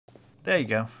There you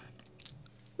go.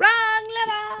 Wrong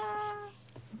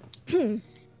letter!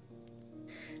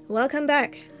 Welcome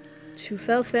back to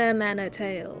Fellfayre Manor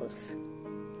Tales.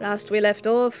 Last we left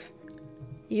off,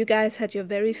 you guys had your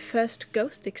very first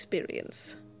ghost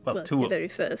experience. Well, your very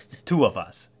first. Two of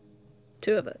us.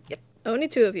 Two of us. Yep. Only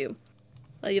two of you.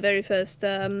 Well, your very first,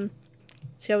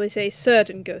 shall we say,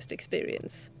 certain ghost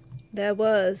experience. There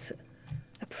was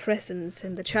a presence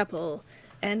in the chapel,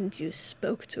 and you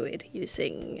spoke to it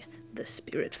using the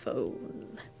spirit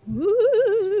phone. Woo!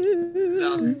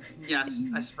 Well, yes,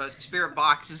 I suppose spirit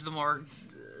box is the more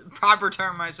proper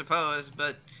term, I suppose,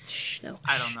 but shh, no.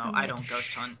 I don't know. I don't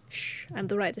ghost hunt. Shh, I'm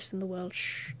the rightest in the world.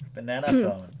 Shh. Banana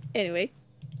phone. Anyway,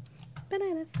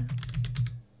 banana phone.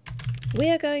 We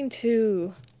are going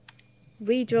to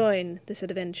rejoin this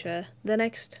adventure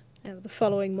the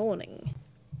following morning,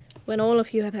 when all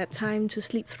of you have had time to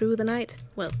sleep through the night.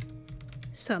 Well,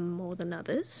 some more than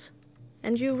others.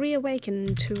 And you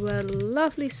reawaken to a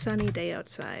lovely sunny day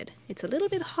outside. It's a little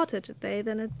bit hotter today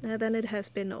than it has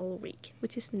been all week,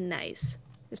 which is nice,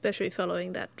 especially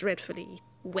following that dreadfully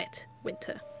wet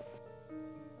winter.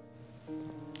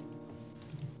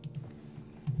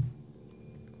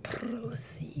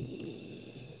 Proceed.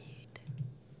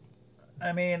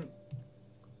 I mean,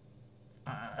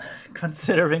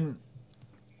 considering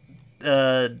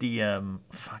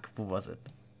fuck, who was it?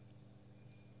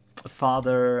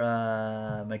 Father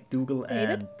McDougal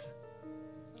David?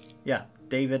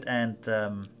 David and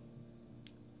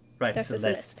right, Dr.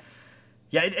 Celeste.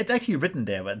 Yeah, it's actually written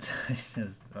there, but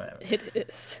whatever. It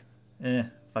is.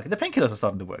 Fuck it. The painkillers are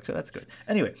starting to work, so that's good.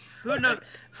 Anyway, who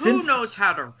knows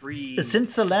how to read?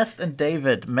 Since Celeste and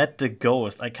David met the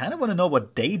ghost, I kind of want to know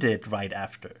what they did right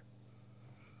after.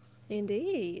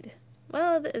 Indeed.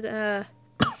 Well,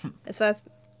 as far as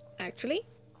actually.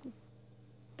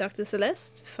 Dr.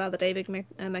 Celeste, Father David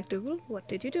McDougal, what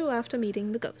did you do after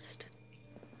meeting the ghost?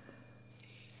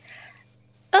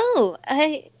 Oh,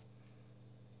 I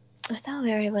thought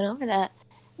we already went over that.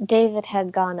 David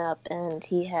had gone up and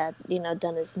he had,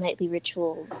 done his nightly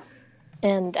rituals.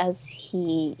 And as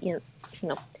he,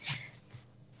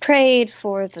 prayed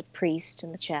for the priest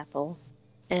in the chapel,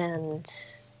 and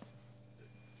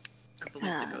I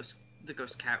believe the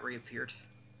ghost cat reappeared.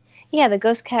 Yeah, the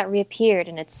ghost cat reappeared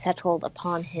and it settled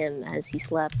upon him as he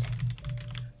slept.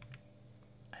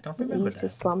 I don't remember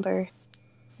His slumber.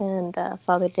 And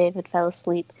Father David fell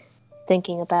asleep,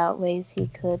 thinking about ways he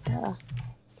could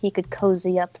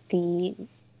cozy up the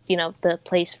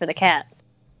place for the cat.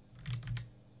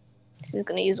 So he was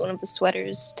going to use one of the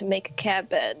sweaters to make a cat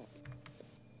bed.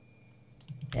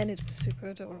 And it was super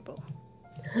adorable.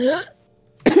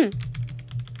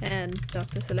 And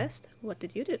Dr. Celeste, what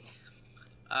did you do?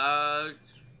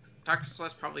 Dr.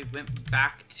 Celeste probably went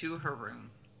back to her room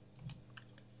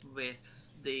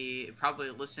probably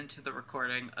listened to the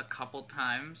recording a couple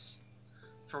times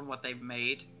from what they've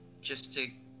made, just to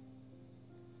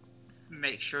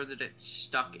make sure that it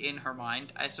stuck in her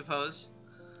mind, I suppose.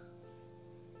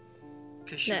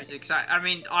 Because she was excited. I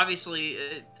mean, obviously,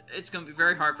 it's going to be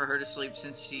very hard for her to sleep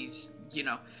since she's,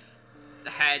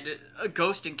 had a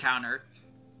ghost encounter.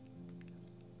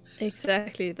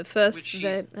 Exactly, the first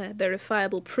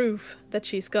verifiable proof that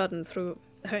she's gotten through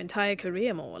her entire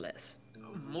career, more or less.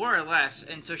 More or less,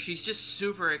 and so she's just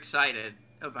super excited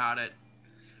about it.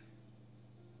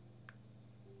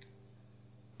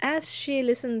 As she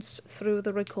listens through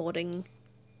the recording,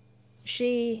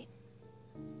 she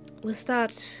will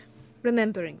start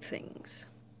remembering things.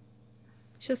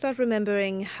 She'll start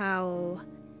remembering how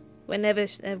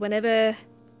whenever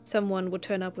someone would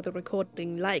turn up with a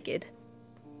recording like it,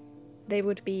 they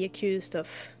would be accused of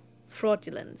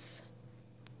fraudulence,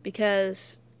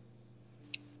 because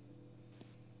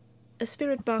a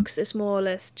spirit box is more or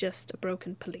less just a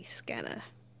broken police scanner.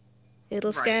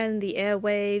 It'll scan the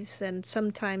airwaves and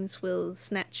sometimes will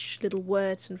snatch little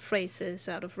words and phrases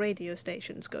out of radio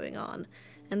stations going on,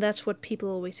 and that's what people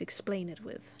always explain it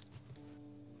with.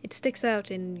 It sticks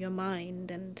out in your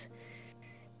mind and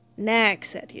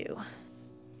nags at you.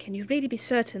 Can you really be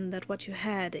certain that what you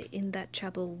had in that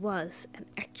chapel was an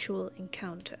actual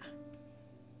encounter?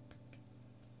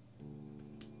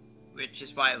 Which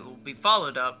is why it will be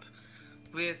followed up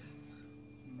with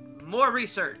more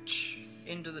research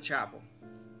into the chapel.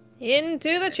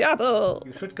 Into the chapel!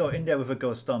 You should go in there with a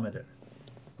ghostometer.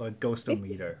 Or a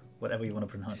ghostometer, whatever you want to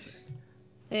pronounce it.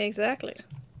 Exactly.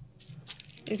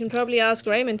 You can probably ask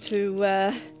Raymond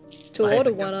to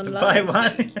order one online. Buy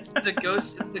one.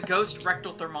 the ghost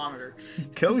rectal thermometer.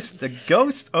 The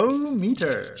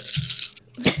ghostometer.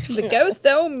 The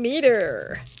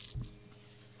ghostometer.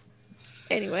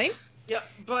 Anyway. Yeah,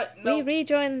 but no. We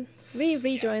rejoin We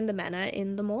rejoin the manor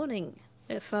in the morning.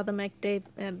 Father David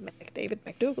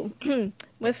McDougal,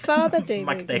 where Father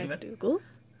David McDavid. McDougal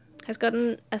has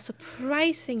gotten a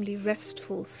surprisingly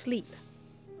restful sleep.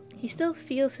 He still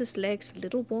feels his legs a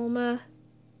little warmer,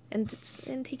 and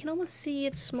he can almost see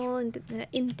its small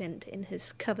indent in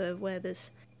his cover where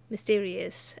this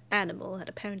mysterious animal had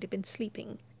apparently been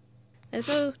sleeping. There's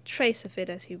no trace of it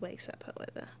as he wakes up,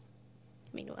 however.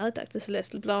 Meanwhile, Dr.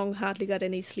 Celeste LeBlanc hardly got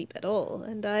any sleep at all,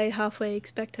 and I halfway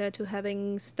expect her to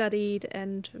having studied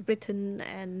and written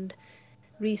and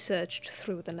researched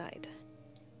through the night.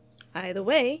 Either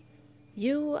way,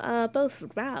 you are both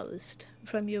roused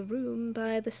from your room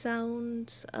by the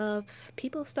sounds of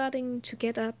people starting to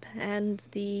get up and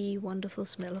the wonderful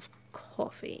smell of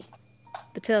coffee,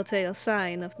 the telltale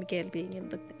sign of Miguel being in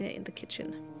the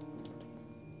kitchen.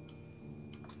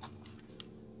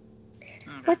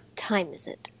 What time is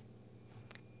it?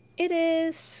 It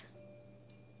is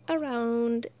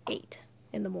around 8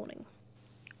 in the morning.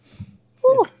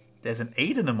 Ooh, There's an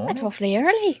 8 in the morning? that's awfully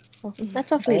early. Well,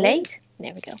 that's awfully late.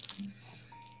 There we go.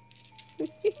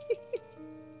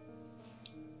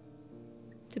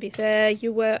 To be fair,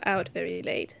 you were out very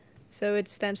late, so it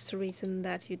stands to reason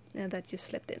that you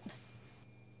slept in.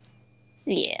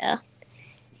 Yeah.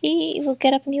 He will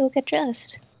get up and he will get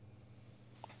dressed.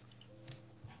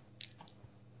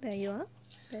 There you are.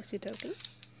 There's your token.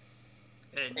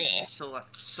 And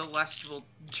Celeste will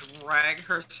drag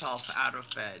herself out of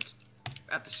bed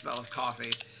at the smell of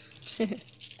coffee.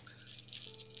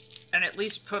 And at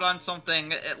least put on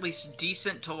something at least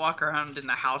decent to walk around in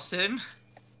the house in.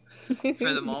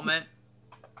 For the moment.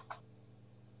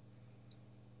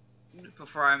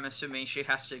 Before I'm assuming she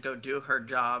has to go do her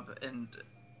job and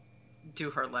do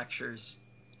her lectures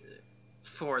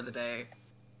for the day.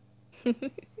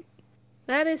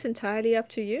 That is entirely up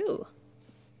to you.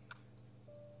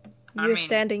 I You're mean-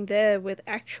 standing there with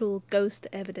actual ghost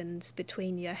evidence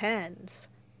between your hands.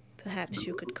 Perhaps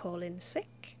you could call in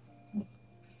sick.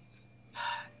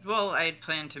 Well, I had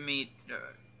planned to meet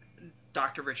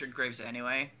Dr. Richard Graves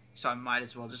anyway, so I might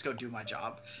as well just go do my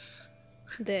job.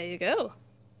 There you go.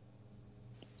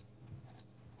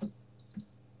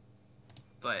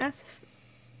 But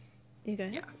You go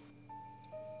ahead. Yeah.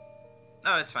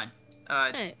 No, it's fine.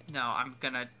 Alright. No, I'm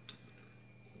gonna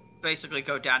basically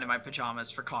go down in my pajamas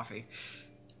for coffee.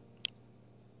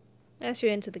 As you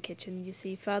enter the kitchen, you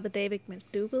see Father David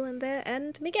McDougal in there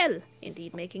and Miguel,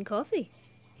 indeed making coffee.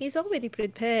 He's already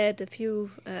prepared a few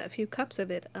cups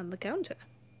of it on the counter.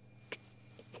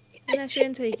 And as you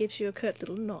enter, he gives you a curt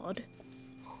little nod,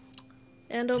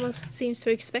 and almost seems to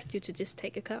expect you to just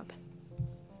take a cup.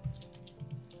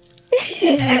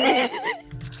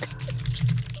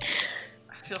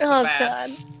 I feel so Oh, bad.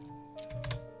 God.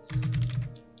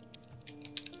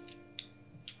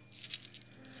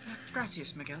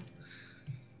 Gracias, Miguel.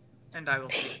 And I will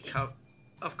take a cup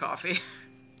of coffee.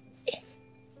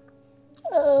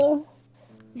 Oh.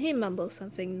 He mumbles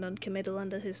something non-committal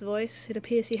under his voice. It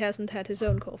appears he hasn't had his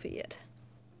own coffee yet.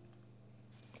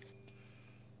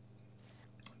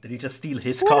 Did he just steal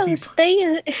his What coffee? else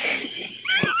they...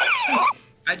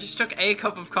 I just took a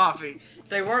cup of coffee.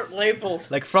 They weren't labeled.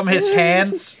 Like from his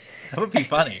hands? That would be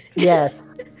funny.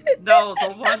 Yes. No,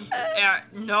 the one.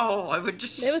 No, I would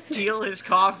just There was- steal his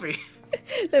coffee.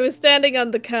 They were standing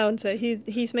on the counter.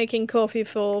 He's making coffee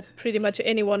for pretty much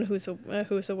anyone who's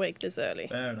awake this early.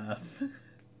 Fair enough.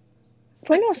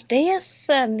 Buenos dias,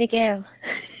 Miguel.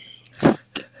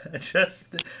 I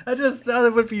just thought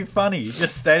it would be funny.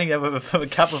 Just standing there with a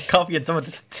cup of coffee and someone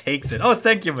just takes it. Oh,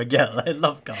 thank you, Miguel. I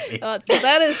love coffee.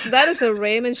 That is a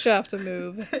Raymond Shafter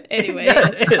move. Anyway, Yeah,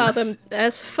 it is.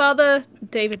 as Father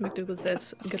David McDougal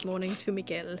says good morning to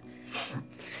Miguel,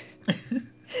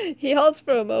 he halts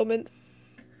for a moment.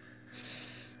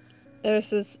 There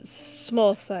is this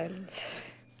small silence.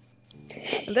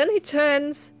 And then he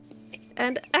turns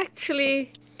and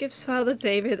actually gives Father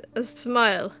David a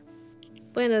smile.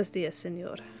 Buenos dias,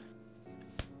 senor.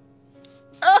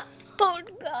 Oh,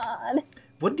 God.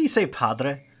 Wouldn't he say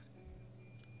padre?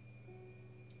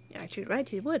 You're actually right,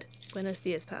 he would. Buenos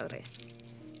dias, padre.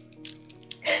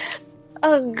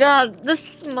 Oh, God. The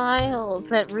smile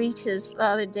that reaches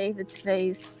Father David's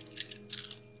face.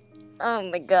 Oh,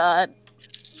 my God.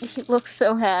 He looks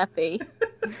so happy.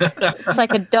 It's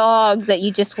like a dog that you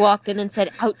just walked in and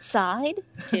said, outside?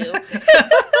 To.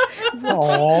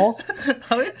 Aww.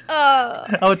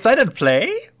 Outside and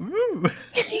play? Ooh.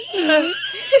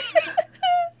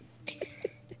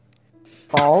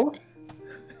 Paul?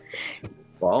 And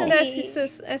Wow.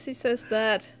 as he says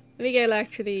that, Miguel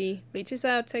actually reaches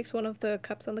out, takes one of the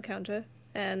cups on the counter,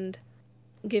 and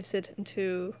gives it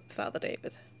to Father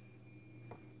David.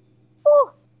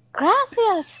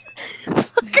 Gracias. The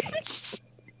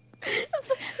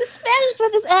Spanish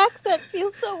with his accent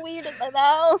feels so weird in my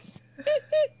mouth.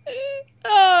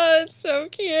 Oh, it's so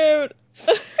cute.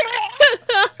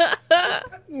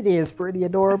 It is pretty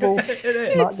adorable. It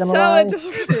is. Not It's gonna so lie.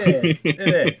 adorable. It is. It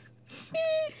is.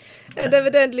 And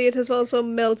evidently it has also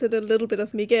melted a little bit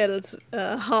of Miguel's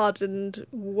hardened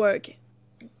work,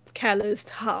 calloused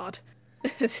heart,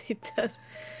 as he does.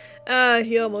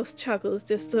 He almost chuckles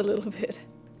just a little bit,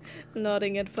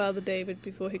 nodding at Father David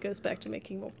before he goes back to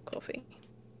making more coffee.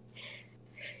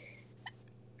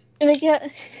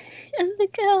 As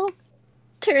Miguel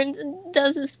turns and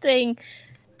does his thing,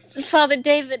 Father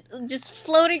David just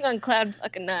floating on cloud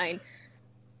fucking 9.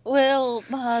 Will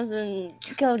pause and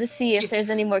go to see if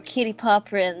there's any more kitty paw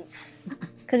prints.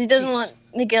 Because he doesn't want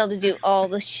Miguel to do all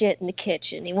the shit in the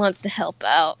kitchen. He wants to help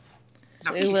out.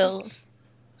 So he will.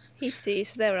 He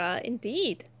sees there are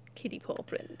indeed kitty paw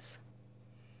prints.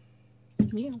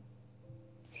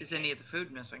 Is any of the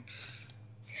food missing?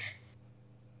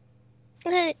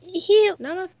 None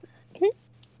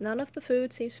of the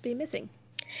food seems to be missing.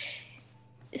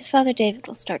 Father David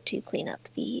will start to clean up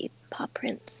the paw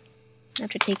prints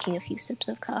after taking a few sips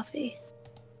of coffee.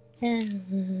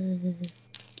 Miguel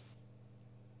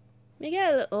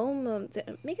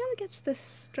gets this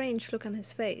strange look on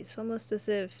his face, almost as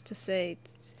if to say,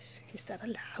 "Is that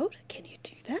allowed? Can you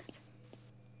do that?"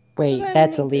 Wait, Well,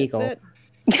 that's but- illegal.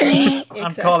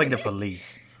 I'm calling the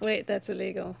police. Wait, that's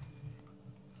illegal.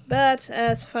 But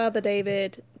as Father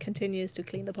David continues to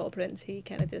clean the paw prints, he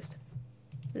kind of just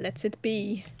lets it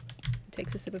be.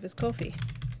 Takes a sip of his coffee.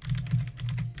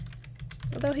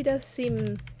 Although he does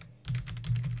seem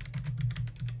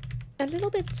a little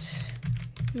bit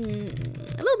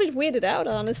weirded out,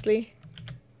 honestly.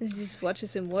 As he just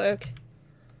watches him work.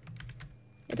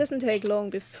 It doesn't take long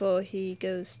before he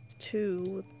goes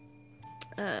to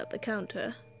the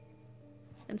counter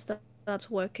and starts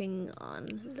working on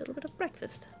a little bit of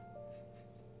breakfast.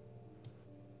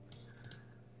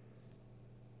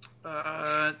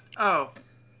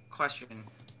 Question.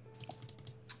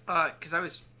 Because I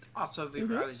was also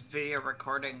I was video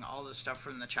recording all the stuff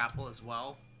from the chapel as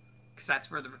well. Because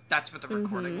that's what the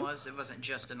recording was. It wasn't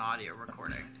just an audio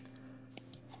recording.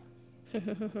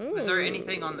 Was there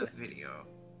anything on the video?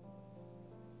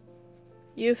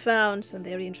 You found some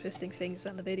very interesting things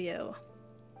on the video.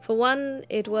 For one,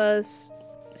 it was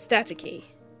staticky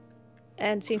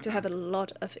and seemed to have a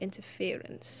lot of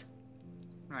interference.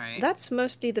 Right. That's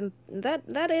mostly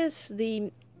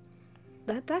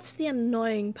that's the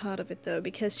annoying part of it, though,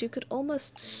 because you could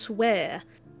almost swear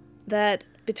that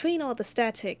between all the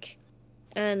static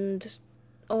and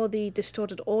all the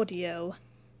distorted audio,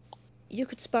 you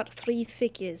could spot 3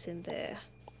 figures in there.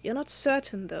 You're not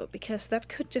certain, though, because that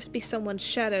could just be someone's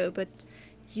shadow, but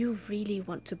you really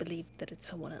want to believe that it's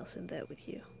someone else in there with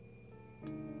you.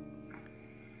 I'm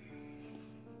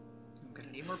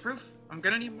gonna need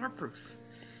more proof.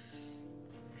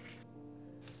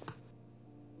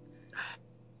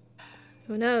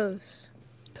 Who knows?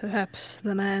 Perhaps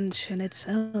the mansion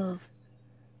itself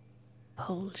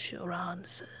holds your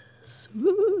answers.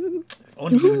 Woo!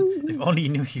 If only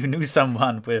you knew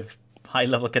someone with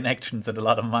high-level connections and a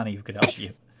lot of money who could help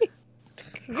you.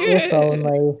 If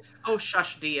only. Oh,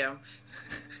 shush, DM.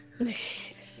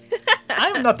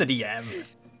 I'm not the DM.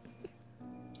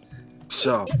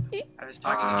 So, I was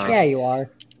talking to Yeah, you are.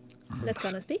 Let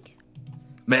Connor speak.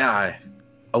 may I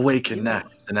awaken You may.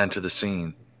 next and enter the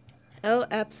scene? Oh, Lord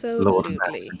absolutely.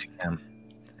 Master DM.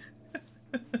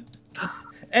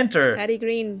 Enter Patty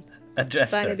Green a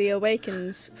jester. finally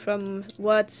awakens from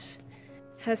what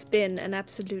has been an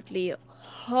absolutely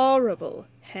horrible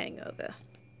hangover.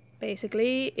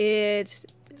 Basically, it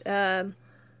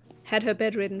had her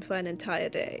bedridden for an entire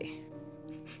day.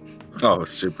 Oh, it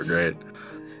was super great.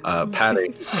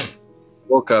 Patty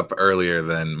woke up earlier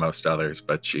than most others,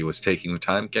 but she was taking the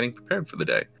time getting prepared for the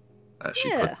day. She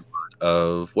Yeah. puts a lot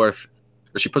of worth,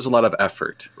 or she puts a lot of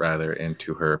effort, rather,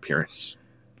 into her appearance.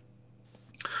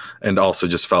 And also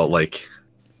just felt like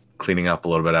cleaning up a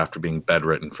little bit after being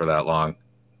bedridden for that long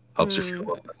helps you feel a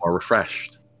little bit more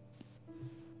refreshed.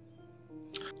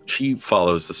 She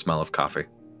follows the smell of coffee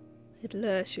It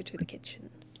lures you to the kitchen.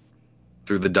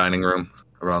 through the dining room,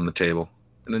 around the table,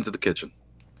 and into the kitchen.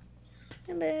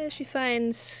 And there she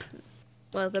finds,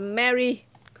 well, the merry,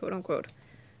 quote-unquote,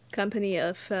 company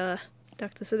of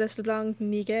Dr. Celeste Blanc,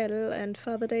 Miguel, and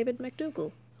Father David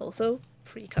McDougall. Also,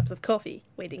 3 cups of coffee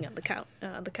waiting on the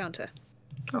counter.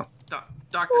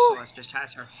 Dr. Celeste just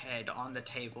has her head on the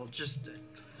table, just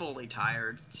fully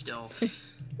tired still.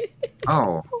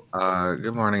 Oh,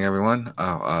 good morning, everyone.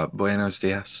 Buenos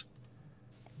dias.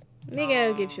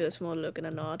 Miguel gives you a small look and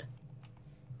a nod.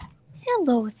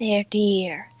 Hello there,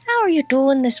 dear. How are you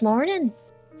doing this morning?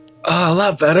 A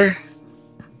lot better.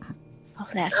 Oh,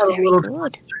 that's Had a very little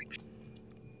good.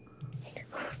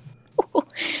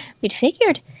 We'd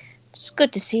figured. It's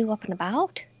good to see you up and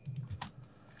about.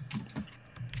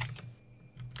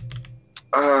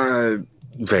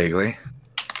 Vaguely.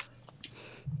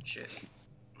 Shit.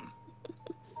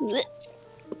 Blech.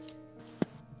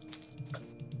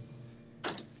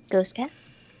 Ghost cat?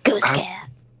 Ghost cat.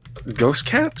 Ghost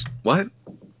cat? What?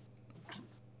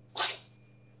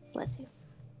 Bless you.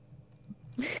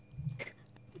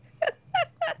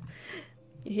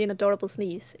 You hear an adorable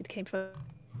sneeze. It came from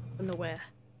nowhere.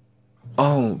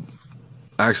 Oh,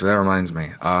 actually, that reminds me.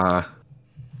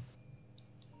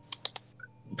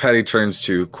 Patty turns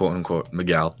to quote unquote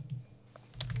Miguel.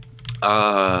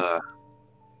 ¿Habla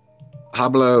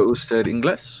usted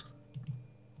inglés?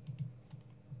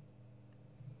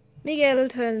 Miguel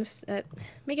turns.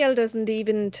 Miguel doesn't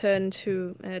even turn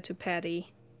to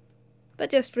Patty, but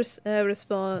just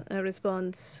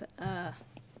responds.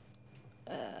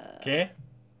 Okay.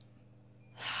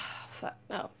 Fuck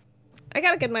no. I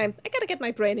gotta get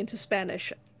my brain into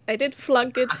Spanish. I did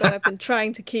flunk it, but I've been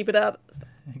trying to keep it up.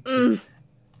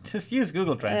 Just use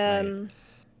Google Translate.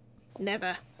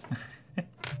 Never.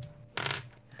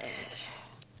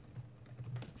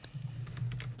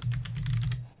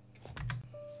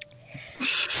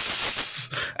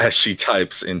 As she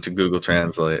types into Google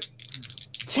Translate.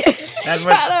 And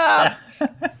Shut up!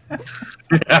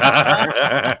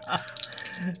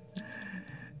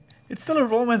 It's still a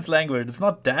Romance language. It's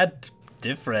not that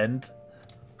different.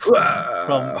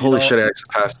 From, Holy shit, I actually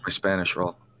passed my Spanish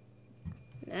roll.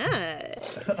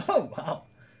 Nice. Oh wow.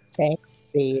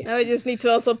 Fancy. Now I just need to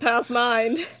also pass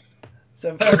mine.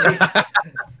 So apparently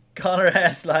Connor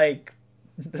has like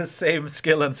the same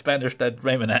skill in Spanish that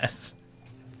Raymond has.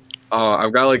 Oh,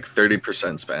 I've got like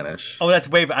 30% Spanish. Oh, that's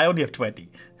way. I only have 20.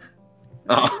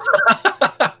 Oh.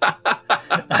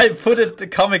 Mm-hmm. I put it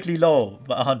comically low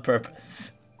on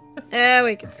purpose.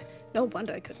 We could. No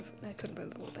wonder I couldn't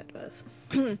remember what that was.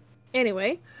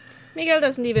 Anyway, Miguel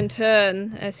doesn't even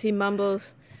turn as he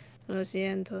mumbles, "Lo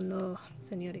siento, no,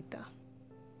 señorita."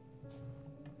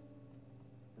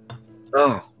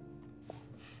 Oh.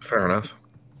 Fair enough.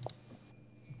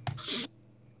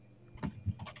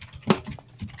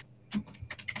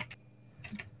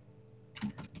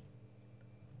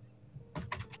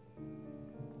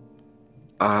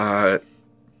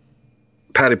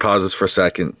 Patty pauses for a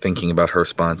second, thinking about her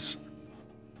response.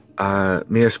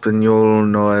 Mi español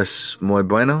no es muy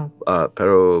bueno,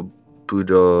 pero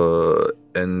puedo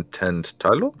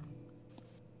intentarlo.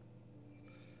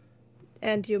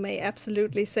 And you may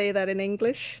absolutely say that in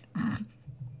English.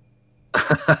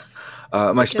 My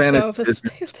Just Spanish so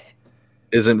overspelled.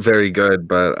 isn't very good,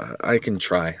 but I can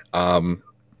try. I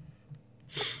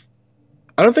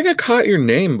don't think I caught your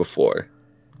name before.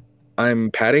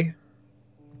 I'm Patty.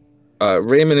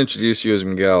 Raymond introduced you as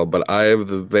Miguel, but I have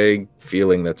the vague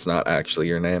feeling that's not actually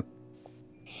your name.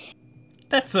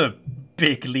 That's a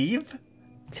big leap.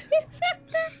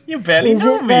 You barely Is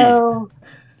know it me. though?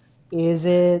 Is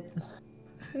it?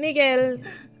 Miguel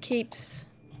keeps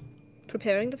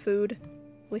preparing the food,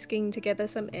 whisking together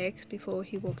some eggs before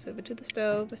he walks over to the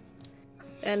stove,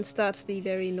 and starts the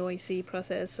very noisy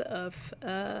process of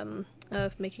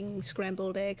making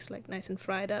scrambled eggs, like nice and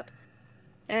fried up.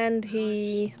 And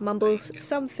he mumbles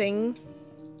something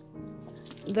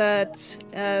that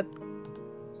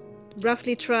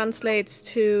roughly translates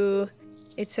to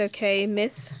 "It's okay,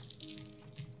 miss."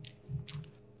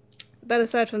 But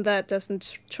aside from that,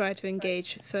 doesn't try to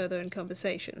engage further in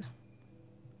conversation.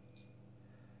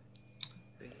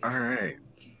 All right.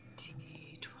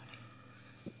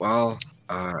 Well,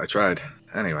 I tried.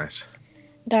 Anyways.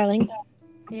 Darling.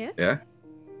 Yeah? Yeah?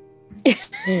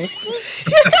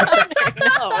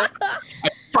 No.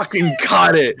 Fucking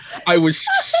caught it. I was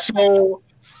so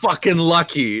fucking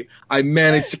lucky. I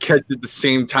managed to catch it at the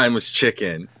same time as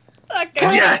chicken.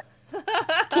 Okay. Yes!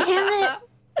 Damn it.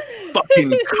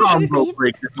 Fucking combo I've-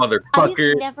 breaker, I've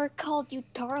motherfucker. never called you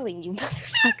darling, you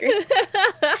motherfucker.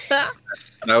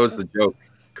 That was the joke,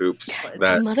 Coops.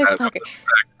 That was Motherfucker.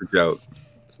 the joke.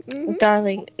 Mhm.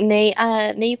 Darling, may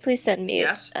you please send me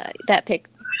Yes? that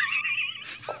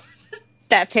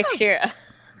picture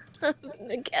of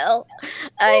Miguel.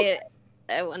 I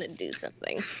want to do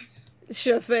something.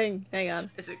 Sure thing. Hang on.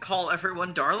 Is it call everyone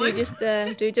Do darling?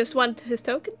 you just want his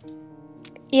token?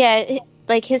 Yeah,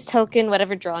 like his token,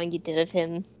 whatever drawing you did of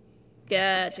him.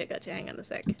 Gotcha. Hang on a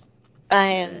sec.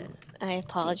 I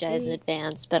apologize in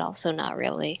advance, but also not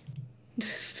really.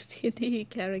 D&D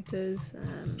characters.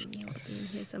 You ought to be in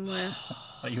here somewhere.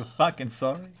 Are you fucking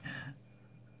sorry?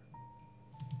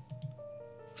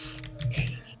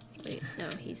 Wait, no,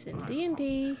 he's in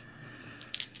D&D.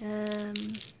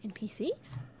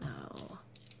 NPCs? No.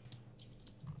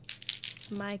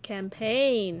 My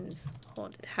campaigns.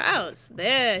 Haunted house.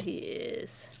 There he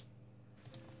is.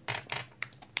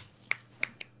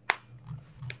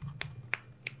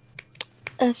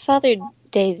 Father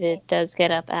David does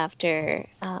get up after,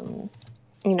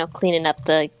 cleaning up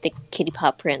the kitty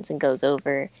paw prints and goes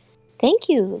over. Thank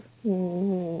you.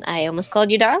 I almost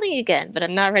called you darling again, but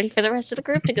I'm not ready for the rest of the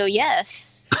group to go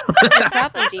yes. No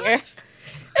problem, dear.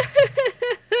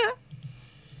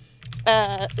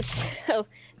 So,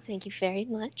 thank you very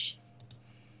much.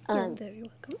 You're very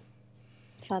welcome.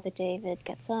 Father David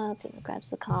gets up and grabs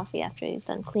the coffee after he's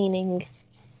done cleaning.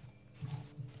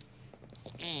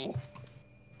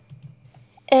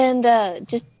 And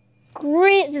just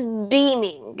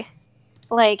beaming.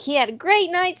 Like, he had a great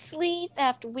night's sleep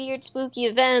after weird, spooky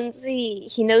events.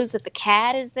 He knows that the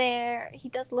cat is there. He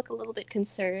does look a little bit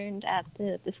concerned at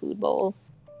the food bowl.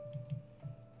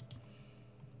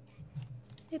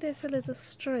 It is a little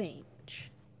strange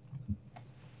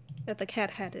that the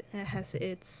cat has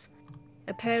its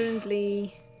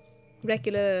apparently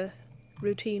regular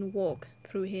routine walk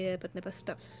through here, but never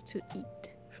stops to eat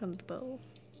from the bowl.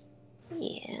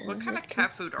 Yeah. What kind of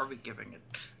cat food are we giving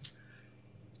it?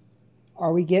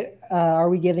 Are we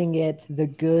giving it the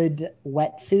good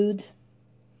wet food?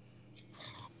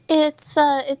 It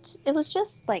was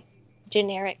just like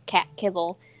generic cat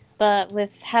kibble, but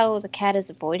with how the cat is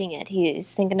avoiding it,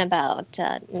 he's thinking about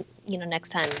next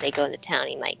time they go to town,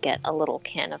 he might get a little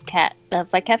can of cat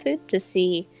food to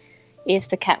see if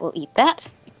the cat will eat that.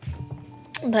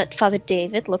 But Father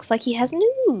David looks like he has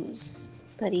news,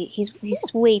 but he's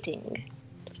waiting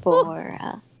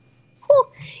for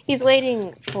he's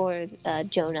waiting for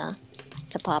Jonah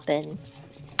to pop in.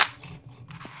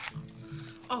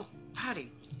 Oh,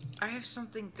 Patty, I have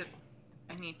something that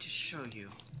I need to show you.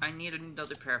 I need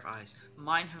another pair of eyes.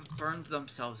 Mine have burned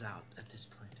themselves out at this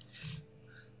point.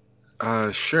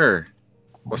 Sure.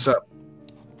 What's up?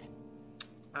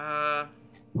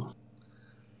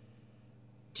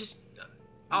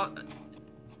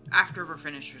 After we're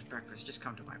finished with breakfast, just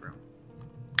come to my room,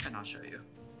 and I'll show you.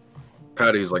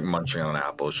 Patty's like munching on an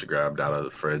apple she grabbed out of the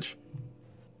fridge.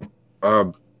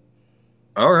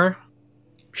 Okay.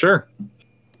 Sure.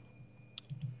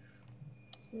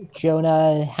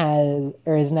 Jonah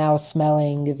is now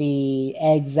smelling the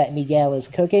eggs that Miguel is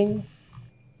cooking.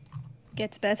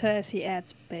 Gets better as he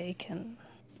adds bacon.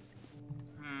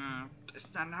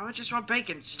 Now I just want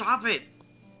bacon. Stop it.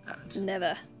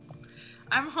 Never.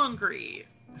 I'm hungry.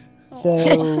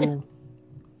 So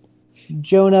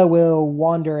Jonah will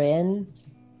wander in.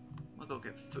 We'll go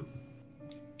get food.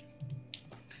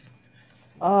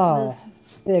 Oh,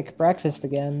 thick breakfast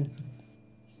again.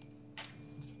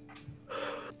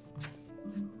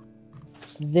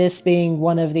 This being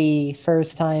one of the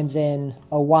first times in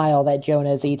a while that Jonah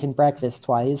has eaten breakfast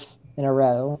twice in a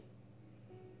row.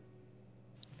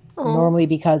 Aw. Normally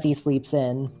because he sleeps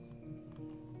in.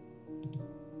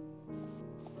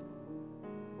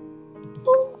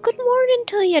 Oh, good morning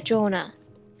to you, Jonah.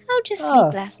 How'd you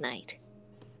sleep last night?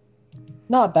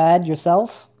 Not bad,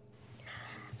 yourself?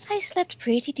 I slept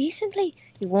pretty decently.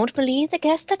 You won't believe the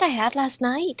guest that I had last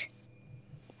night.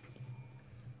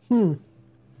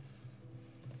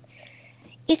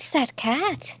 It's that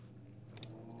cat.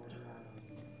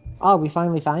 Oh, we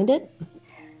finally find it?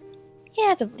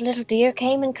 Yeah, the little dear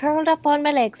came and curled up on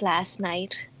my legs last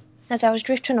night as I was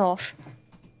drifting off.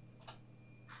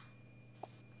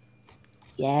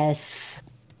 Yes.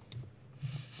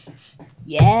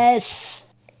 Yes!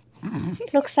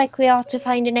 Looks like we ought to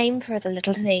find a name for the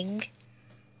little thing.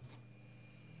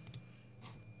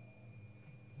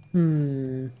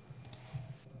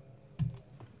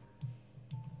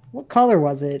 What color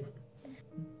was it?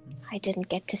 I didn't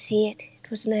get to see it. It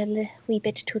was a wee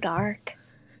bit too dark.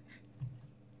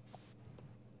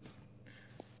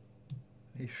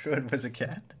 Are you sure it was a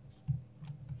cat?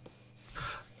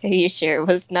 Are you sure it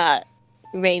was not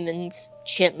Raymond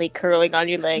gently curling on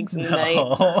your legs in the night?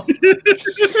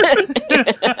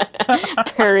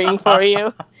 Purring for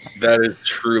you. That is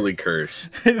truly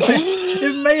cursed.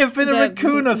 It may have been a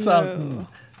raccoon or something. No.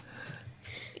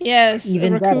 Yes,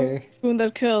 Even a better. raccoon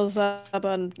that curls up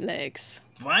on legs.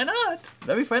 Why not?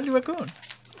 Very friendly raccoon.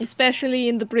 Especially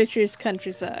in the British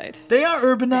countryside. They are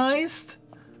urbanized.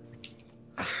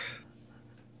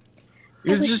 He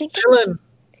was was just thinking- chilling.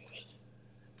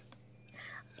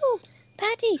 Oh,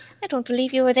 Patty, I don't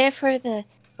believe you were there for the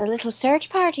little search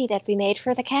party that we made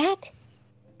for the cat.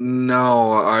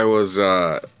 No, I was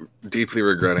deeply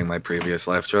regretting my previous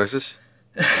life choices.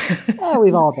 Oh,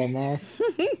 we've all been there.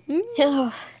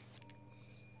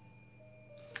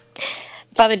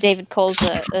 Father David pulls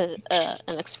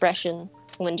an expression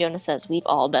when Jonah says, "We've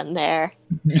all been there."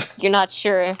 You're not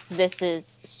sure if this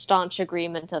is staunch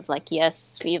agreement of like,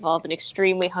 yes, we've all been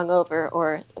extremely hungover,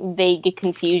 or vague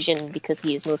confusion because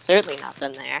he has most certainly not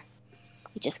been there.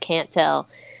 You just can't tell.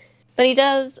 But he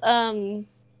does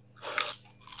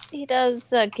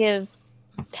give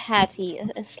Patty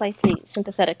a slightly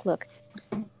sympathetic look.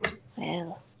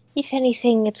 Well, if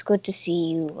anything, it's good to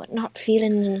see you not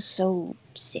feeling so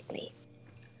sickly.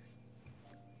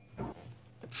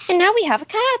 And now we have a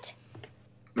cat.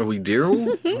 We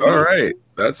do? All right.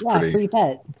 That's Yeah, pretty. free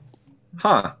pet.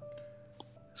 Huh.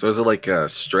 So is it like a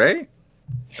stray?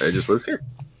 It just lives here?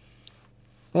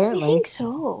 I Apparently. think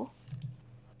so.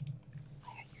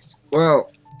 Why are you so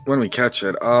Well, when we catch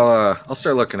it, I'll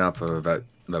start looking up a vet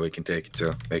that we can take it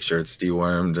to. Make sure it's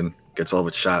dewormed and gets all of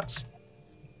its shots.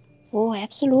 Oh,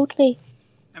 absolutely.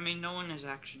 I mean, no one has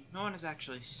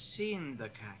actually seen the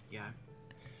cat yet.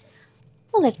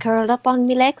 Well, it curled up on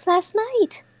me legs last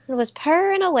night. It was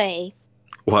purring away.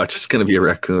 What, just gonna be a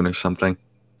raccoon or something?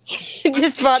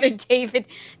 Just Father David,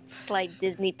 slight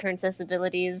Disney princess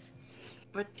abilities.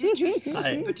 But did you?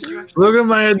 I- But did you actually? Look at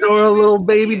my adorable little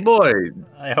baby boy.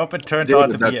 I hope it turns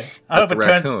out to be. I hope That's a it turns.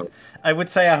 raccoon. I would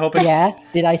say I hope it. Yeah,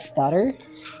 did I stutter?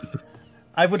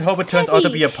 I would hope it turns out to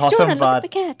be a Patty, possum, Jonah, look at the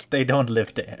but cat. they don't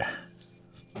live there.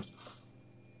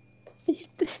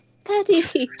 Patty,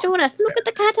 Jonah, look at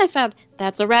the cat I found.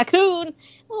 That's a raccoon.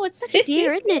 Oh, it's such a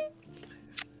dear, isn't it?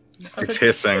 It's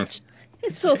hissing.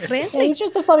 It's so Yeah, friendly. he's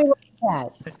just a funny little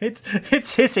cat.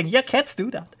 It's hissing. Yeah, cats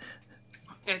do that.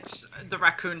 It's the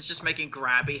raccoon's just making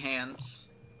grabby hands.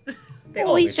 They Oh,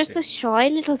 always he's just do. a shy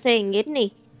little thing, isn't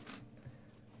he?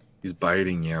 He's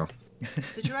biting you.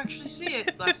 Did you actually see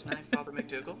it last night, Father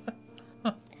McDougal?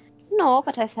 No,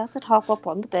 but I felt it hop up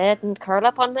on the bed and curl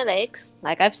up on my legs,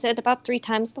 like I've said about 3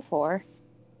 times before.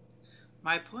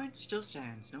 My point still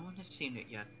stands. No one has seen it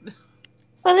yet.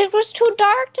 Well, it was too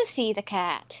dark to see the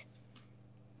cat.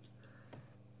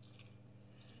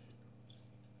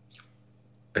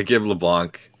 I give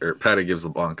LeBlanc, or Patty gives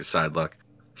LeBlanc a side look.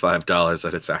 $5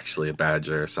 that it's actually a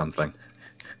badger or something.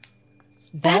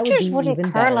 That would Badgers be wouldn't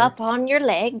even curl better. up on your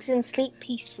legs and sleep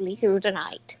peacefully through the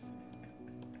night.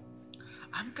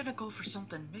 I'm gonna go for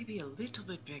something maybe a little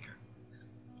bit bigger.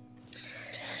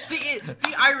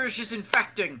 The Irish is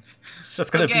infecting. It's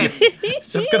just gonna Again. be.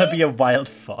 It's just gonna be a wild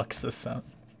fox or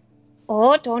something.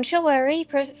 Oh, don't you worry,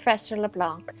 Professor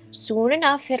LeBlanc. Soon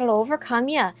enough, it'll overcome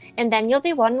you, and then you'll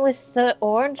be one with the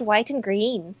orange, white, and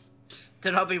green.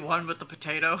 Then I'll be one with the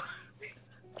potato.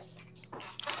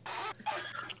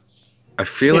 I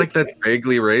feel like that's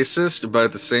vaguely racist, but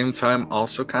at the same time,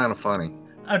 also kind of funny.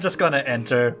 I'm just gonna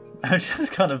enter. I'm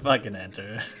just gonna fucking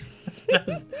enter.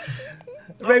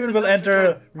 Raven will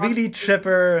enter, really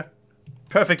chipper,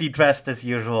 perfectly dressed as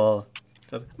usual.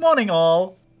 Just, morning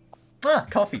all. Ah,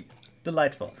 coffee.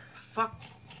 Delightful.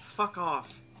 Fuck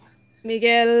off.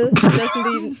 Miguel doesn't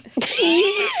even.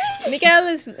 Miguel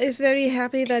is very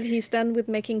happy that he's done with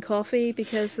making coffee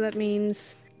because that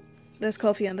means there's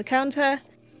coffee on the counter,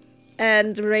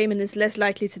 and Raymond is less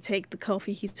likely to take the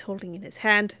coffee he's holding in his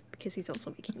hand because he's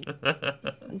also making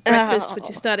breakfast, which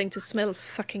is starting to smell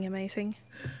fucking amazing.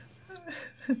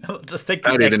 No, just take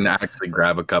Patty the didn't actually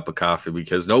grab a cup of coffee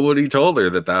because nobody told her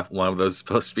that one of those is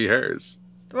supposed to be hers.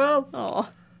 Well, Oh,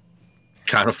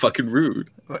 Kind of fucking rude.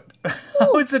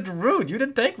 how is it rude? You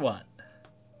didn't take one.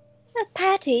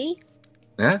 Patty,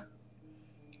 Yeah?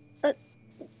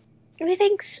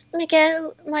 methinks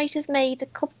Miguel might have made a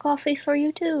cup of coffee for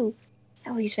you too.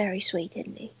 Oh, he's very sweet,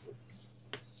 isn't he?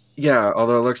 Yeah,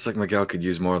 although it looks like Miguel could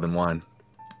use more than one.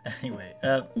 Anyway,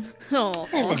 oh. A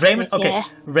little Raymond. bit, Okay, yeah.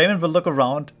 Raymond will look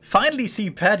around, finally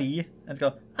see Patty, and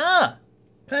go, "Ah,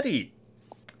 Patty,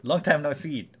 long time no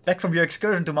see. Back from your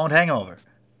excursion to Mount Hangover.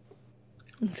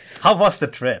 How was the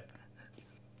trip?"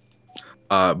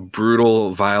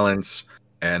 Brutal violence,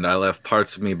 and I left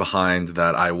parts of me behind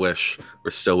that I wish were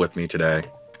still with me today.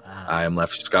 I am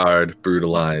left scarred,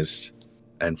 brutalized,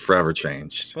 and forever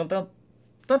changed. Well,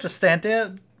 don't just stand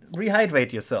there.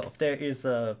 Rehydrate yourself. There is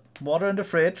water in the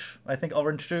fridge. I think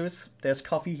orange juice. There's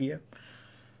coffee here.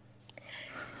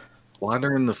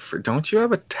 Water in the don't you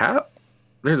have a tap?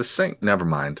 There's a sink. Never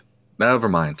mind. Never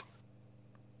mind.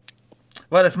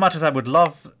 Well, as much as I would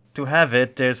love to have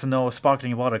it, there's no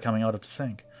sparkling water coming out of the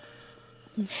sink.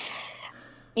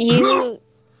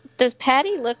 Does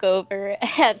Patty look over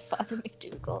at Father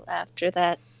McDougal after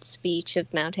that speech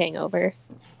of Mount Hangover?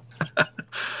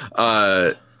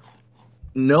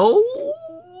 No.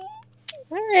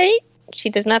 All right. She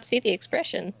does not see the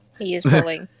expression he is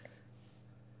pulling.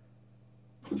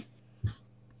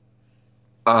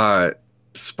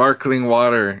 Sparkling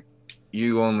water.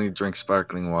 You only drink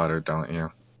sparkling water, don't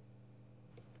you?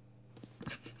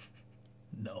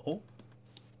 No.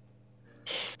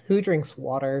 Who drinks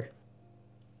water?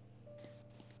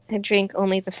 I drink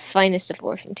only the finest of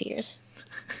orphan tears.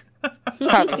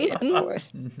 Carbonated, of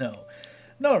course. No.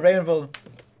 No, Raven will...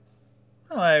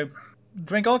 No, I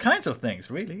drink all kinds of things,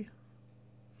 really.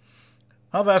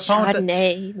 However,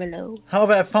 Chardonnay, Merlot.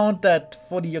 However, I found that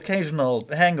for the occasional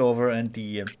hangover and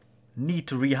the need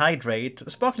to rehydrate,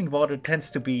 sparkling water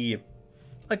tends to be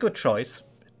a good choice.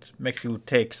 It makes you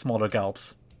take smaller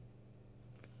gulps.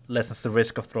 Lessens the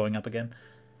risk of throwing up again.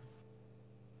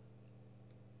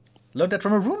 Learned that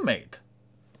from a roommate.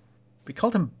 We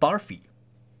called him Barfy.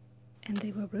 And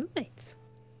they were roommates.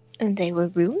 And they were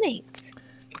roommates.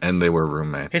 And they were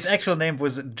roommates. His actual name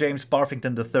was James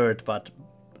Barfington III, but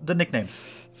the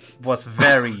nicknames was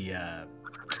very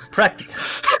practical.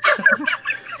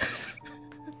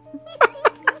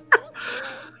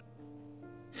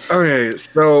 Okay,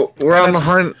 so we're on the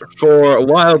hunt for a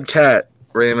wild cat,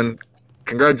 Raymond.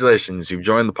 Congratulations, you've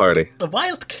joined the party. A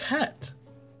wild cat?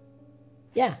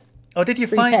 Yeah. Oh, did you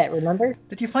Free find? pet, remember?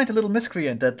 Did you find a little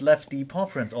miscreant that left the paw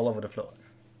prints all over the floor?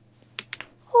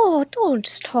 Oh,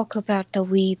 don't talk about the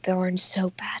wee Bjorn so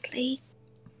badly.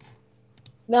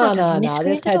 No, Not a no, no. miscreant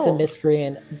This at pet's a all.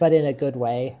 miscreant, but in a good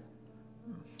way.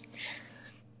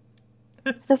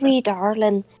 The wee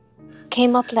darling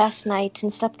came up last night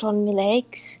and slept on my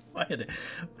legs. Why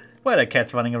are there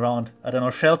cats running around? I don't know,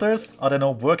 shelters? I don't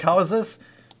know, workhouses?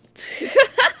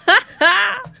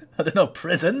 I don't know,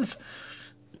 prisons?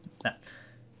 Nah.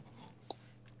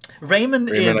 Raymond,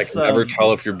 Raymond, is... I can never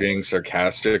tell if you're being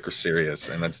sarcastic or serious,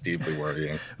 and that's deeply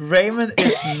worrying. Raymond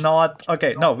is not...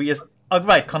 Okay, no, oh,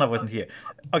 right, Connor wasn't here.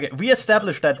 Okay, we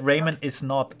established that Raymond is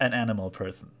not an animal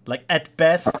person. Like, at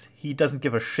best, he doesn't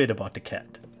give a shit about the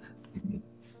cat.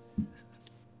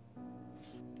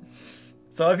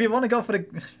 So if you want to go for the...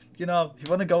 You know, if you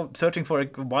want to go searching for a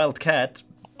wild cat,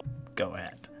 go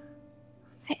ahead.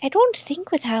 I don't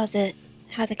think with how the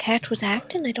cat was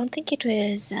acting, I don't think it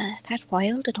was that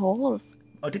wild at all.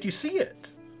 Oh, did you see it?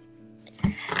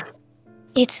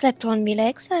 It slept on me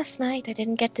legs last night. I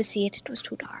didn't get to see it. It was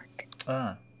too dark.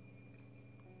 Ah.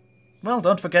 Well,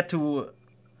 don't forget to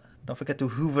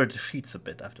hoover the sheets a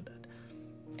bit after that.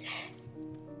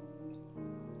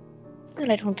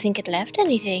 Well, I don't think it left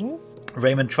anything.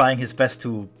 Raymond trying his best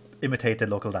to imitate the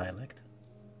local dialect.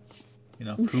 You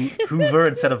know, hoover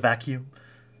instead of vacuum.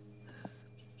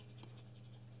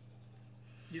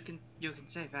 You can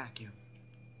say vacuum.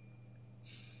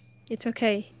 It's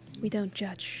okay. We don't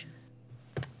judge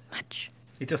much.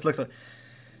 He just looks like...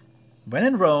 When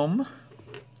in Rome,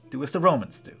 do as the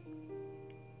Romans do.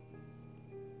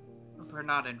 We're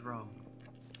not in Rome.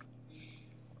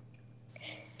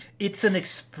 It's an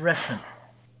expression.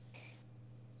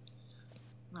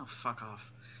 No, fuck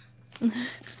off.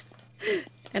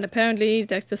 And apparently,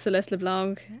 Dr. Celeste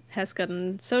LeBlanc has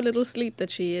gotten so little sleep that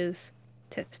she is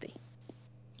testy.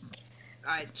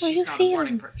 She's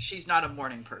not a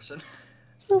morning person.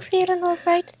 You feeling all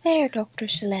right there, Dr.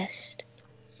 Celeste?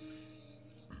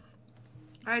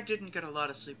 I didn't get a lot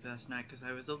of sleep last night because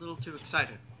I was a little too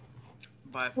excited.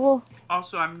 But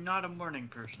also, I'm not a morning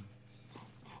person.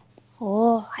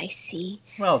 Oh, I see.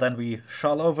 Well, then we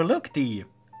shall overlook the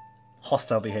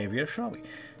hostile behavior, shall we?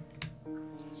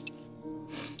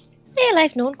 Well,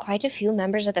 I've known quite a few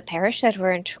members of the parish that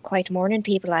weren't quite morning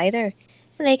people either.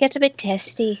 And they get a bit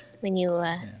testy when you,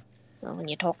 when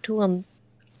you talk to them.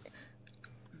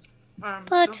 But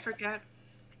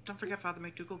don't forget, Father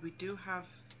McDougal,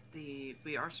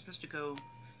 we are supposed to go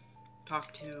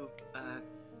talk to,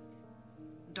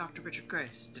 Dr. Richard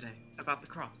Grace today about the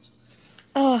cross.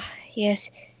 Oh,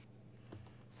 yes.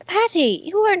 Patty,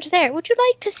 you weren't there. Would you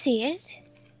like to see it?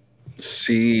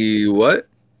 See what?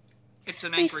 It's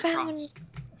an angry cross.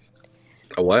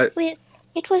 A what?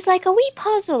 It was like a wee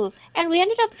puzzle, and we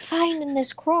ended up finding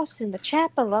this cross in the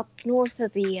chapel up north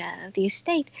of the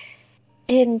estate.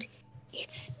 And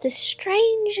it's the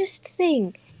strangest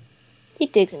thing. He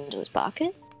digs into his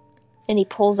pocket, and he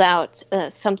pulls out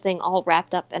something all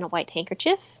wrapped up in a white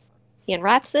handkerchief. He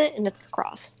unwraps it, and it's the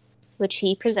cross, which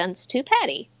he presents to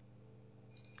Patty.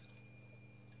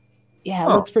 Yeah, it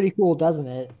looks pretty cool, doesn't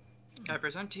it? I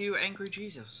present to you Angry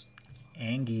Jesus.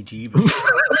 Angry Jeebus.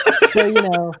 So, you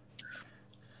know,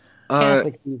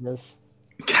 Catholic Jesus.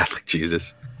 Catholic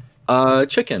Jesus.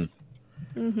 Chicken.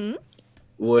 Mm-hmm.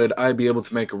 Would I be able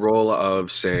to make a roll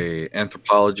of, say,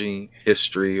 anthropology,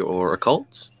 history, or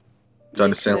occult? To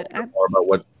understand a could little bit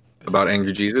more about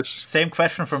Angry Jesus? Same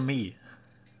question from me.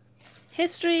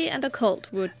 History and occult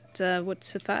would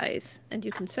suffice, and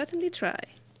you can certainly try.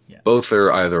 Both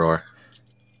or either or.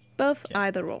 Both,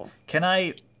 either or. Can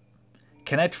I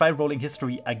try rolling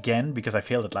history again because I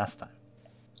failed it last time?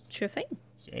 Sure thing.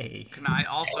 Yay. Can I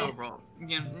also roll?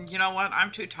 You know what?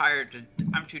 I'm too tired to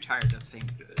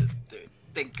think.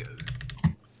 Think.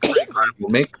 Critically. We'll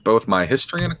make both my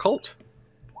history and occult.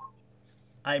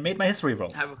 I made my history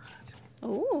roll.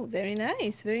 Oh, very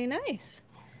nice, very nice.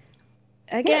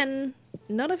 Again,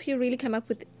 none of you really come up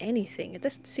with anything. It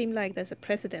doesn't seem like there's a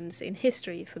precedence in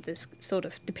history for this sort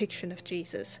of depiction of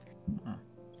Jesus.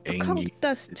 Occult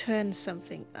does turn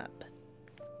something up.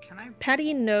 Can I?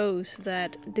 Patty knows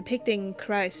that depicting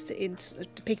Christ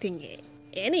depicting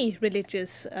any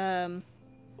religious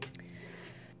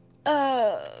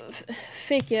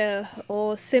figure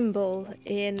or symbol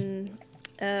in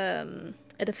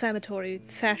a defamatory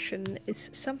fashion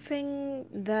is something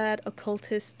that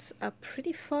occultists are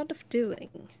pretty fond of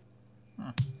doing.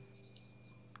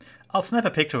 I'll snap a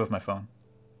picture with my phone.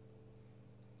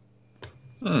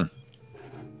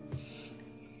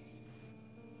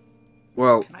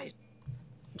 Well, Can I?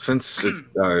 since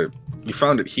you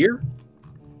found it here,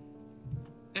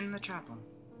 In the chapel.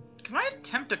 Can I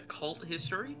attempt occult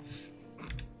history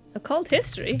Occult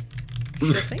history?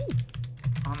 Sure thing.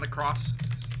 on the cross?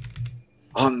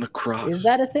 on the cross. Is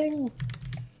that a thing?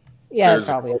 Yeah, it's There's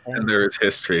probably a and thing. there is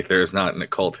history. There is not an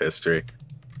occult history.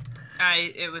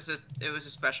 It was a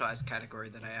specialized category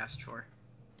that I asked for.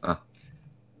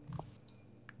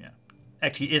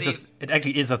 Actually, See, it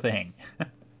actually is a thing.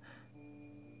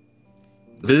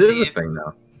 This See is a if- thing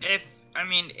now. If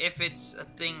it's a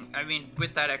thing,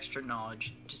 with that extra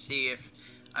knowledge, to see if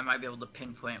I might be able to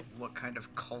pinpoint what kind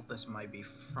of cult this might be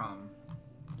from.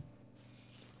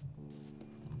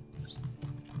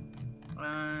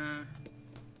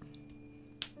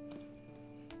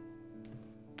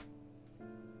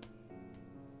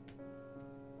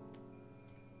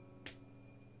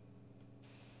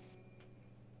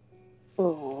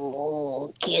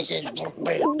 Oh, kisses.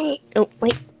 Oh,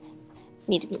 wait.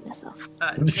 Need to mute myself. No.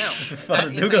 Father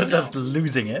that is a Dougal no. just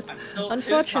losing it. I'm still too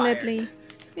Unfortunately,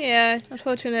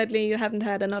 unfortunately, you haven't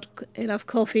had enough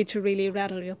coffee to really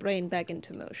rattle your brain back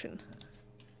into motion.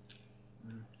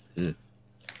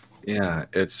 Yeah,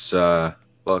 it's well,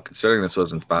 considering this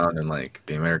wasn't found in like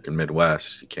the American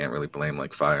Midwest, you can't really blame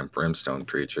like fire and brimstone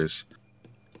creatures.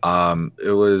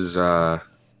 It was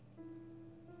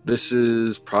this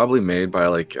is probably made by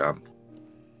like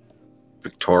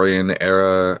Victorian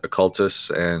era occultists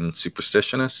and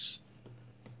superstitionists.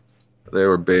 They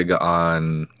were big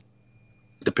on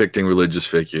depicting religious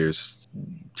figures,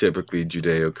 typically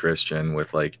Judeo-Christian,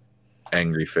 with like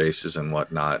angry faces and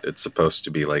whatnot. It's supposed to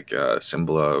be like a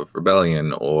symbol of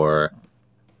rebellion or,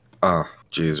 oh,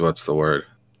 geez, what's the word?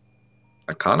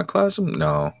 Iconoclasm?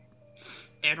 No.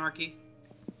 Anarchy.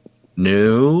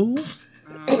 No.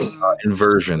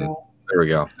 Inversion. No. There we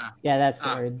go. Yeah, that's the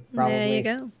word. Probably. There you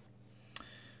go.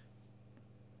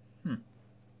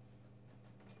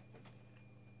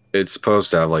 It's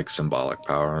supposed to have like symbolic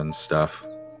power and stuff.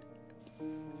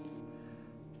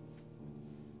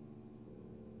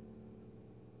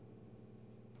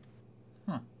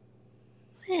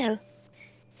 Well,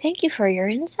 thank you for your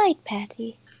insight,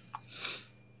 Patty.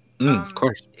 Of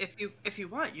course. If you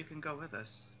want, you can go with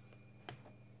us.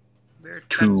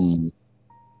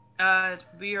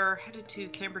 We are headed to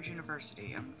Cambridge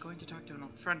University. I'm going to talk to an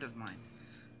old friend of mine.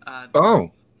 Oh,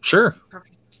 sure.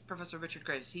 Professor Richard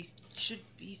Graves. He's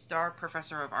our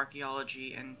professor of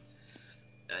archaeology, and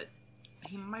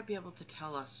he might be able to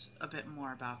tell us a bit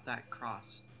more about that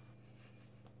cross.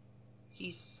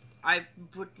 I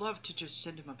would love to just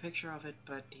send him a picture of it,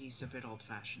 but he's a bit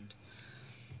old-fashioned.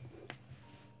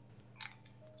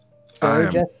 So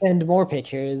just send more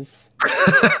pictures.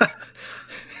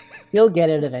 You'll get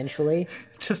it eventually.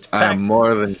 Just I'm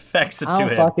more than fax it I to don't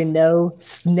him. fucking know.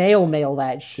 Snail mail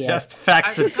that shit. Just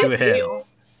fax it to him.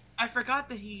 I forgot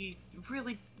that he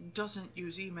really doesn't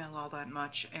use email all that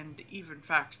much, and even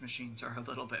fax machines are a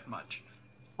little bit much.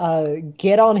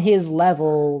 Get on his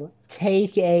level.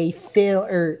 Take a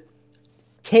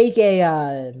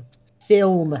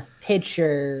film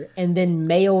picture and then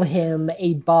mail him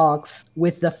a box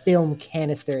with the film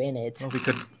canister in it. Well, we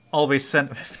could always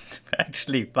send.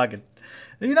 Actually, fuck it.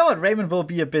 You know what? Raymond will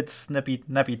be a bit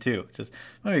nappy too. Just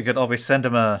maybe we could always send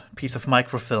him a piece of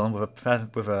microfilm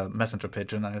with a messenger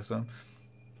pigeon, I assume.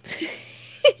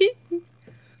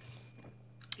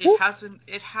 It hasn't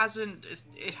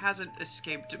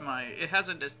escaped my. It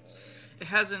hasn't.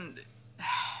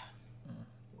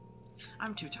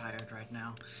 I'm too tired right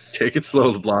now. Take it slow,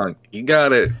 LeBlanc. You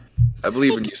got it. I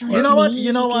believe in you. You You Slut. know what? Easy,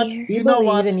 You know what? dear. We You know believe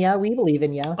what? in ya. We believe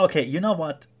in ya. Okay, you know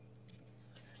what?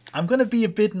 I'm gonna be a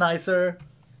bit nicer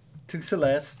to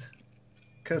Celeste,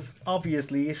 because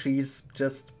obviously she's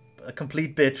just a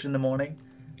complete bitch in the morning.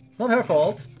 It's not her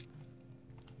fault.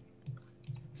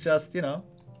 It's just, you know,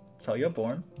 it's how you're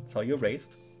born, it's how you're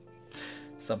raised.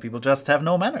 Some people just have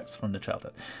no manners from the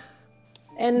childhood.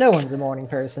 And no one's a morning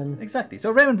person. Exactly.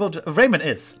 So Raymond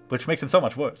is, which makes him so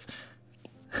much worse.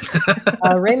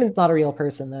 Raymond's not a real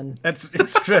person then. It's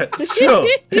true. It's true.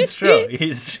 It's true.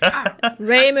 He's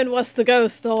Raymond was the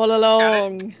ghost all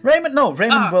along. Raymond. No,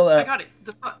 Raymond will. I got it.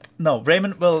 No,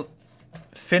 Raymond will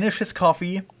finish his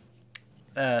coffee,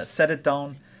 set it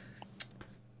down.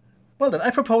 Well then,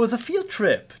 I propose a field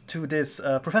trip to this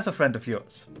professor friend of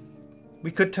yours.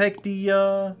 We could take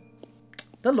the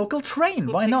local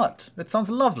train. Why not? That sounds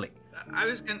lovely. I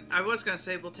was gonna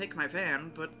say we'll take my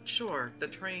van, but sure, the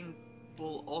train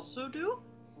will also do.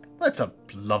 Well, it's a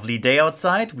lovely day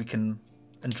outside. We can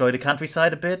enjoy the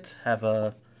countryside a bit. Have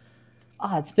a.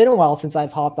 It's been a while since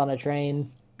I've hopped on a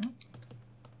train. I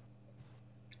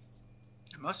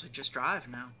mostly just drive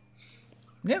now.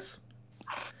 Yes.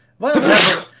 Why not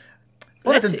have a,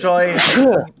 why not Bless you. enjoy?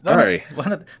 Sorry. Why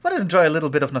not enjoy a little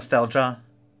bit of nostalgia,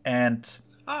 and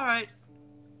All right.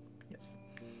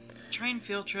 Train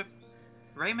field trip.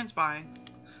 Raymond's buying.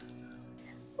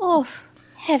 Oh,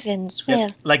 heavens, yeah, well,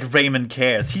 like Raymond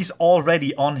cares. He's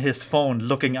already on his phone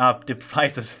looking up the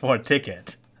prices for a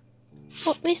ticket.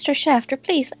 well, Mr. Shafter,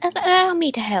 please allow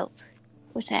me to help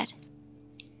with that.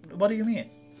 What do you mean?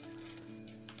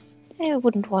 I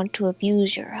wouldn't want to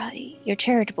abuse your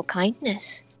charitable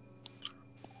kindness.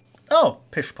 Oh,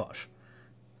 pish posh.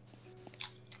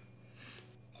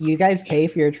 You guys pay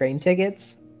for your train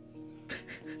tickets?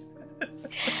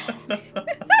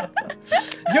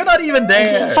 You're not even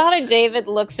there. Father David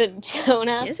looks at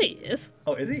Jonah. Yes, he is.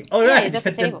 Oh, is he? Oh, Yeah, right. he's at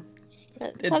the table.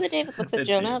 Father David looks at it's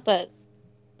Jonah, you. but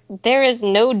there is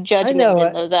no judgment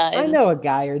in those eyes. I know a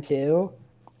guy or two.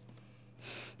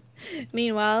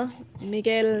 Meanwhile,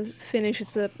 Miguel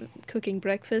finishes up cooking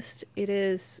breakfast. It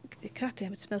is,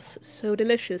 goddamn, it smells so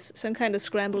delicious. Some kind of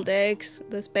scrambled eggs.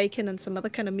 There's bacon and some other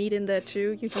kind of meat in there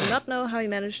too. You do not know how he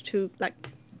managed to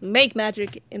make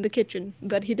magic in the kitchen,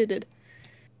 but he did it.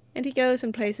 And he goes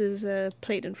and places a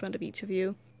plate in front of each of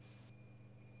you.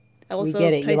 We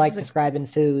get it. You like describing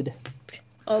food.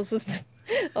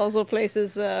 Also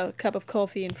places a cup of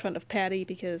coffee in front of Patty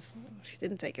because she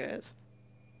didn't take hers.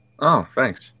 Oh,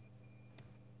 thanks.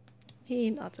 He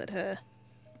nods at her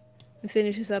and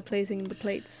finishes up placing the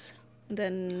plates, and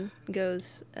then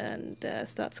goes and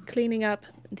starts cleaning up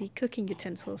the cooking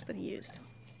utensils that he used.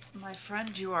 My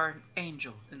friend, you are an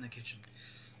angel in the kitchen.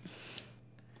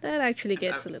 That actually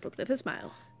gets a little bit of a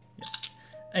smile.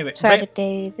 Anyway, Father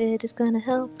David is gonna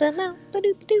help him out.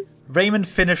 Ba-doop-doo. Raymond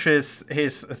finishes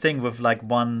his thing with like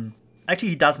one. Actually,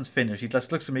 he doesn't finish. He just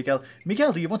looks to Miguel.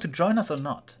 Miguel, do you want to join us or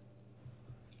not?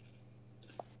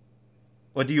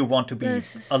 Or do you want to be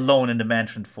alone in the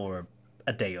mansion for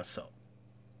a day or so?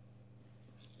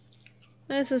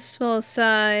 There's a small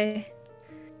sigh,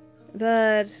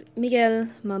 but Miguel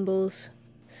mumbles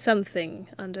something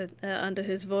under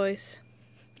his voice.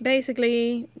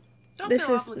 Basically,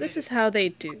 this is how they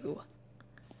do.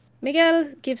 Miguel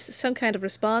gives some kind of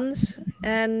response,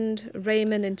 and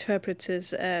Raymond interprets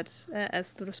it as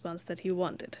the response that he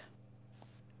wanted.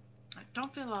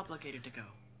 Don't feel obligated to go.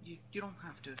 You don't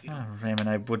have to if you don't. Oh,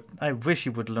 Raymond, I wish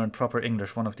you would learn proper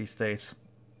English one of these days.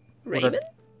 Raymond?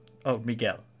 Oh,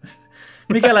 Miguel.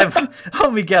 Miguel,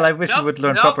 I wish you would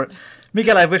learn proper.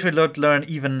 Miguel, I wish we would learn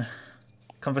even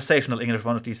conversational English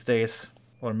one of these days,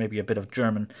 or maybe a bit of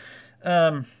German.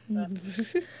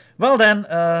 Well then,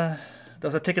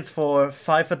 those are tickets for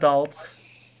 5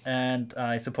 adults, and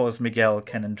I suppose Miguel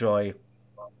can enjoy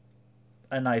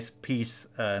a nice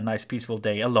peaceful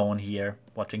day alone here,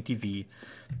 watching TV.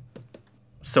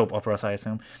 Soap operas, I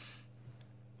assume.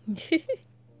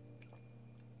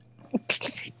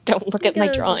 Don't look at my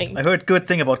drawing. I heard good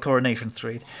thing about Coronation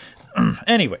Street.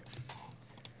 Anyway.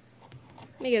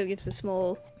 Miguel gives a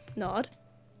small nod.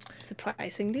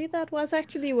 Surprisingly, that was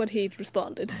actually what he'd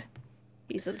responded.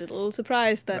 He's a little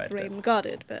surprised that Raymond got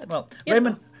it, but... Well,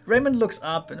 Raymond looks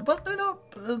up and, well, you know,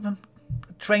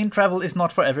 train travel is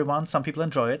not for everyone. Some people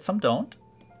enjoy it, some don't.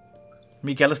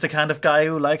 Miguel is the kind of guy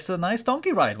who likes a nice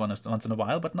donkey ride once in a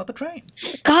while, but not the train.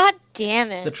 God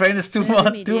damn it. The train is too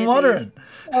modern.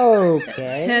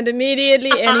 Okay. And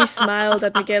immediately any smile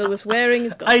that Miguel was wearing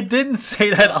is gone. I didn't say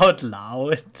that out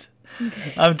loud.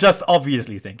 I'm just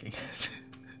obviously thinking.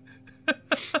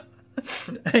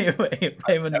 Anyway,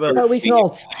 Raymond will. But we can all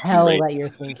tell Right. that you're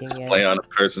thinking it. Play on a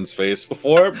person's face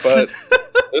before, but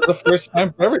it's the first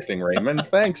time for everything, Raymond.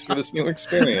 Thanks for this new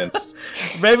experience.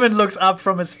 Raymond looks up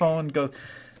from his phone and goes,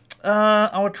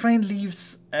 our train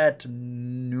leaves at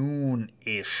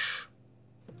noon-ish.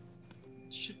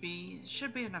 Should be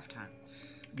enough time.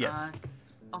 Yes.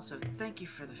 Also, thank you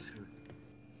for the food,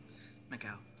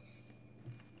 Miguel.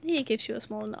 He gives you a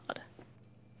small nod.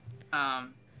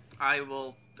 I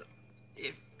will,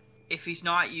 if he's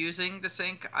not using the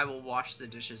sink, I will wash the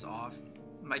dishes off,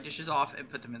 my dishes off, and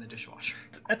put them in the dishwasher.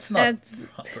 That's not That's-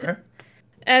 proper.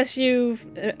 As you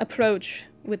approach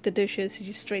with the dishes,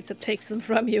 he straight up takes them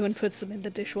from you and puts them in the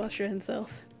dishwasher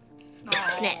himself. No.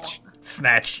 Snatch.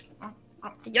 Snatch.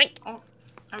 Yoink! Oh,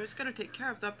 I was gonna take care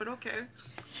of that, but okay.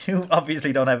 You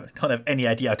obviously don't have any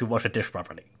idea how to wash a dish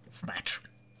properly. Snatch.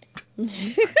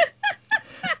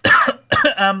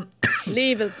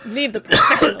 Leave the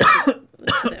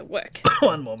professionals to their work.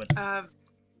 One moment.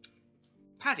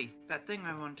 Patty, that thing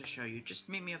I wanted to show you, just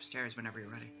meet me upstairs whenever you're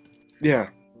ready. Yeah,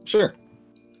 sure.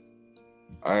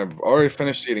 I've already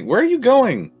finished eating. Where are you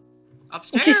going?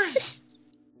 Upstairs!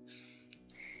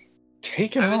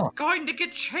 Take it I was off. going to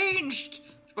get changed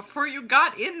before you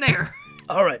got in there.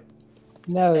 All right.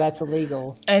 No, that's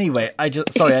illegal. Anyway, I just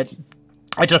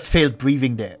I just failed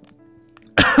breathing there.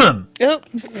 Oh,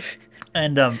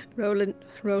 And Roll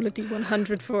a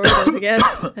D100 for it, I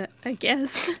guess. I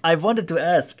guess. I wanted to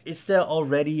ask, is there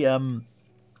already an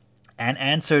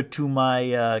answer to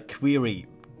my query?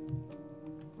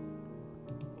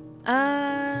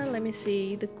 Let me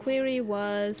see. The query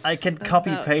was. I can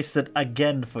copy about- paste it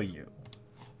again for you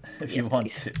if you Yes, want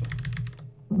please. to.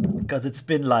 Because it's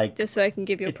been like Just so I can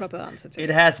give you a It's- proper answer to it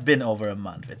it. has been over a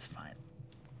month. It's fine.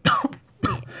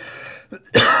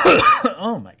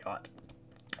 Oh my god.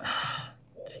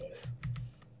 Jeez.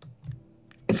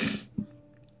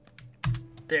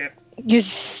 There.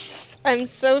 I'm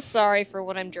so sorry for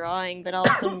what I'm drawing, but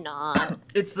also not.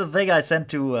 It's the thing I sent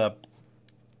to.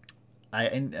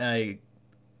 I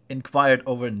inquired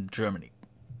over in Germany.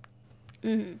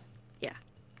 Mm-hmm. Yeah.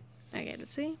 Okay,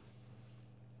 let's see.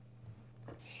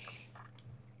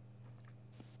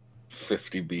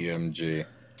 50 BMG,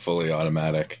 fully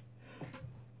automatic.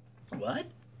 What?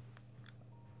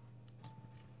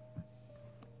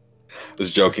 I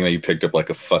was joking that you picked up like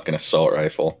a fucking assault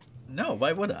rifle. No,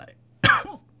 why would I? I don't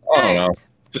know. Alright.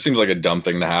 Just seems like a dumb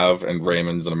thing to have, and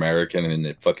Raymond's an American and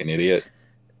a fucking idiot.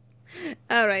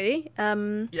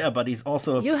 Alrighty. Yeah, but he's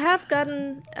also a You have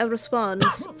gotten a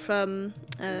response from.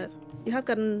 You have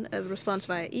gotten a response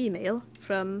via email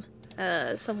from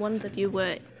someone that you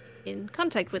were in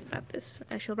contact with about this.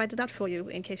 I shall write it out for you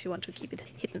in case you want to keep it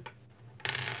hidden.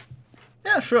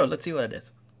 Yeah, sure, let's see what it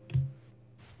is.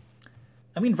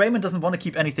 I mean, Raymond doesn't want to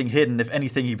keep anything hidden. If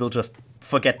anything, he will just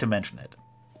forget to mention it.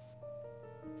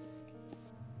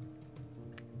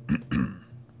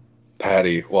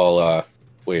 Patty, while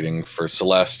waiting for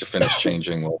Celeste to finish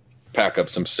changing, will pack up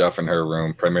some stuff in her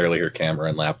room, primarily her camera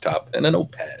and laptop, and a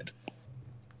notepad.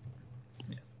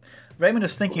 Raymond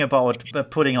is thinking about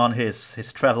putting on his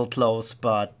travel clothes,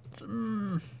 but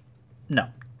no.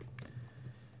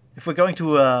 If we're going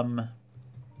to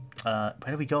where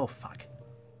do we go? Fuck.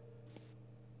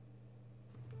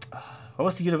 What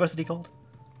was the university called?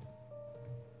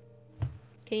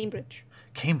 Cambridge.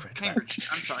 Cambridge. right. Cambridge,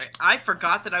 I'm sorry. I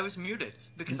forgot that I was muted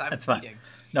because I'm That's fine. eating.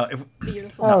 No,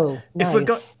 Beautiful. Oh, if we're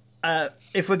nice.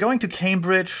 if we're going to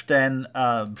Cambridge, then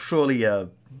surely a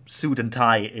suit and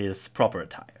tie is proper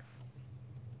attire.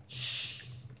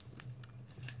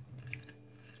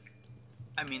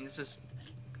 I mean, this is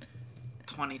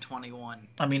 2021.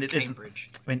 I mean, it is.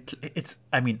 Cambridge. I mean, it's.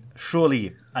 I mean,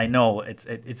 surely I know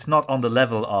it's not on the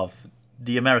level of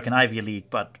the American Ivy League,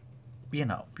 but you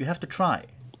know, you have to try.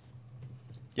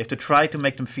 You have to try to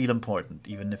make them feel important,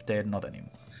 even if they're not anymore.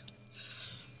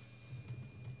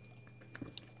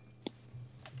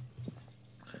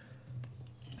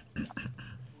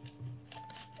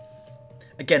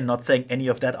 Again, not saying any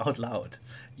of that out loud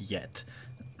yet.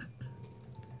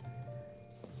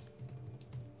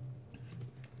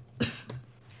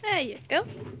 There you go.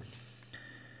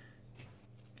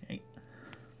 Okay.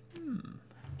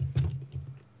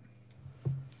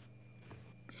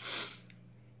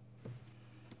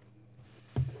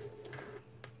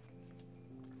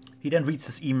 He then reads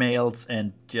his emails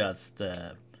and just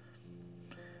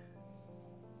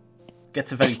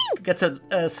gets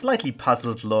a slightly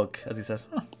puzzled look as he says,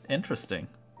 "Huh, interesting."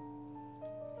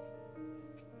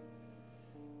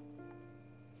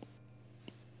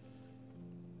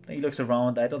 He looks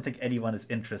around. I don't think anyone is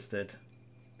interested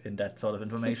in that sort of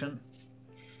information.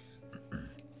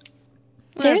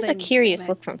 There's Well, a curious they-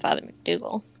 look from Father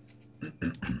McDougal.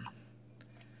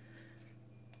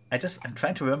 I'm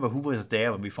trying to remember who was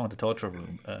there when we found the torture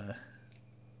room.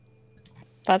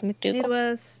 Father It McDougal.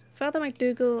 was Father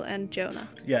McDougal and Jonah.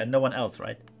 Yeah, no one else,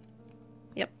 right?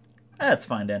 Yep. That's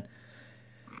fine then.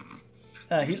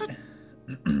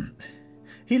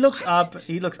 He looks up.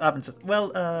 He looks up and says,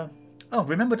 "Well, oh,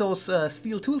 remember those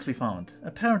steel tools we found?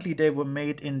 Apparently, they were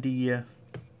made in the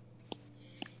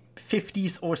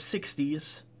 50s or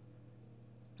 60s.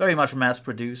 Very much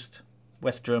mass-produced,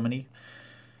 West Germany.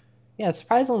 Yeah,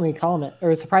 surprisingly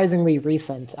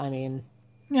recent. I mean,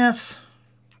 Yes,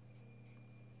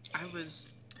 I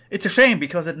was. it's a shame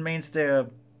because it means they're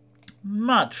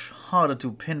much harder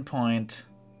to pinpoint.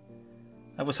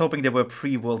 I was hoping they were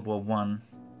pre-World War One.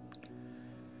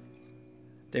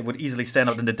 They would easily stand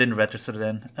out in the DIN register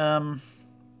then. Can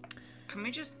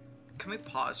we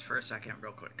pause for a second,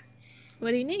 real quick?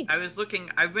 What do you need? I was looking.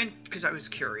 I went because I was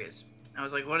curious. I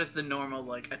was like, what is the normal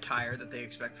like attire that they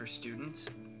expect for students,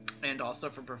 and also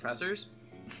for professors?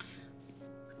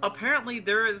 Apparently,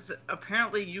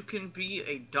 you can be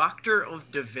a doctor of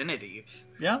divinity.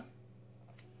 Yeah.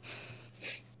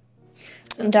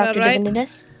 Sounds Dr. about right.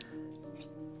 Divinidus.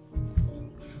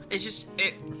 It's just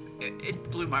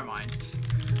it blew my mind.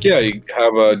 Yeah, you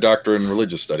have a doctor in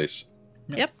religious studies.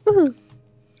 Yep. Woohoo.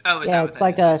 Oh, is yeah, that it's what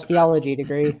like that a is? theology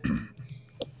degree.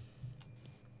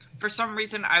 For some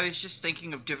reason, I was just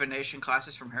thinking of divination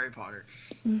classes from Harry Potter.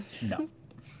 No.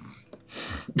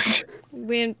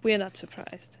 We're not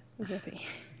surprised, Zippy.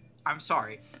 I'm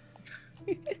sorry.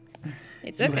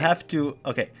 It's You okay. have to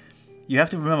You have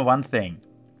to remember one thing.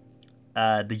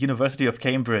 The University of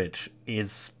Cambridge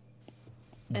is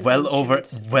An well over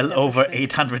ancient 800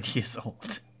 establishment. years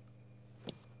old.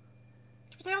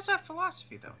 But they also have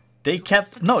philosophy, though. They So what's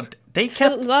kept the no. difference? They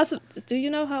kept Do you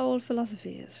know how old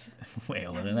philosophy is? way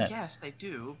older I than mean, that. yes, they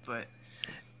do, but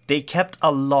They kept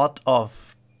a lot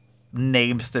of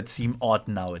names that seem odd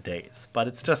nowadays, but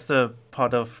it's just a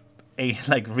part of a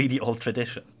like really old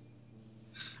tradition.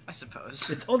 I suppose.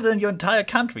 It's older than your entire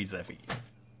country, Zeffy.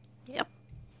 Yep.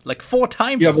 Like 4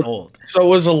 times Yeah, as but- old. So it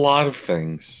was a lot of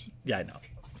things. Yeah, I know.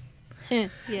 Yeah.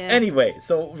 Anyway,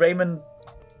 so Raymond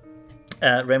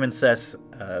says,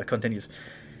 continues.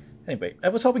 Anyway, I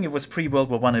was hoping it was pre-World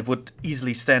War One. It would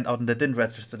easily stand out in the DIN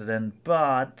register then,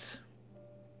 but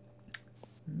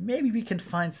maybe we can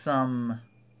find some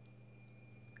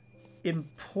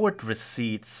import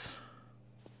receipts.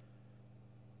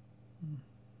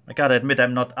 I gotta admit,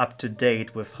 I'm not up to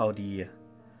date with how the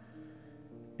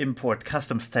import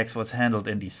customs tax was handled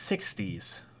in the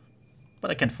 60s, but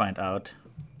I can find out.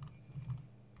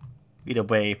 Either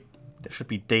way, there should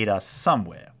be data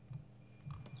somewhere.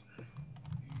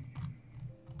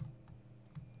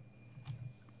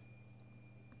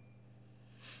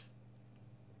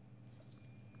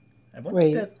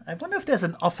 Wait. I wonder if there's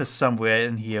an office somewhere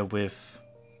in here with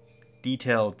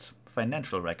detailed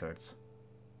financial records.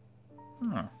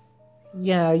 Huh.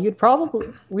 Yeah,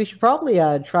 we should probably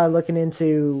try looking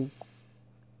into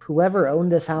whoever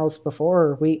owned this house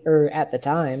before or at the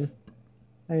time.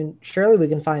 I mean, surely we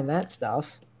can find that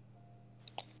stuff.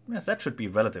 Yes, that should be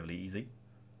relatively easy.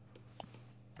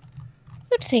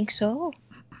 You'd think so.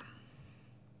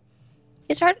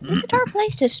 Is it our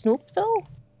place to snoop, though?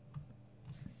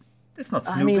 It's not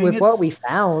snooping. I mean, with what we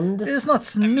found. It's not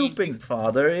snooping,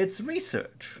 Father. It's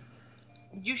research.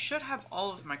 You should have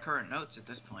all of my current notes at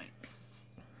this point.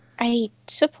 I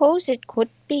suppose it could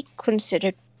be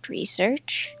considered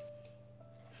research.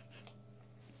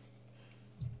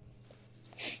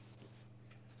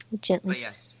 He gently But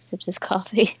yes. sips his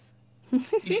coffee, You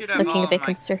should have looking all a of bit my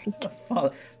concerned.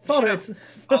 Father, you Father, should it's, have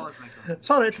all of my current.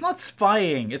 Father, it's not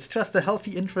spying. It's just a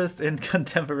healthy interest in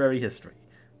contemporary history.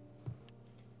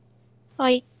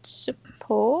 I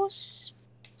suppose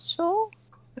so.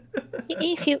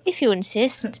 If you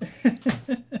insist.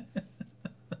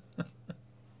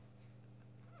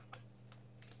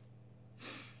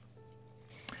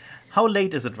 How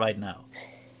late is it right now?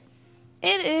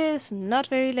 It is not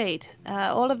very late.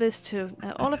 All of this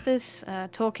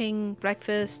talking,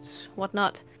 breakfast,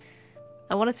 whatnot.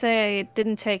 I want to say it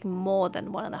didn't take more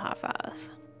than 1.5 hours.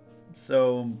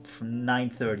 So,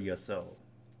 9:30 or so.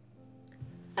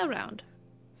 Around.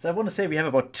 So I want to say we have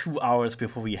about 2 hours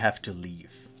before we have to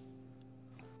leave.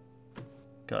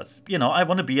 Because, I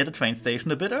want to be at the train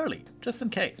station a bit early, just in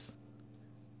case.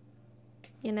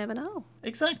 You never know.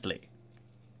 Exactly.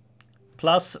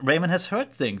 Plus, Raymond has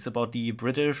heard things about the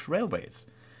British railways.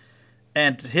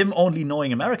 And him only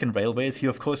knowing American railways, he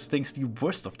of course thinks the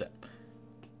worst of them.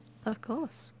 Of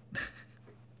course.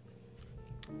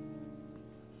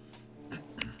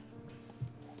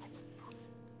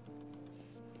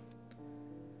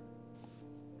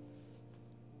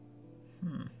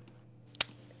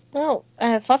 Well,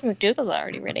 Father McDougal's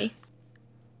already ready.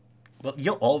 Well,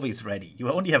 you're always ready.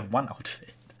 You only have one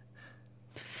outfit.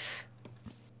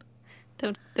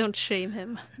 Don't shame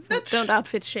him. Don't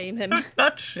outfit shame him.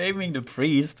 Not shaming the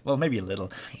priest. Well, maybe a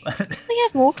little. We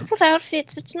have multiple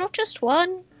outfits. It's not just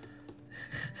one.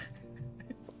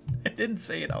 I didn't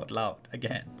say it out loud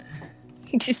again.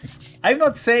 I'm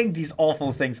not saying these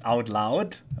awful things out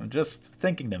loud. I'm just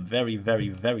thinking them very, very,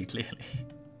 very clearly.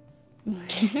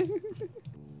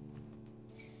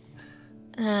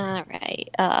 All right.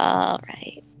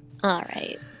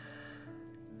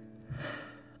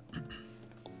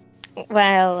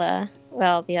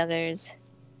 Well, the others.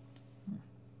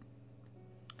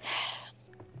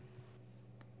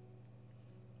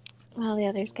 While the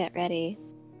others get ready,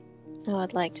 I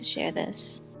would like to share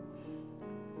this.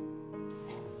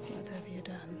 What have you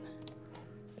done?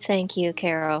 Thank you,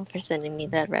 Carol, for sending me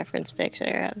that reference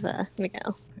picture of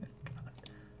Miguel.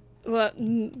 What?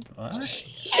 What?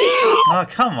 Oh,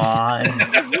 come on.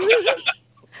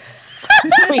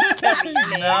 Please tell me your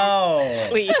name. No.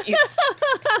 Please.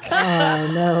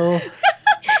 Oh no.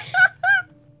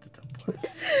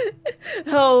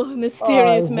 Oh, mysterious Oh,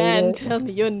 I hate man, it. tell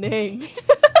me your name.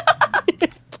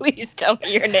 Please tell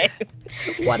me your name.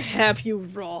 What have you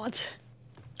wrought?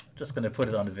 Just gonna put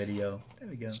it on the video. There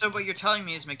we go. So what you're telling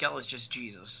me is Miguel is just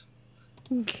Jesus.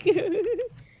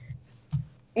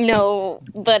 No,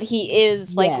 but he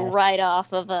is like Yes. right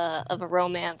off of a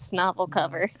romance novel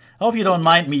cover. I hope you don't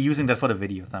mind me using that for the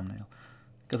video thumbnail.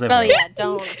 Because Oh yeah,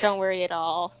 don't worry at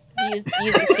all. Use the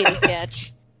shitty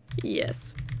sketch.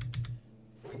 Yes.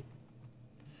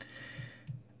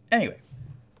 Anyway.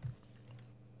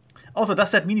 Also,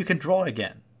 does that mean you can draw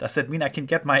again? Does that mean I can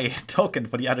get my token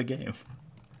for the other game?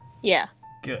 Yeah.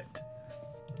 Good.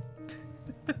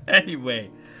 Anyway.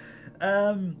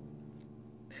 Doesn't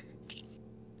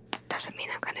mean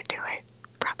I'm gonna do it.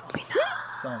 Probably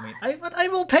not. So mean. But I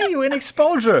will pay you in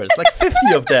exposures, like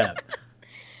 50 of them.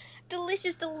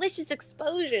 Delicious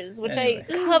exposures, which Anyway.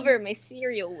 I cover my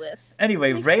cereal with. Anyway,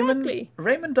 Exactly.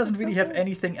 Raymond doesn't really have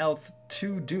anything else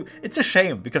to do. It's a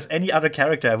shame, because any other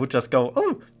character I would just go,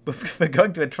 oh, we're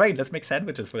going to a train, let's make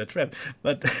sandwiches for the trip.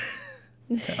 But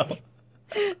no.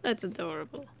 That's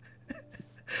adorable.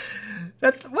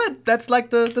 That's like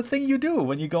the thing you do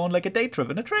when you go on like a day trip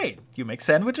in a train. You make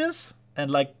sandwiches and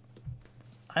like,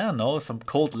 I don't know, some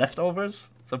cold leftovers,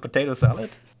 some potato salad,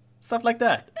 stuff like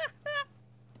that.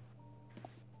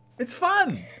 It's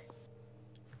fun.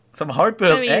 Some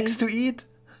hard-boiled eggs to eat.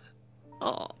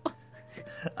 Oh.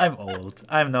 I'm old.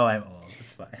 I'm old.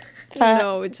 It's fine.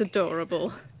 No, it's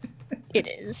adorable. It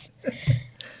is.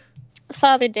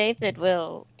 Father David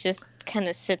will just kind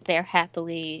of sit there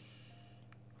happily.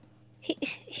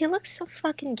 He looks so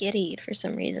fucking giddy for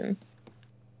some reason.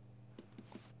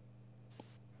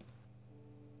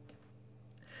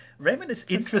 Raymond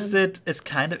is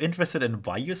kind of interested in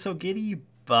why you're so giddy,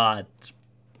 but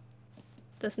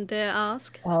Doesn't dare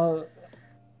ask.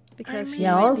 Because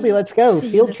Yeah, honestly, let's go.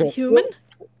 seen Field as a trip. human?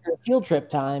 Field trip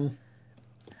time.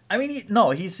 I mean, he's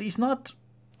not.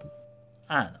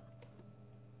 I don't know.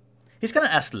 He's gonna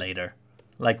ask later,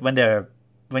 like when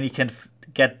he can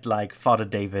get like Father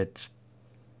David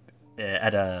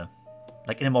at a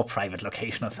in a more private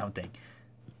location or something.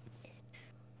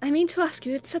 I mean to ask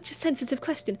you, it's such a sensitive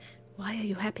question. Why are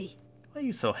you happy? Why are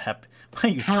you so happy? Why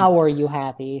are you? How are you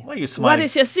happy? Why are you smiling? What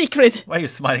is your secret? Why are you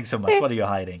smiling so much? What are you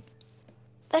hiding?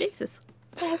 Jesus.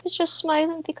 I was just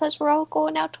smiling because we're all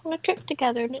going out on a trip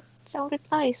together and it sounded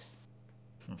nice.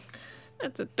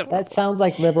 That's adorable. That sounds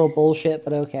like liberal bullshit,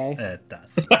 but okay. It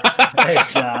does.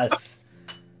 It does.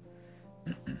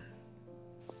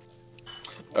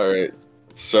 All right.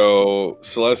 So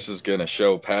Celeste is gonna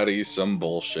show Patty some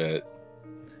bullshit.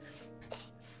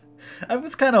 I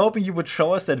was kind of hoping you would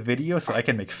show us that video so I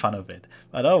can make fun of it.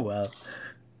 But oh well.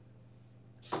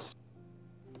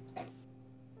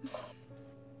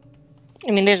 I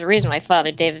mean, there's a reason why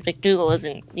Father David McDougal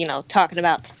isn't, talking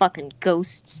about the fucking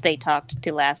ghosts they talked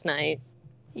to last night.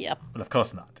 Yep. Well, of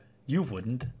course not. You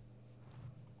wouldn't.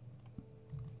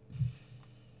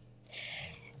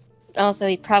 Also,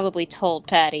 he probably told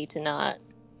Patty to not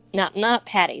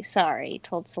Patty, sorry,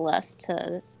 told Celeste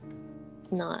to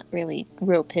not really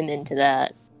rope him into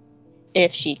that,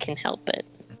 if she can help it.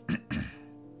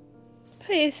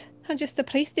 Please, I'm just a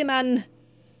priesty man.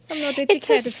 I'm not It's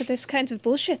a educated for this kind of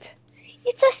bullshit.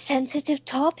 It's a sensitive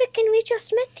topic, and we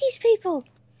just met these people.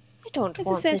 I don't It's a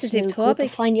want this sensitive new group topic.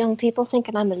 of fine young people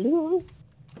thinking I'm a loon.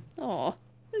 Oh,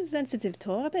 this is a sensitive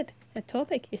topic,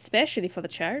 especially for the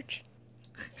church.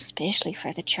 Especially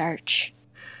for the church.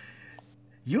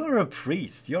 You're a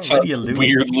priest. You're Sounds already a loon.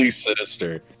 weirdly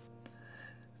sinister.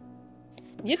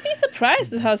 You'd be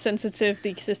surprised at how sensitive the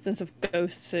existence of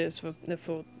ghosts is for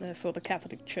the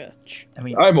Catholic Church. I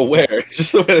mean, I'm aware. It's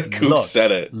just the way the Coop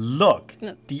said it. Look,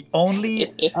 the only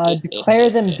Declare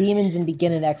them demons and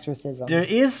begin an exorcism. there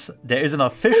is an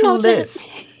official list.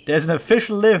 There's an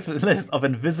official list of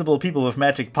invisible people with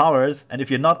magic powers, and if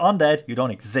you're not on that, you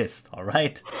don't exist. All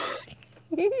right.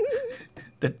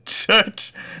 The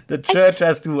church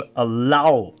has to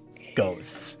allow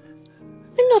ghosts.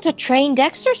 I'm not a trained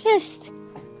exorcist.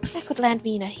 That could land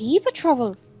me in a heap of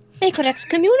trouble. They could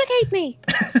excommunicate me.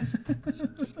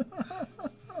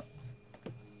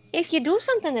 If you do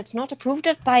something that's not approved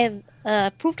of by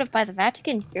the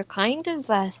Vatican, you're kind of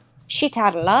shit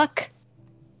out of luck.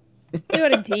 You're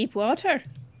in deep water.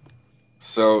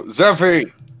 So,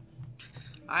 Zephy,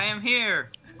 I am here.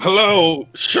 hello,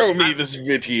 show me this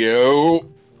video.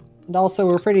 And also,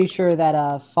 we're pretty sure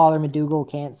that Father McDougal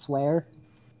can't swear.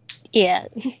 Yeah.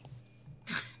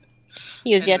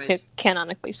 He is yet to Anyways.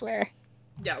 canonically swear.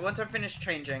 Yeah, once I'm finished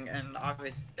changing, and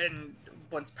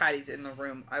once Patty's in the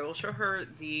room, I will show her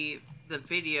the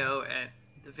video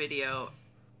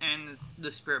and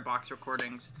the spirit box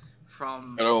recordings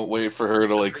from. I don't wait for her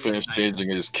to like finish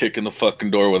changing and just kick in the fucking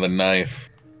door with a knife.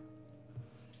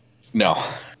 No.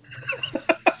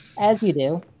 As you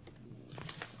do.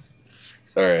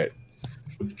 Alright.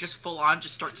 Just full on,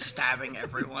 just start stabbing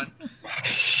everyone.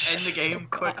 End the game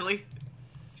quickly.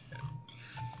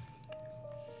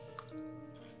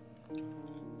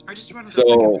 I just wanted to stick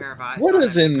So, a pair of eyes what on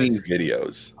is it in because- these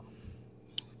videos?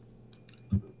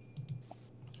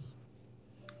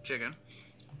 Chicken.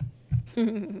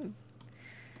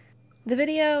 The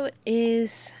video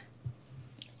is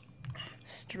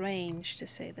strange, to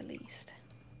say the least.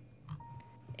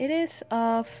 It is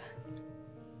of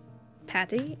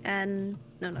Patty and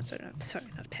not Patty. Sorry,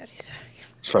 I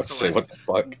was about to say, what the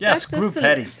fuck? Yeah, Dr. screw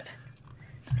Patty. Celeste.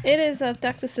 It is of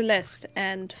Dr. Celeste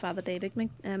and Father David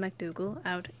McDougal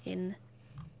out in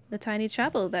the tiny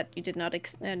chapel that you did not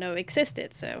know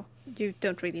existed, so you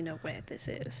don't really know where this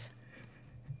is.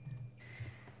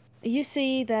 You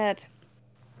see that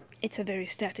it's a very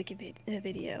static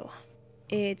video.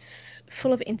 It's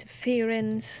full of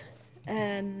interference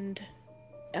and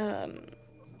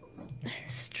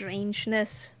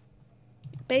strangeness.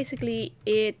 Basically,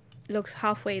 it looks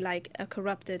halfway like a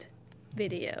corrupted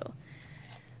video.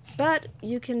 But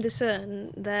you can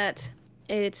discern that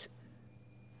it's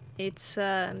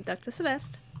Dr.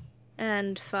 Celeste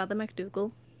and Father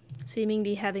McDougal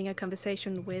seemingly having a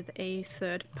conversation with a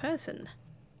third person.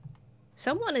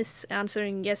 Someone is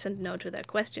answering yes and no to their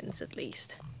questions, at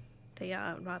least. They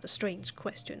are rather strange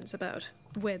questions about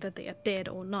whether they are dead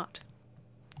or not.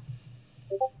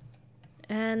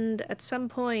 And at some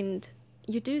point,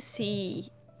 you do see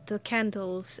the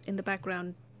candles in the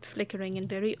background flickering in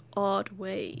very odd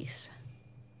ways.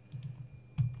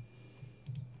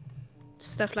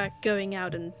 Stuff like going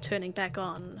out and turning back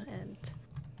on, and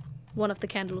one of the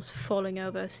candles falling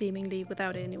over seemingly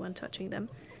without anyone touching them.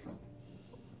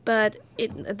 But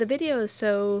the video is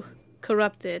so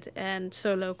corrupted and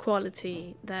so low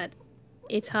quality that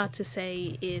it's hard to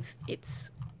say if it's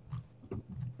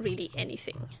really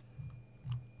anything.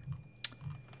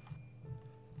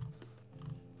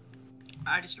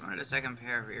 I just wanted a second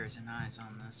pair of ears and eyes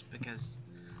on this because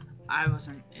I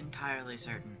wasn't entirely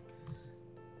certain.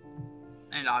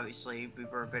 And obviously, we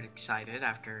were a bit excited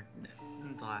after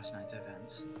the last night's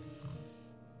events.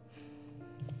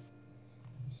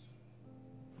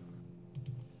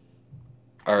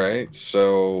 Alright,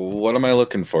 so what am I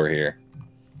looking for here?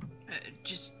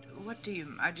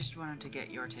 I just wanted to get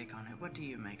your take on it. What do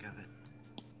you make of it?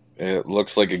 It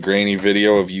looks like a grainy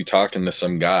video of you talking to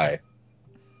some guy.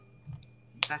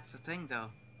 That's the thing, though.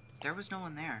 There was no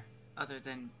one there, other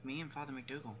than me and Father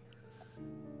McDougal.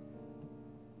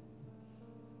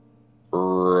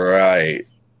 Right.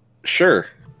 Sure.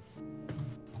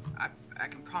 I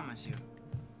can promise you.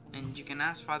 And you can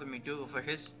ask Father McDougal for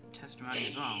his testimony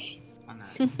as well on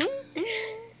that.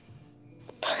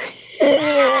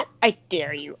 I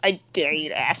dare you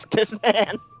to ask this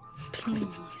man. Please.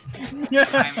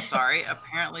 I'm sorry.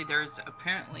 Apparently, there's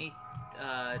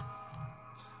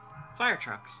fire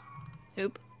trucks.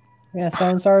 Nope. Yeah,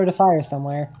 someone started a fire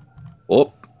somewhere.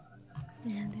 Oh,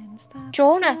 And then start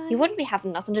Jonah, you wouldn't be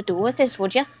having nothing to do with this,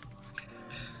 would you?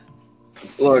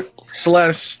 look,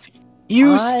 Celeste,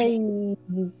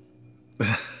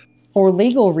 For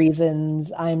legal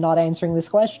reasons, I'm not answering this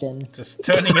question. Just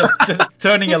turning a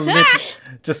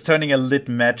lit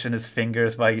match in his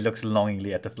fingers while he looks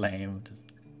longingly at the flame.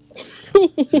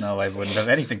 No, I wouldn't have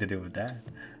anything to do with that.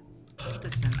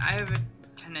 Listen, I have a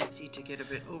tendency to get a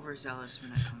bit overzealous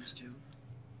when it comes to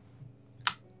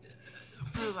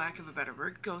for lack of a better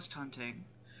word, ghost hunting.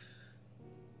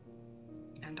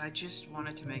 And I just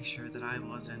wanted to make sure that I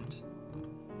wasn't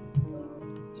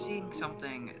seeing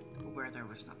something where there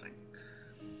was nothing.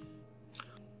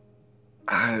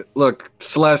 Look,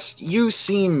 Celeste, you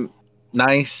seem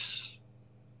nice,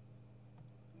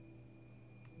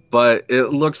 but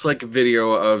it looks like a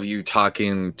video of you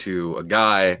talking to a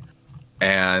guy,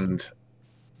 and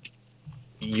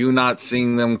you not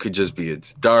seeing them could just be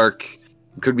it's dark.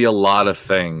 It could be a lot of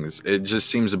things. It just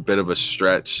seems a bit of a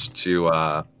stretch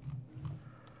to,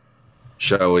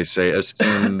 shall we say,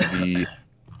 assume the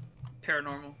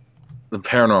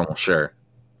Paranormal. Sure.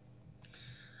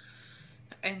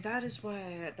 And that's why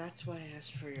I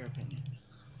asked for your opinion.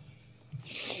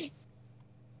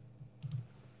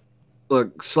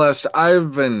 Look, Celeste,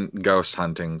 I've been ghost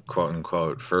hunting, quote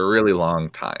unquote, for a really long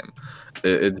time.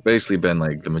 It's basically been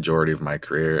like the majority of my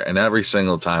career, and every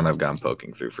single time I've gone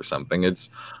poking through for something, it's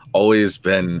always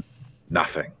been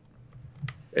nothing.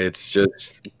 It's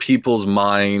just people's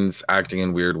minds acting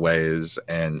in weird ways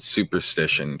and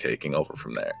superstition taking over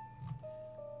from there.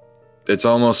 It's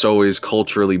almost always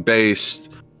culturally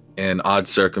based in odd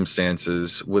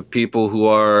circumstances with people who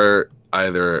are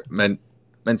either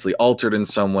mentally altered in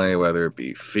some way, whether it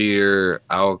be fear,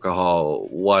 alcohol,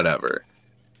 whatever.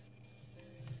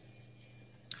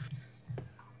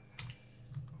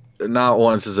 Not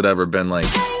once has it ever been like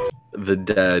the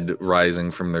dead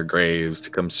rising from their graves to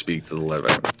come speak to the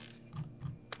living.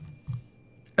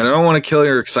 And I don't want to kill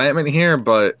your excitement here,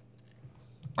 but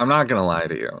I'm not going to lie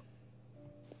to you.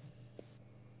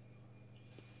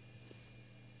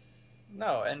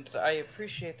 No, and I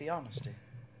appreciate the honesty.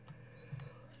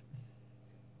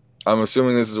 I'm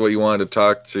assuming this is what you wanted to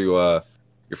talk to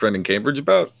your friend in Cambridge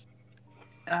about?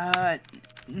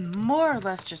 More or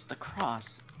less just the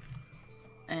cross.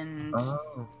 And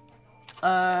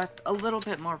a little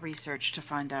bit more research to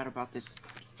find out about this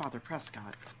Father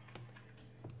Prescott.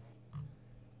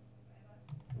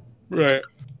 Right.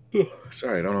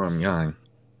 Sorry, I don't know, I'm young.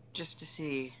 Just to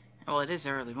see... Well, it is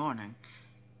early morning.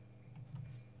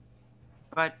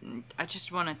 But I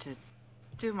just wanted to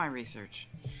do my research.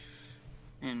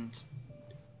 And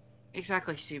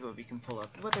exactly see what we can pull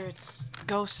up. Whether it's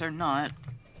ghosts or not.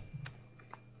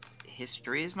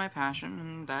 History is my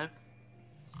passion, and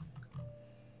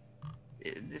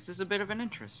this is a bit of an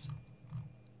interest.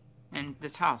 And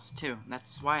this house, too.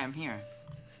 That's why I'm here.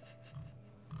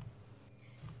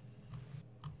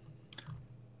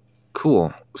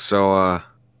 Cool. So,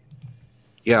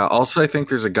 yeah, also I think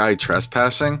there's a guy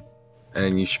trespassing,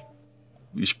 and you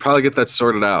should probably get that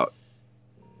sorted out.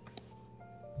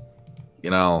 You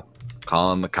know,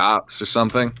 calling the cops or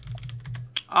something.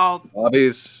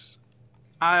 Lobbies.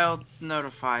 I'll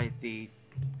notify the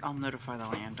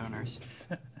landowners.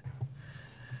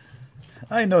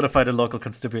 I notify the local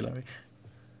constabulary.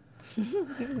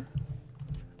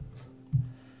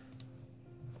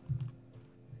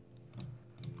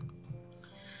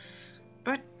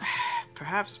 But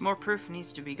perhaps more proof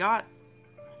needs to be got.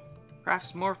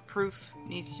 Perhaps more proof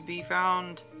needs to be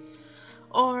found.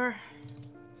 Or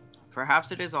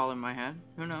perhaps it is all in my head.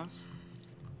 Who knows?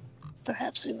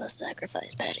 Perhaps we must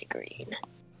sacrifice Patty Green.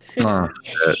 Oh,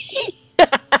 shit.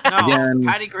 No, Again,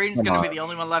 Patty Green's come gonna on. be the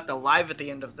only one left alive at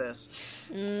the end of this.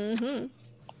 Mm-hmm.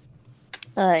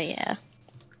 Yeah.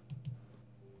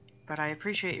 But I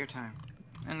appreciate your time.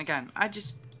 And again, I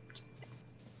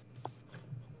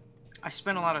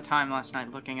spent a lot of time last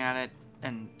night looking at it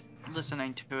and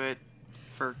listening to it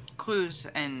for clues,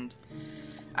 and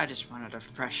I just wanted a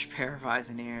fresh pair of eyes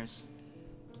and ears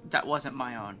that wasn't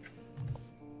my own.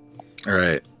 All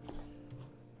right.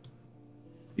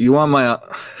 You want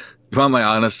my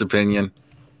honest opinion?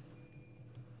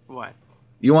 What?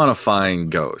 You want to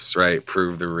find ghosts, right?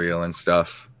 Prove they're real and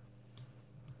stuff.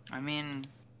 I mean,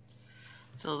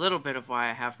 it's a little bit of why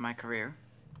I have my career.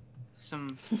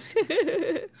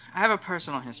 I have a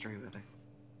personal history with it.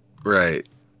 Right.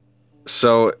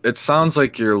 So it sounds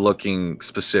like you're looking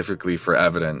specifically for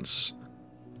evidence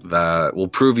that will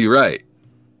prove you right.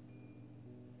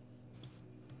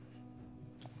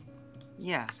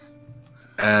 Yes.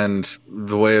 And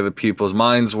the way the people's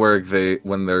minds work,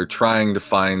 when they're trying to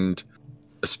find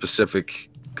a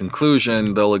specific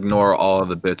conclusion, they'll ignore all of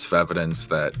the bits of evidence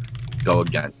that go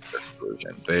against the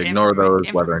conclusion. They ignore those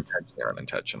whether intentionally or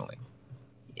unintentionally.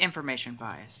 Information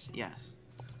bias, yes.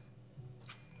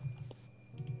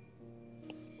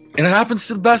 And it happens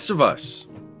to the best of us.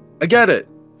 I get it.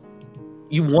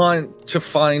 You want to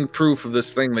find proof of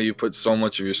this thing that you put so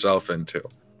much of yourself into.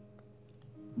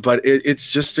 But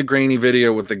it's just a grainy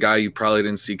video with the guy you probably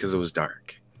didn't see because it was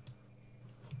dark.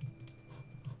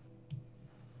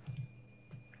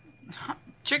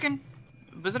 Chicken,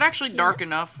 was it actually dark Yes.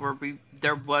 enough where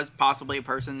there was possibly a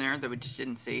person there that we just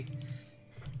didn't see?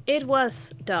 It was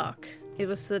dark. It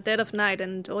was the dead of night,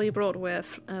 and all you brought were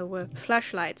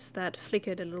flashlights that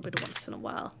flickered a little bit once in a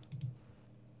while.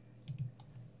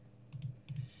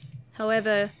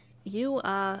 However, you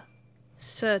are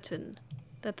certain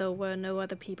that there were no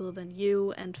other people than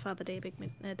you and Father David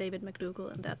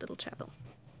McDougal in that little chapel.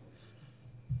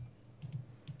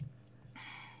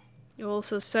 You're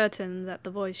also certain that the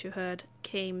voice you heard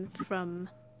came from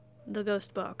the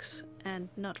ghost box and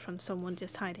not from someone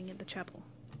just hiding in the chapel.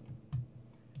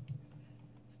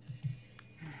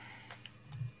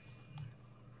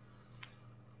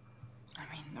 I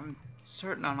mean, I'm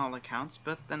certain on all accounts,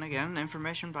 but then again,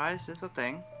 information bias is a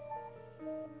thing.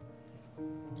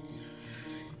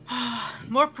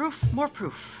 More proof, more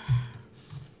proof.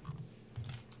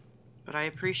 But I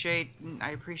appreciate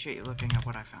you looking at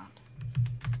what I found.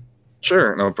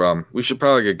 Sure, no problem. We should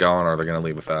probably get going, or they're gonna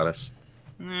leave without us.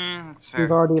 That's We've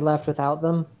fair. already left without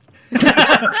them. We're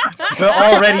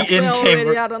already in We're already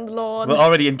Cambridge. out on the lawn. We're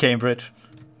already in Cambridge.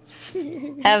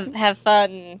 Have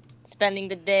fun spending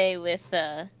the day with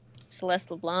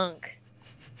Celeste LeBlanc,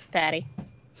 Patty.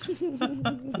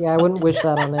 Yeah, I wouldn't wish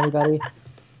that on anybody.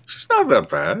 She's not that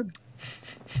bad.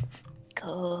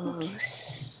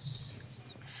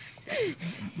 Ghosts.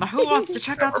 Now, who wants to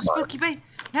check out the spooky basement?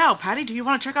 Now, Patty, do you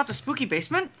want to check out the spooky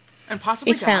basement and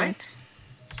possibly We found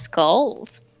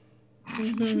skulls.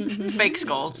 die? Fake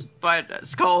skulls, but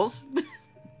skulls.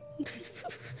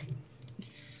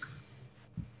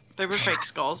 They were fake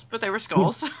skulls, but they were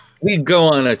skulls. We go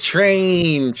on a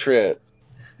train trip.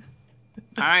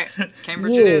 All right,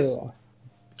 Cambridge it is. Yeah.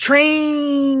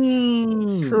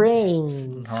 Train.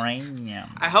 Trains.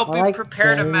 I hope I you like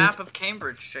prepared a trains. map of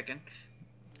Cambridge, Chicken.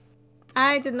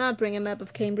 I did not bring a map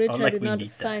of Cambridge. Oh, I like did we not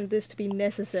need that. find this to be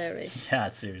necessary. Yeah,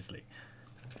 seriously.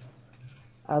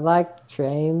 I like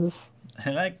trains.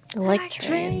 I like I like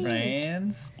trains.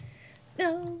 trains.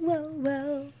 Oh, well,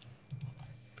 well.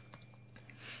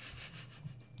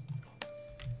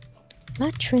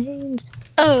 Not trains.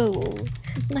 Oh,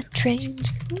 like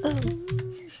trains. Oh,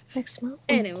 like small ones.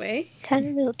 Anyway,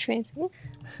 Tiny little trains.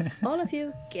 all of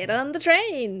you get on the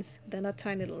trains. They're not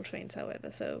tiny little trains,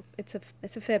 however, so it's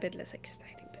a fair bit less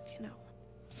exciting, but you know.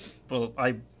 Well,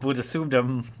 I would assume they're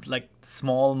like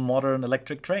small modern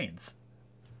electric trains.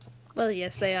 Well,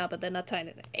 yes, they are, but they're not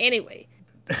tiny. Anyway,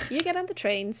 you get on the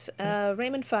trains.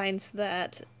 Raymond finds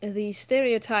that the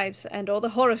stereotypes and all the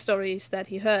horror stories that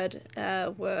he heard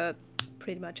were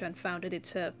pretty much unfounded.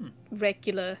 It's a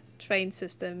regular train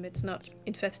system. It's not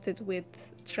infested with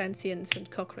transients and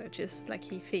cockroaches like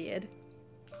he feared.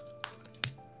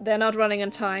 They're not running on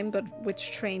time, but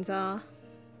which trains are?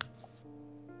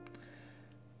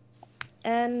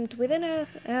 And within an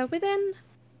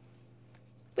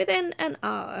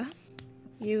hour,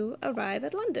 you arrive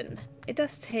at London. It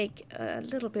does take a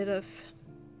little bit of...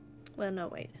 Well, no,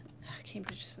 wait.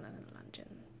 Cambridge is not in London.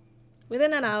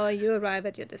 Within an hour, you arrive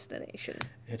at your destination.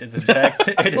 It is in fact.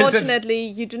 It is in, Fortunately,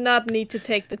 you do not need to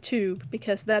take the tube,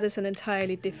 because that is an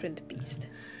entirely different beast.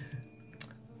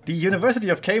 the University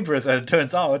of Cambridge, as it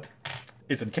turns out,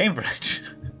 is in Cambridge.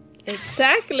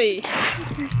 Exactly!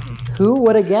 Who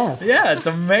would have guessed? Yeah, it's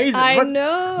amazing. I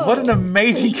know! What an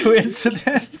amazing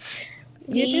coincidence.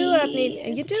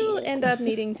 You do end up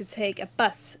needing to take a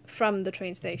bus from the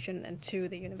train station and to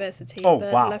the university, Oh,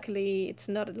 but wow. luckily it's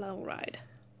not a long ride.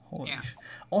 Holy Yeah.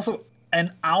 Also,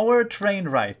 an hour train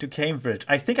ride to Cambridge.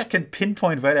 I think I can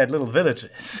pinpoint where that little village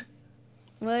is.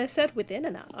 Well, I said within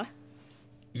an hour.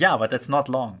 Yeah, but that's not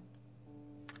long.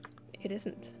 It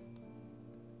isn't.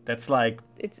 That's like,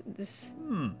 It's this.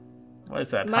 what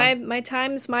is that? My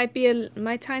times might be a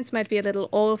little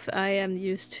off. I am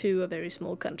used to a very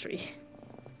small country.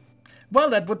 Well,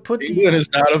 that would put England the...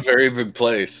 is not a very big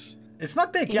place. It's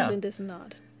not big, England is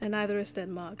not, and neither is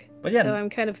Denmark. But yeah. So I'm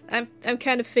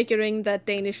kind of figuring that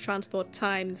Danish transport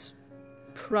times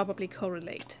probably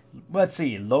correlate. Let's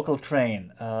see, local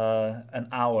train, an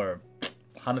hour,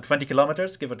 120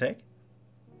 kilometers, give or take.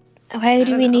 Why do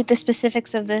don't we know. need the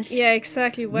specifics of this? Yeah,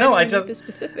 exactly. Why No, do I we just- need the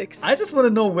specifics? I just want to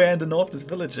know where in the north this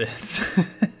village is.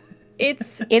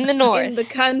 It's In the north. in the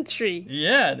country.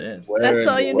 Yeah, it is. That's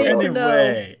all you need to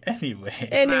know. Anyway.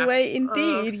 Anyway, Map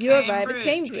indeed, of you arrive at Cambridge.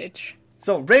 Cambridge.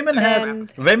 So Raymond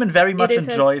And Raymond very much it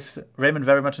is Raymond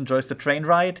very much enjoys the train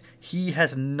ride. He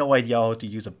has no idea how to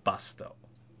use a bus though.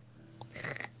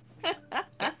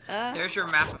 There's your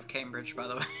map of Cambridge, by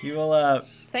the way. He will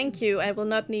Thank you. I will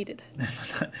not need it.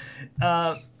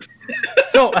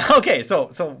 so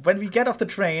when we get off the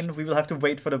train, we will have to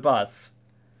wait for the bus.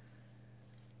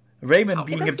 Raymond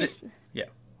being a bit... doesn't- Yeah,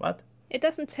 what? It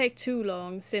doesn't take too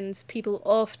long, since people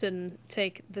often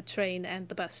take the train and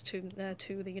the bus to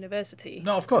the university.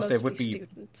 No, of course they would be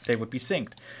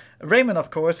synced. Raymond,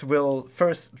 of course, will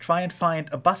first try and find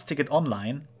a bus ticket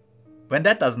online. When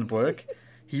that doesn't work,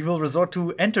 he will resort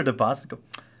to enter the bus and go,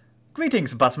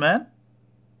 "Greetings, busman.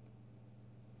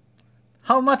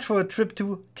 How much for a trip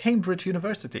to Cambridge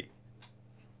University?"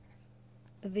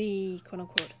 The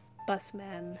quote-unquote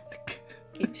busman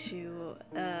gives you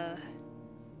a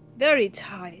very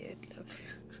tired look.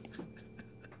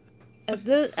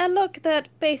 A look that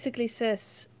basically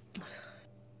says,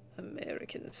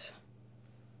 Americans.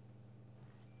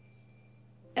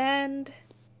 And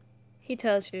he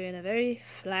tells you in a very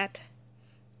flat,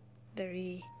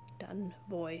 very done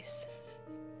voice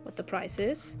what the price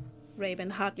is.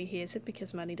 Raymond hardly hears it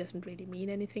because money doesn't really mean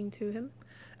anything to him.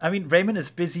 I mean, Raymond is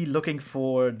busy looking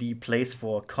for the place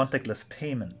for contactless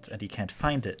payment, and he can't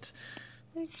find it.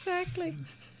 Exactly.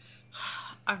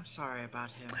 I'm sorry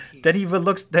about him. Then he will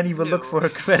look for a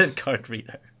credit card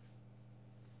reader.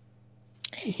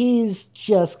 He's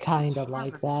just kind of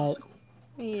like that.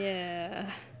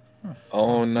 Yeah.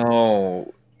 Oh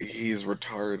no, he's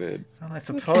retarded. Well, I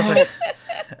suppose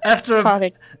after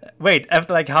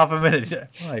like half a minute,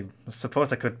 well, I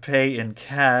suppose I could pay in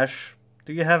cash.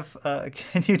 Do you have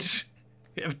can you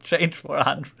have change for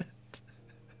 100?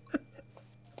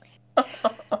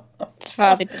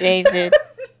 Father David.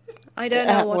 I don't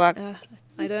know what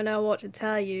I don't know what to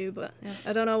tell you, but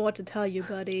I don't know what to tell you,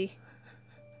 buddy.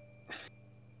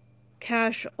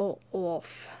 Cash or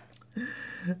off?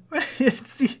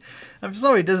 I'm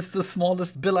sorry, this is the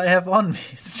smallest bill I have on me.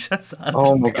 It's just 100.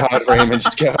 Oh my God, Raymond,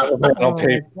 just get out of there. I'll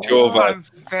pay two of us. I'm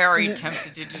very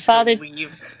tempted to just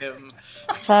leave him.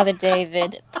 Father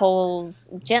David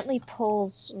gently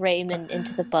pulls Raymond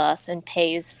into the bus and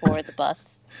pays for the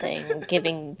bus thing,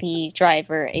 giving the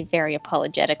driver a very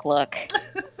apologetic look.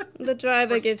 The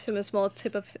driver gives him a small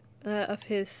tip of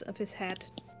his hat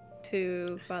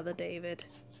to Father David.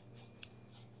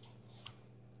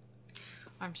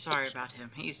 I'm sorry about him.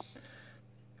 He's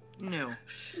new.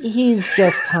 He's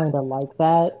just kind of like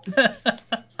that.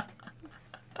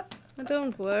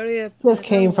 Don't worry. Just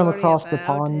came from across the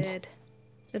pond.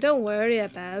 Don't worry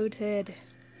about it.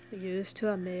 We're used to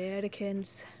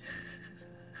Americans.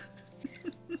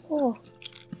 Oh,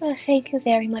 well, thank you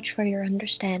very much for your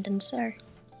understanding, sir.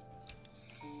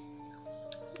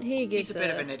 He's a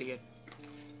bit of an idiot.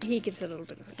 He gives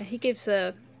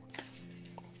a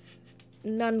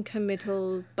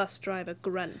non-committal bus driver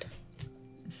grunt,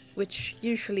 which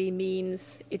usually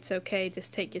means it's okay,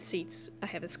 just take your seats, I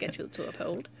have a schedule to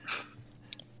uphold.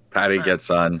 Patty gets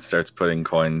on, starts putting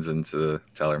coins into the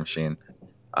teller machine.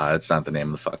 It's not the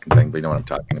name of the fucking thing, but you know what I'm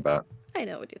talking about. I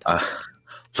know what you're talking about.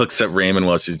 Looks at Raymond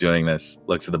while she's doing this.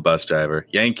 Looks at the bus driver.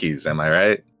 Yankees, am I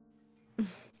right?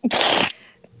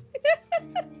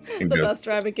 The bus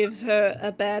driver gives her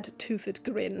a bad-toothed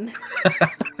grin.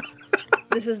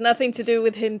 This has nothing to do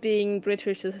with him being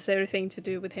British. This has everything to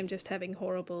do with him just having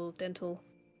horrible dental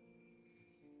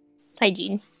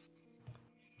hygiene.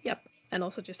 Yep, and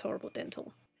also just horrible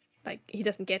dental. Like, he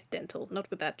doesn't get dental, not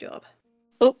with that job.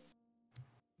 Oh.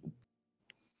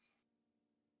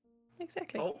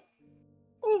 Exactly. Oh.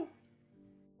 Oh.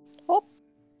 Oh.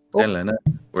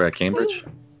 We're at Cambridge.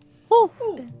 Oh.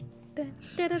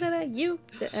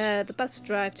 The bus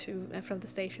drive from the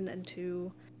station and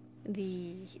to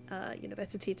the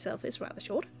university itself is rather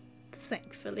short,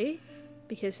 thankfully,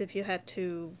 because if you had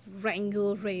to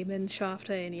wrangle Raymond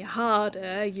Shafter any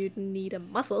harder, you'd need a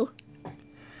muscle.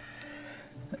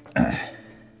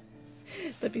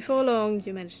 But before long,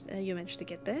 you managed to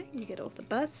get there. You get off the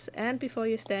bus, and before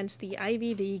you stands the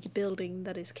Ivy League building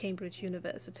that is Cambridge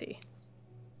University.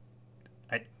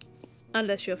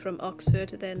 Unless you're from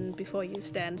Oxford, then before you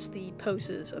stands the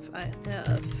posters of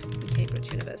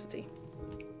Cambridge University.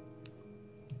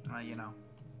 You know.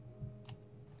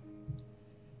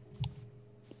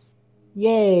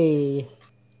 Yay!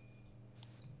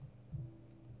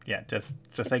 Yeah, just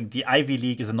saying the Ivy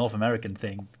League is a North American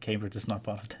thing. Cambridge is not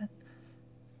part of that.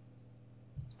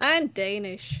 I'm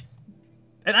Danish.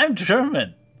 And I'm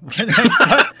German.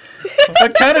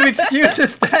 What kind of excuse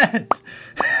is that?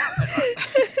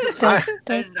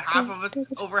 And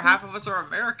over half of us are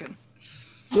American.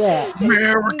 Yeah.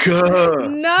 America!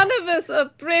 None of us are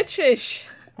British.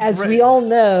 As we all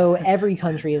know, every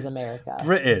country is America.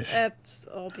 British.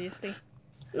 Obviously.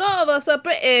 None of us are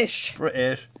British.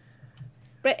 British.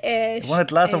 British. You want a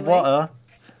glass of water?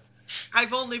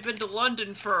 I've only been to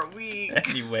London for a week.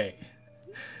 Anyway.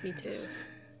 Me too.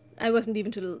 I wasn't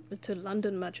even to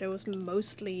London much. I was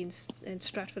mostly in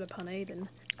Stratford-upon-Avon.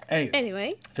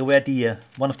 Anyway, so we're at the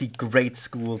one of the great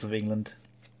schools of England.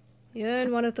 you're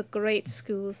in one of the great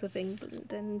schools of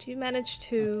England, and you managed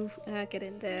to get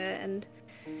in there, and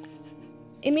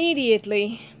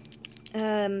immediately,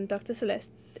 Dr.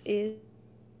 Celeste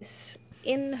is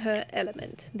in her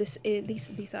element.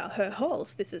 These are her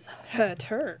halls. This is her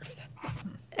turf,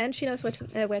 and she knows where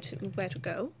to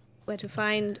go, where to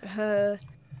find her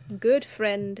good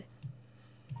friend,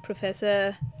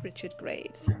 Professor Richard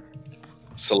Graves.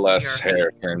 Celeste's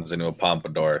hair turns into a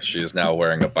pompadour. She is now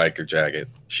wearing a biker jacket.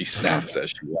 She snaps as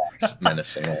she walks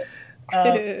menacingly.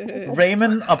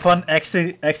 Raymond, upon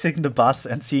exiting the bus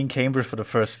and seeing Cambridge for the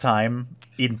first time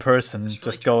in person,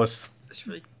 just goes. This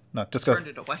really Just goes. turned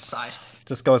into West Side.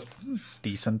 Just goes.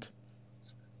 Decent.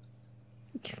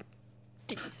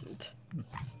 Decent.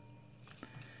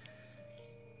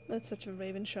 That's such a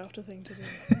Raven Shafter thing to do.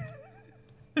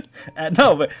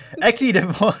 No, but actually,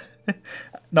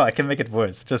 no, I can make it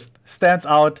worse. Just stands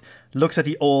out, looks at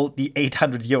the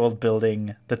 800-year-old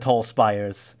building, the tall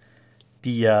spires,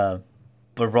 the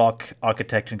Baroque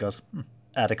architecture, and goes,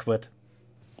 adequate.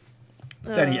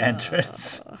 Then he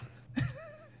enters.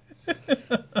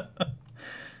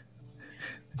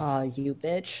 You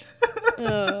bitch.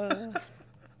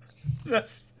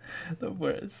 That's the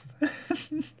worst.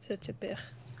 Such a bitch.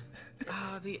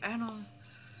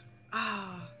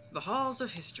 The halls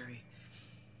of history.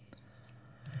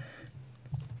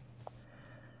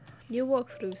 You walk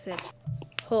through said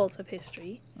halls of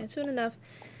history, and soon enough,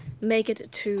 make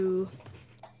it to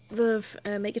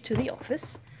the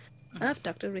office of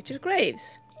Dr. Richard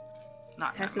Graves.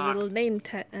 Knock, Has knock, a little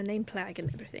knock. name flag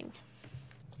and everything.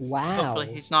 Wow.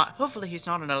 Hopefully he's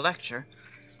not in a lecture.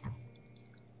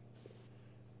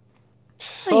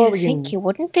 Well, we you think can- you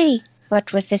wouldn't be,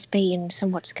 what with this being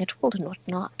somewhat scheduled and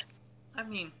whatnot. I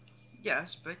mean,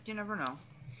 yes, but you never know.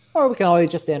 Or we can always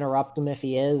just interrupt him if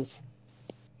he is.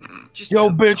 Just Yo,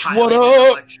 bitch, piling what in the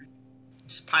up? lecture.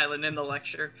 Just piling in the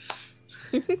lecture.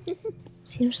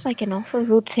 Seems like an awful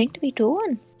rude thing to be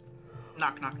doing.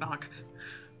 Knock, knock, knock.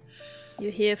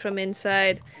 You hear from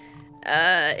inside,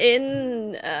 Ta.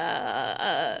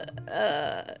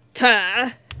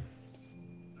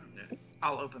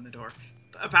 I'll open the door.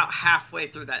 About halfway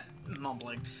through that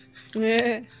mumbling.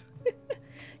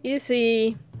 You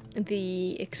see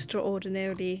the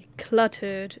extraordinarily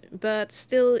cluttered but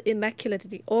still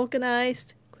immaculately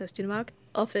organized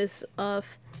office of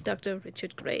Dr.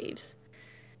 Richard Graves.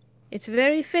 It's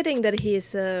very fitting that he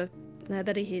is I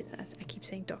keep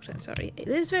saying doctor, I'm sorry. It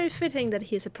is very fitting that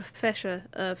he is a professor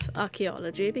of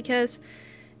archaeology because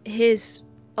his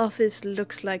office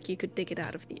looks like you could dig it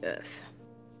out of the earth.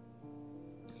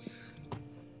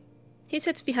 He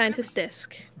sits behind his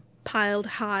desk, piled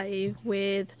high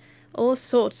with all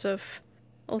sorts of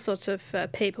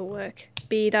paperwork,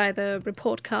 be it either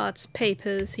report cards,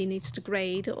 papers he needs to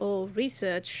grade, or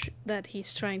research that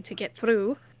he's trying to get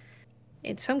through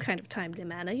in some kind of timely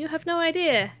manner. You have no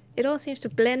idea. It all seems to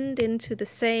blend into the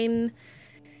same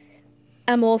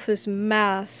amorphous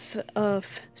mass of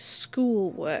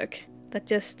schoolwork that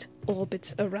just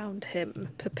orbits around him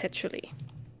perpetually.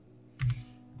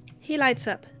 He lights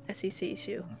up as he sees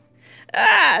you.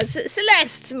 Ah,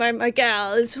 Celeste, my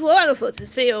gal, it's wonderful to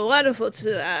see you. Wonderful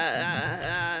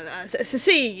to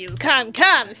see you. Come,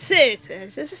 sit.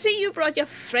 To see you brought your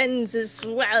friends as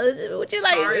well. Would you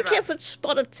Sorry like a careful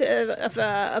spot of tea?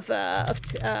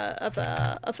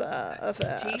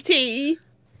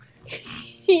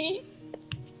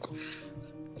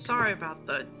 Sorry about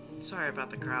the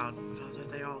crowd, Father.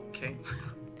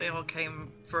 They all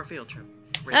came for a field trip.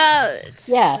 Really.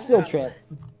 Yeah, field trip.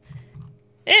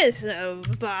 It's no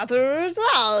bother at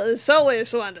all. It's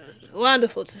always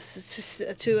wonderful to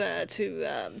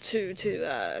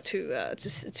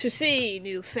see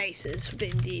new faces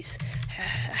within these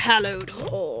hallowed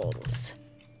halls.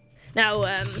 Now,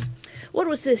 what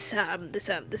was this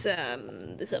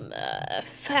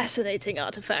fascinating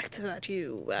artifact that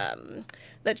you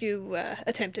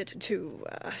attempted to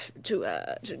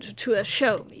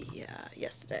show me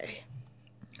yesterday?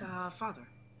 Father,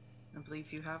 I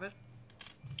believe you have it.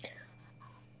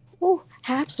 Oh,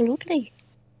 absolutely.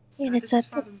 And it's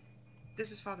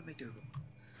This is Father McDougal.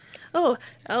 Oh,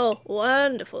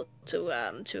 wonderful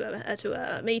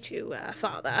to meet you,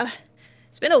 Father.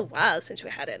 It's been a while since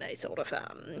we had any sort of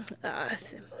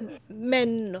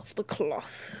men of the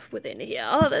cloth within here.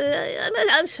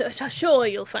 I'm sure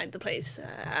you'll find the place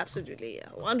absolutely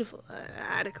wonderful,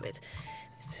 adequate.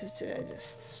 Just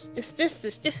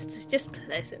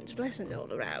pleasant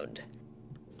all around.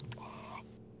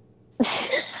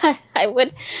 I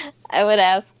would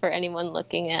ask for anyone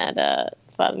looking at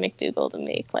Father McDougal to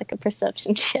make like a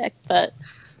perception check, but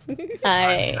I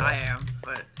mean, I am,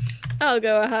 but I'll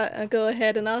go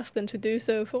ahead and ask them to do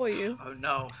so for you. oh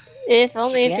no. If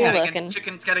only if Yeah. you're looking.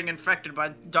 Chicken's getting infected by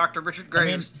Dr. Richard I mean,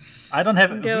 Graves. I don't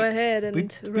have. Go ahead and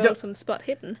we roll don't- some spot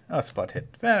hidden. Oh, spot hit.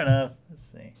 Fair enough. Let's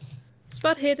see.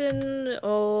 Spot hidden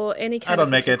or any kind don't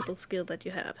of make it. incredible skill that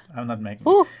you have. I'm not making.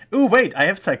 Ooh. Ooh, wait! I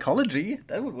have psychology.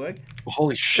 That would work.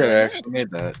 Holy shit! I actually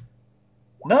made that.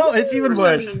 No, it's even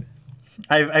worse. Perception.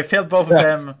 I failed both of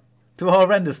them. Too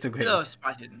horrendous to quit. No,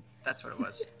 spot hidden. That's what it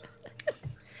was.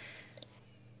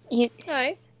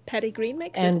 Alright, Patty Green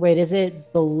makes And it. wait, is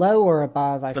it below or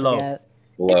above? I Below. forget.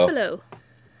 It's Low. below.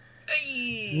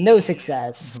 No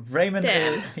success. Raymond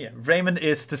Damn. Raymond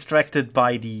is distracted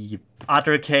by the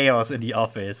utter chaos in the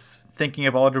office, thinking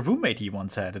about a roommate he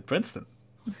once had at Princeton.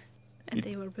 And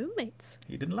they were roommates.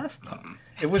 He didn't last long.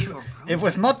 It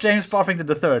was not James Barfington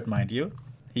III, mind you.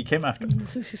 He came after.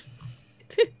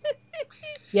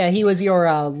 Yeah, he was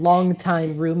your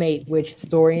longtime roommate, which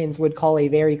historians would call a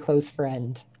very close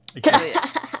friend.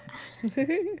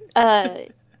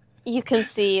 You can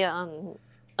see on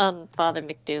Father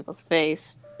McDougal's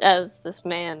face as this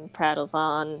man prattles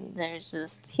on.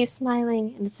 He's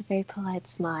smiling, and it's a very polite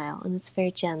smile, and it's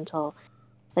very gentle.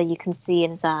 But you can see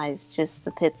in his eyes just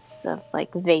the pits of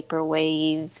like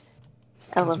vaporwave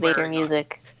elevator wearing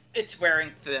music. It's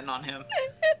wearing thin on him.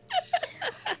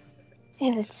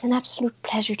 It's an absolute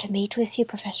pleasure to meet with you,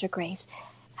 Professor Graves.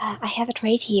 I have it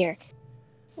right here.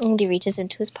 And he reaches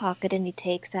into his pocket and he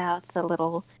takes out the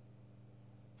little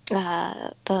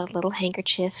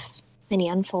handkerchief, and he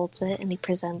unfolds it and he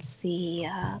presents the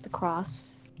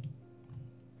cross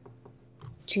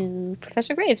to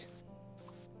Professor Graves.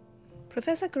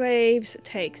 Professor Graves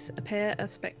takes a pair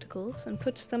of spectacles and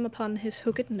puts them upon his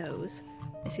hooked nose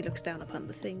as he looks down upon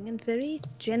the thing and very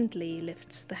gently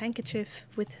lifts the handkerchief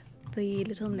with the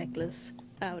little necklace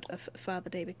out of Father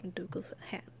David McDougal's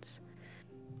hands.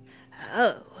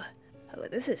 Oh,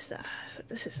 this is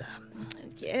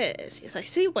yes, I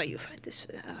see why you find this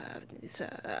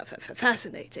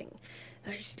fascinating.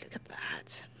 Look at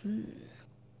that.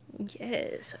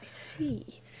 Yes, I see.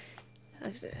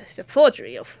 It's a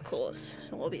forgery, of course,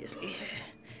 obviously.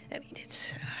 I mean,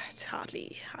 it's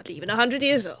hardly even 100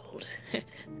 years old.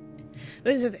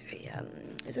 But it's a very,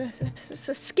 it's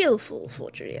a skillful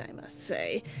forgery, I must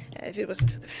say. If it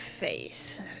wasn't for the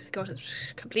face, I got it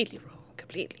completely wrong,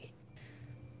 completely.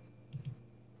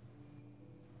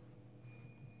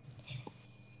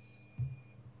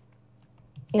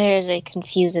 There's a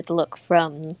confused look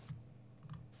from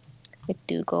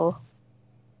McDougal,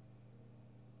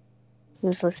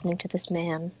 who's listening to this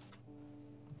man.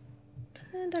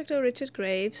 And Dr. Richard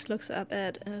Graves looks up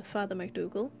at Father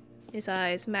McDougal, his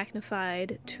eyes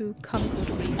magnified to comical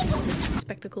degrees behind his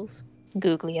spectacles.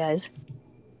 Googly eyes.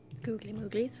 Googly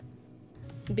mooglies.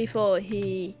 Before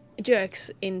he jerks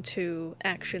into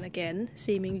action again,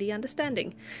 seemingly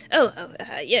understanding.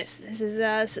 Yes, this is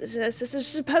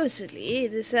supposedly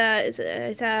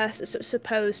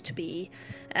supposed to be,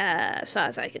 as far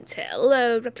as I can tell,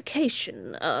 a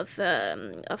replication of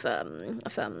a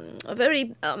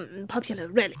very popular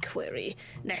reliquary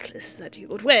necklace that you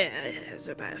would wear. It's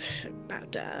about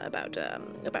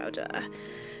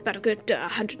a good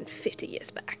 150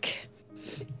 years back.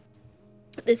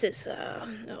 This is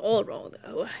all wrong,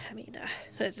 though. I mean,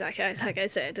 like I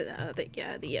said, the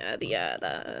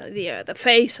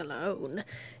face alone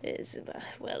is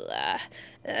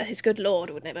his good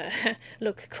lord would never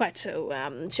look quite so,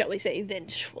 shall we say,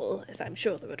 vengeful, as I'm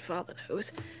sure the good father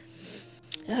knows.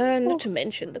 Not to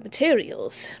mention the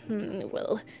materials.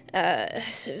 People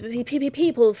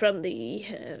from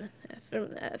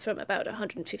from about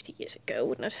 150 years ago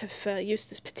would not have used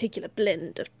this particular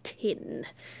blend of tin.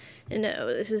 No,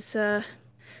 this is,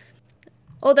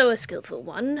 although a skillful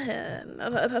one,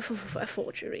 a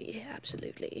forgery,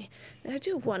 absolutely. I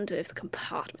do wonder if the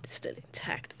compartment is still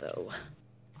intact, though.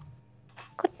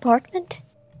 Compartment?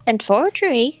 And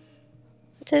forgery?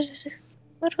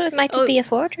 What might it be a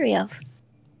forgery of?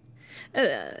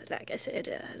 Like I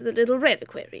said, the little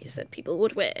reliquaries that people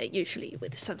would wear, usually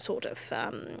with some sort of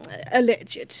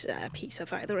alleged piece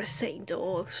of either a saint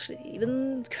or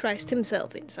even Christ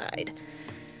himself inside.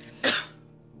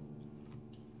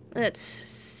 Let's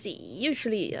see.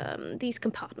 Usually, these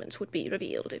compartments would be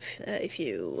revealed if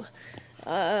you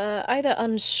either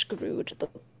unscrewed the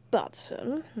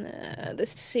button.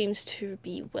 This seems to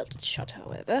be welded shut,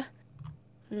 however.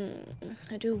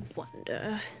 I do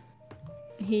wonder.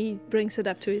 He brings it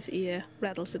up to his ear,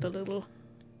 rattles it a little.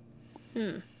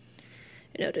 No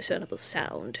discernible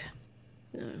sound.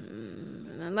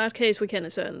 In that case, we can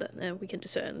discern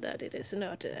that it is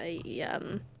not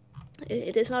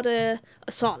It is not a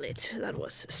solid that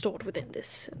was stored within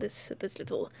this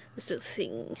little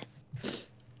thing.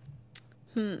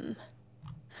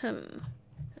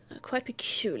 Quite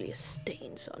peculiar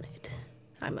stains on it,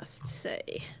 I must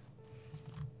say.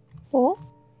 Oh?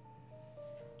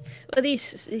 Well,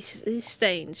 these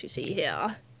stains you see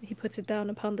here. He puts it down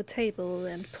upon the table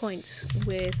and points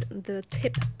with the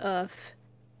tip of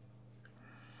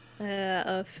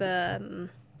a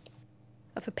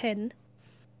pen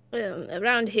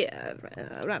around here,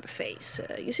 around the face.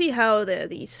 You see how there are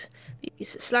these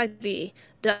slightly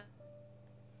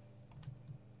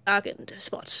darkened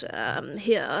spots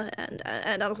here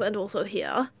and also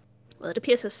here. Well, it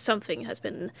appears as something has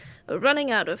been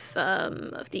running out of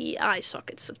the eye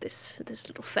sockets of this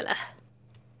little fella.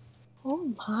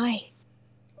 Oh my.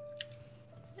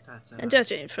 That's And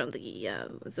judging from the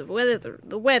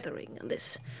weathering on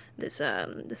this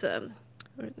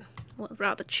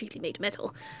rather cheaply made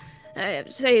metal, I have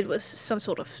to say it was some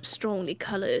sort of strongly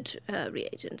coloured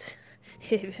reagent.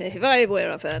 If I were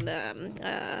of a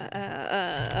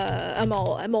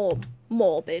more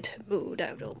morbid mood,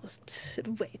 I would almost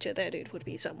wager that it would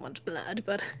be someone's blood,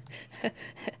 but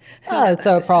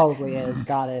So it probably is.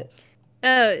 Got it.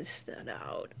 oh, it's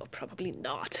no, probably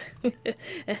not.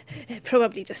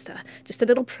 Probably just a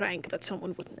little prank that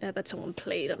someone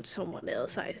played on someone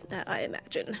else. I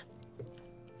imagine.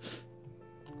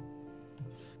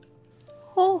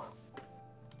 Oh.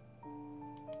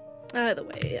 Either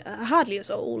way, hardly as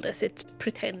old as it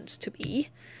pretends to be.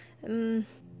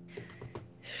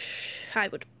 I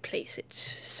would place it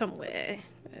somewhere,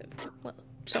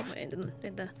 somewhere in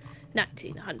the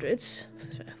 1900s,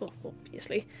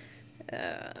 obviously.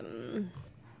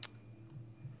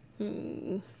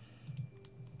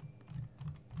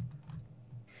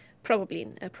 Probably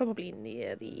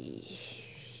near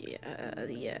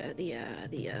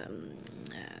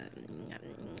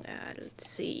let's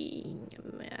see.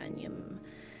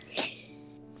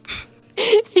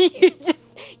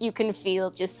 You can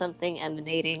feel just something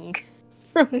emanating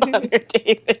from Mother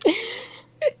David.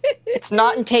 It's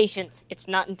not impatience. It's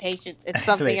not impatience. It's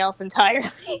something Actually, else entirely.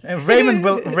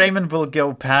 Raymond will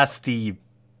go past the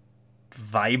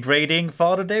vibrating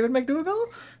Father David McDougal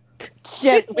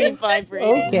Gently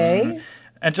vibrating. Okay.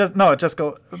 and just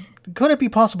go. Could it be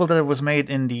possible that it was made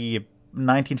in the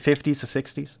 1950s or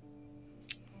 60s?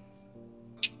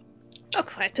 Oh,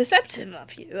 quite perceptive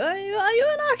of you. Are you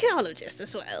an archaeologist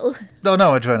as well?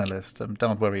 No, a journalist.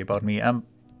 Don't worry about me.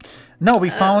 No,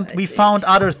 we found I see.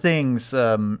 other things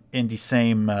in the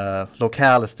same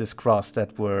locale as this cross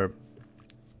that were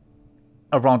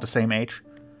around the same age.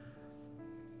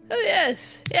 Oh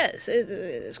yes, it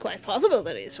is quite possible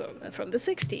that it's from the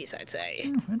 60s, I'd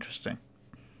say. Interesting.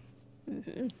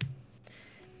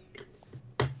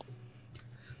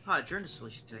 a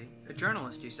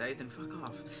journalist, you say, then fuck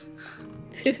off.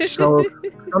 So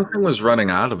something was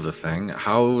running out of the thing.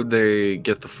 How would they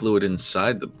get the fluid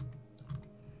inside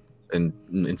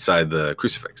inside the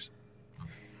crucifix?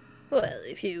 Well,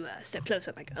 if you step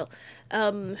closer, my girl,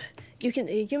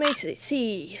 you may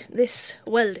see this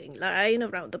welding line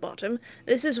around the bottom.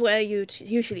 This is where you'd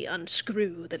usually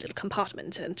unscrew the little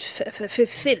compartment and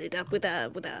fill it up with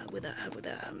a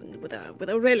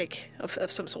relic of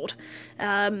some sort.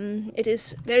 It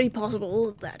is very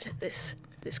possible that this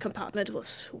compartment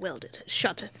was welded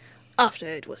shut after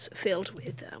it was filled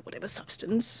with whatever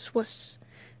substance was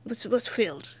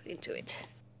filled into it.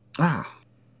 Ah,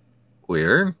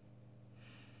 weird.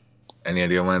 Any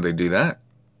idea why they do that?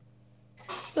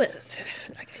 Well,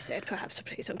 like I said, perhaps to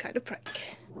play some kind of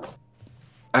prank.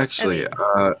 Actually,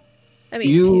 I mean,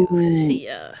 you-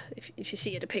 if you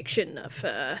see a depiction of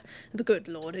the good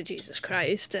Lord Jesus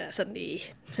Christ suddenly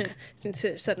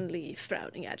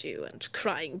frowning at you and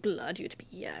crying blood, you'd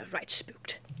be right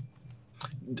spooked.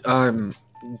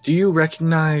 do you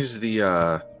recognize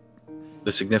the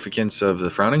significance of the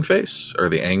frowning face or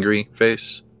the angry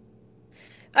face?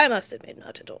 I must admit,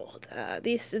 not at all.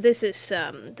 This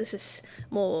is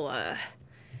more.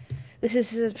 This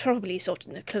is probably sort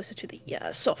of closer to the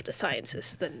softer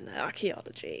sciences than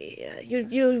archaeology.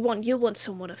 You want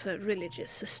someone of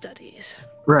religious studies.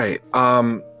 Right.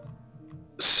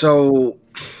 So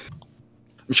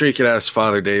I'm sure you could ask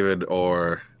Father David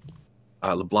or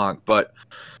LeBlanc, but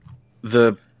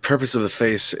the purpose of the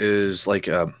face is like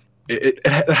it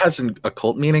has an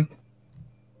occult meaning.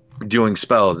 Doing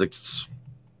spells.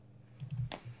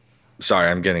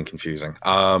 Sorry, I'm getting confusing.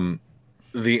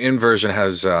 The inversion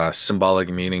has symbolic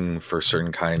meaning for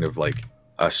certain kind of like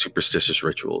superstitious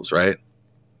rituals, right?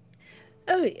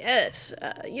 Oh yes,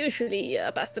 usually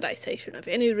bastardization of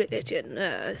any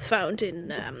religion found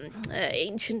in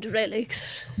ancient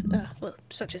relics, well,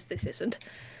 such as this isn't,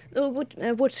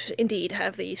 would indeed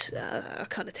have these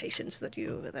connotations that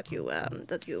you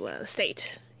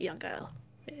state, young girl,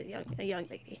 a young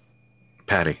lady.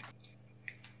 Patty.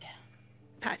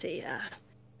 Patty,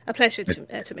 a pleasure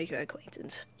to make your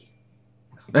acquaintance.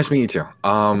 Nice to meet you too.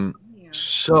 Come here.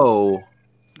 So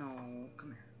No,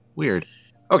 come here. weird.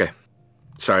 Okay.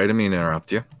 Sorry, I didn't mean to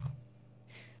interrupt you.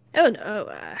 Oh no,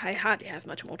 I hardly have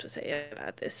much more to say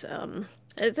about this.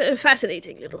 It's a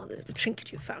fascinating little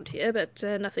trinket you found here, but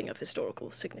nothing of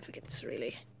historical significance,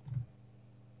 really.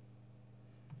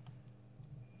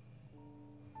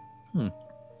 Well,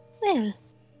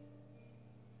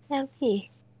 he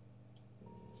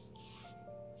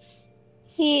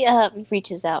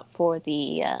reaches out for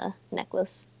the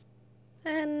necklace.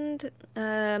 And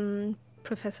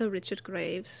Professor Richard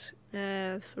Graves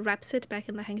wraps it back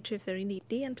in the handkerchief very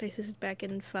neatly and places it back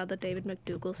in Father David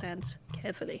McDougal's hands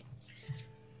carefully.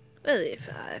 Well,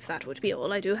 if that would be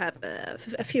all, I do have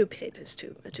a few papers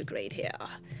to grade here.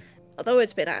 Although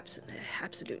it's been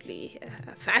absolutely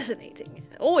fascinating,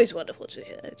 always wonderful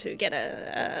to get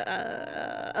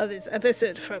a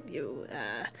visit from you,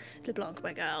 LeBlanc,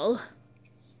 my girl.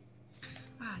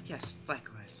 Ah, yes,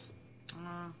 likewise.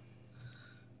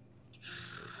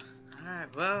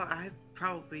 Alright, well, I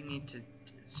probably need to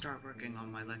start working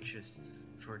on my lectures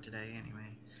for today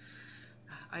anyway.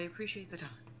 I appreciate the time.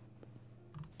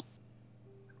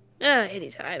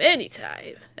 Anytime.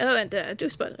 Oh, and do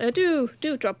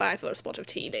drop by for a spot of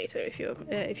tea later if you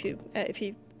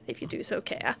do so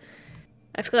care.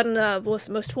 I've gotten a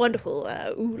most wonderful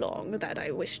oolong that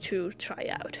I wish to try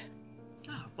out.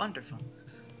 Ah, wonderful.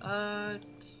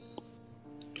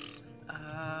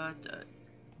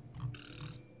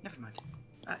 Never mind.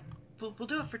 We'll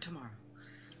do it for tomorrow.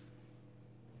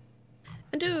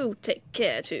 And do take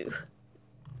care to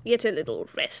get a little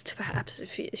rest, perhaps,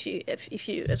 if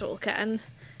you at all can.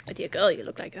 My dear girl, you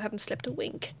look like you haven't slept a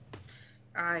wink.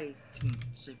 I didn't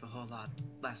sleep a whole lot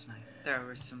last night. There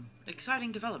were some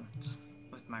exciting developments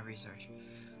with my research.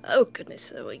 Oh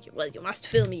goodness! Well, you must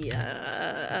fill me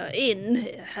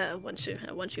in once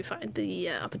you find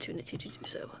the opportunity to do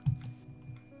so.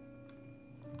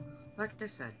 Like I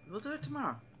said, we'll do it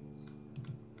tomorrow.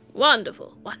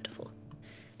 Wonderful.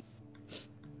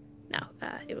 Now,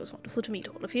 it was wonderful to meet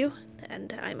all of you,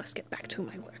 and I must get back to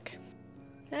my work.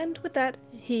 And with that,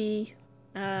 he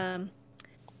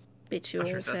bids you all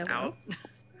Ushers us farewell. out.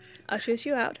 Ushers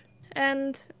you out,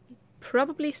 and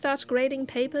probably starts grading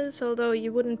papers, although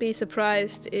you wouldn't be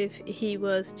surprised if he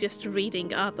was just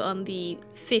reading up on the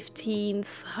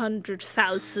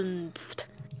 1,500,000th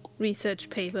research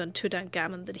paper on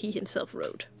Tutankhamun that he himself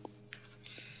wrote.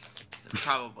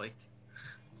 Probably.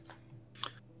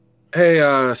 Hey,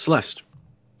 Celeste.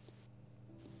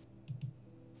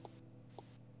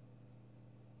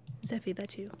 Zephy,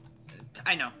 that's you.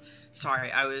 I know.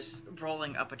 Sorry, I was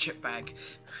rolling up a chip bag.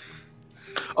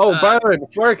 Oh, by the way,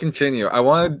 before I continue, I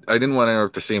didn't want to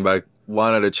interrupt the scene, but I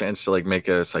wanted a chance to make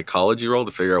a psychology roll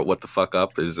to figure out what the fuck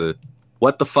up is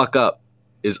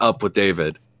up with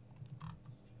David.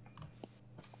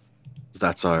 If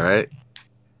that's all right.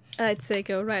 I'd say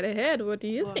go right ahead. What do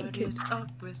you think? What is up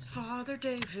with Father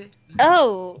David?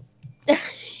 Oh.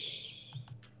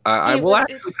 I He will was-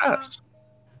 actually pass.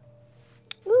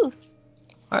 Ooh.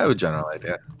 I have a general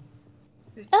idea.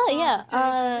 It's Oh, yeah,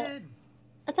 Father David.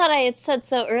 I thought I had said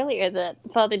so earlier that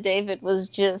Father David was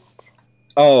just.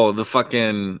 Oh, the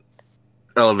fucking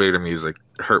elevator music.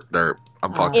 Herp derp.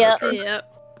 I'm fucking Yep. with her. Yep.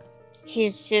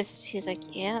 He's like,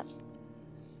 yep.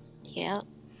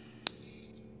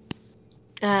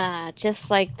 Just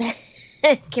like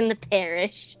back in the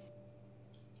parish.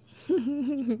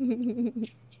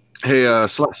 Hey,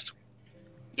 Celeste.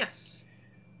 Yes.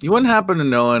 You wouldn't happen to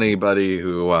know anybody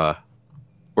who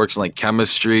works in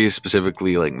chemistry,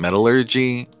 specifically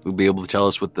metallurgy, who'd be able to tell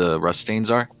us what the rust stains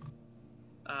are?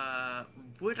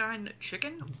 Would I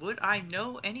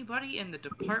know anybody in the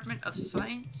Department of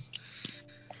Science?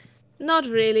 Not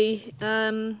really.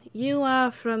 You are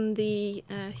from the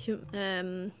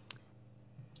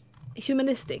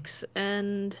humanistics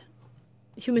and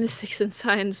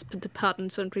science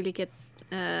departments don't really get.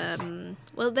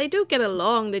 Well, they do get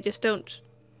along. They just don't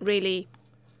really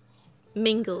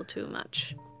mingle too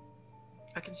much.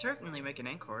 I can certainly make an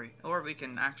inquiry, or we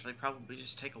can actually probably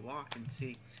just take a walk and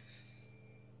see.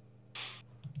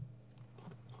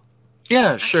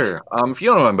 Yeah, sure. If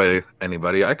you don't know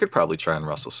anybody, I could probably try and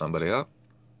rustle somebody up.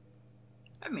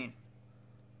 I mean,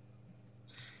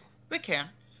 we can.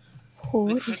 Oh,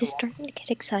 We this take is a walk. starting to get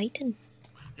exciting.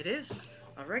 It is.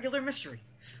 A regular mystery.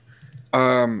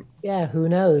 Yeah, who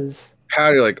knows?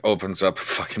 Patty like opens up a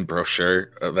fucking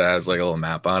brochure that has like a little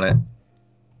map on it.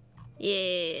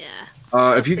 Yeah.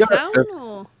 If you the got town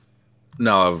or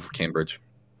no of Cambridge.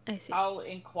 I see. I'll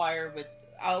inquire with.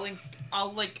 I'll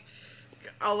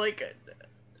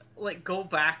go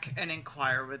back and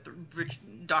inquire with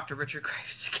Dr. Richard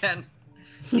Graves again.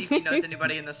 See if he knows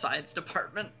anybody in the science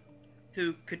department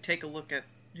who could take a look at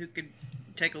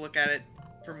it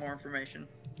for more information.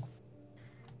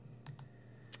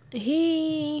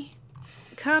 He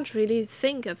can't really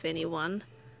think of anyone,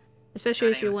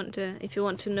 especially if you want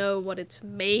to know what it's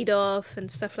made of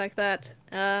and stuff like that.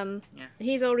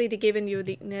 He's already given you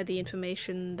the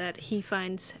information that he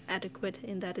finds adequate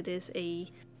in that it is a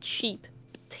cheap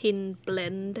tin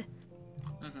blend.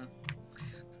 Mm-hmm.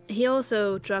 He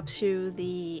also drops you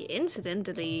the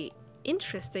incidentally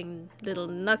interesting little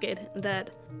nugget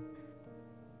that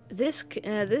this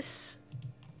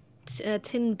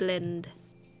tin blend,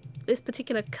 this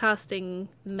particular casting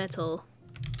metal,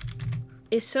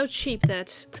 is so cheap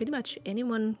that pretty much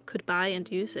anyone could buy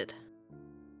and use it.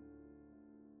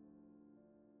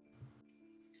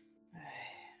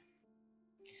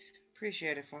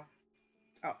 Appreciate it, Father.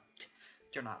 Oh,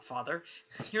 you're not Father.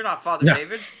 You're not Father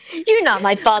David. You're not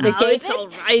my father, David. It's all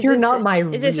right. You're not my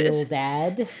real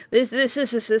dad. This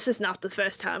is not the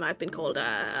first time I've been called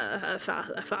a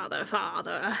father.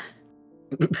 Father,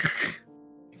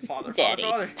 Daddy.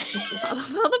 Father.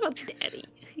 Daddy.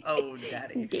 Oh,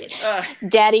 Daddy.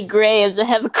 Daddy Graves, I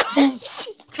have a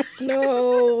question.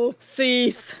 No,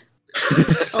 cease.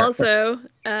 Also,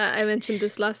 I mentioned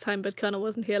this last time, but Connor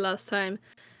wasn't here last time.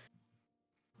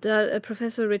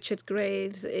 Professor Richard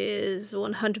Graves is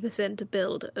 100%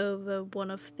 billed over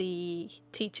one of the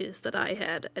teachers that I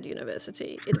had at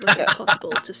university. It was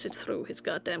impossible to sit through his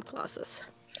goddamn classes.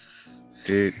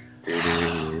 Did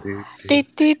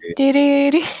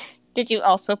you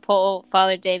also pull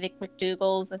Father David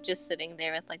McDougal's of just sitting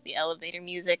there with like the elevator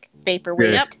music,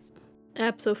 vaporwave? Yep,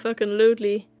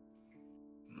 absolutely.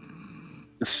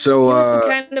 So he was the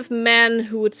kind of man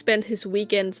who would spend his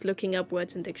weekends looking up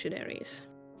words in dictionaries.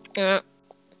 That's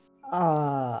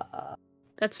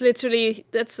literally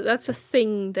that's a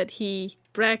thing that he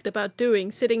bragged about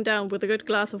doing, sitting down with a good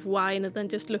glass of wine and then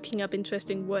just looking up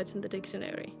interesting words in the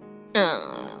dictionary.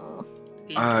 Oh.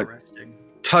 Interesting.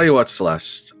 Tell you what,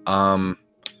 Celeste.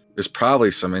 There's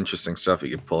probably some interesting stuff you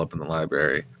could pull up in the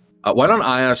library. Why don't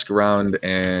I ask around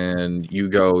and you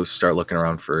go start looking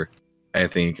around for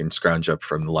anything you can scrounge up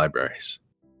from the libraries?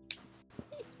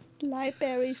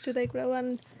 Libraries? Do they grow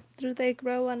on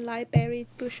library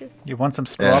bushes? You want some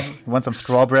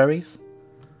strawberries?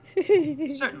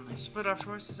 Certainly. Split our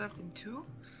forces up in two.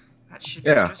 That should be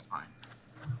just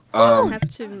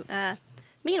fine.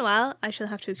 Meanwhile, I shall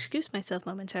have to excuse myself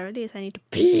momentarily as I need to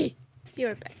pee. Be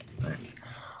right back.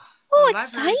 Oh,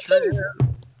 exciting!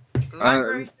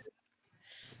 Library.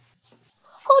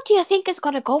 Who do you think is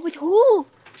gonna go with who?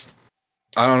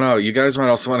 I don't know. You guys might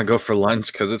also want to go for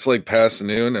lunch because it's like past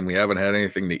noon and we haven't had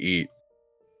anything to eat.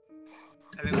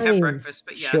 I mean, we have breakfast,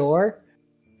 but yes. Sure.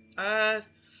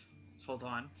 Hold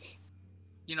on.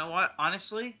 You know what?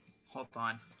 Honestly, hold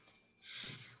on.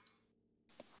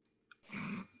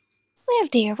 Well,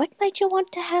 dear, what might you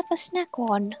want to have a snack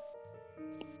on?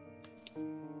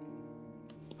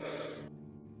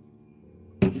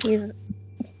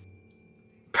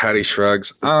 Patty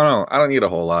shrugs. I don't know. I don't need a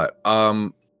whole lot.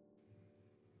 I'll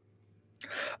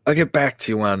get back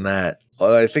to you on that.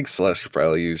 Well, I think Celeste could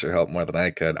probably use her help more than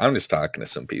I could. I'm just talking to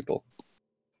some people.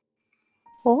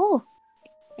 Oh,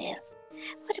 well,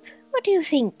 what do you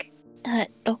think,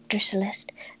 Dr.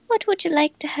 Celeste? What would you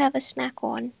like to have a snack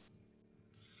on?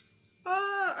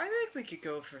 I think we could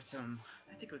go for some.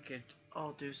 I think we could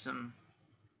all do some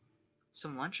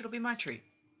lunch. It'll be my treat.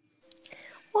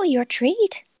 Oh, your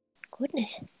treat?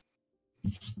 Goodness.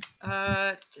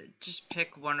 Just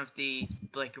pick one of the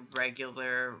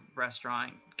regular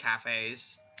restaurant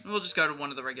cafes. We'll just go to one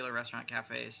of the regular restaurant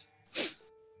cafes.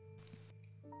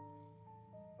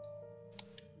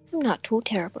 I'm not too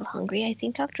terrible hungry. I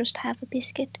think I'll just have a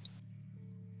biscuit.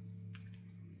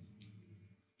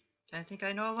 I think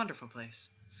I know a wonderful place.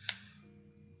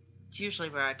 It's usually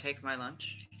where I take my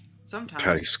lunch. Sometimes.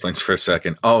 Patty squints for a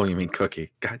second. Oh, you mean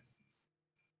Cookie? God.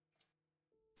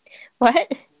 What?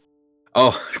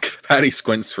 Oh, Patty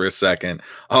squints for a second.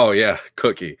 Oh yeah,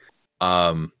 Cookie.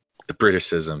 The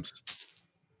Britishisms.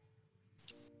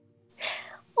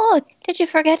 Oh, did you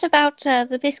forget about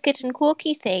the biscuit and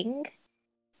cookie thing?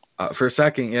 For a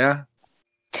second, yeah.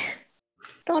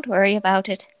 Don't worry about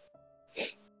it.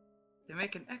 They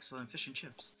make an excellent fish and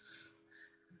chips.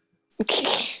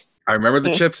 I remember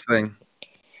the chips thing.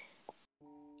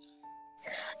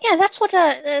 Yeah, that's what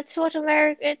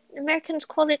Americans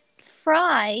call it,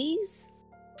 fries.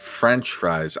 French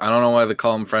fries. I don't know why they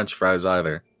call them French fries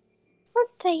either.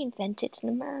 Weren't they invented in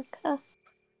America?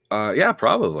 Yeah,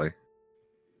 probably.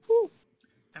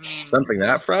 I mean, Something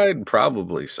that fried,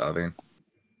 probably Southern.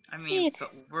 I mean, It's-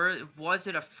 but was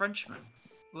it a Frenchman?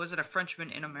 Was it a Frenchman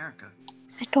in America?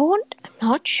 I'm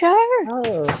not sure.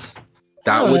 Oh,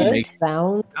 That oh, would that make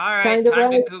sounds All right, kind of time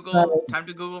right. to Google. Time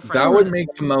to Google French. that would fries.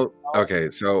 make the most. Okay,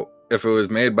 so if it was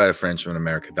made by a Frenchman in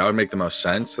America, that would make the most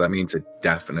sense. That means it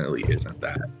definitely isn't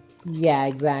that. Yeah,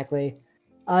 exactly.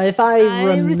 If I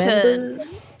remember, return.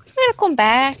 Welcome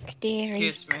back, dearie.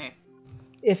 Excuse me.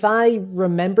 if I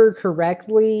remember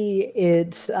correctly,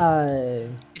 It's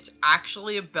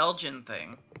actually a Belgian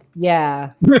thing.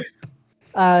 yeah.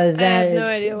 I That have no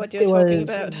idea what you're it talking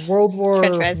was about. World War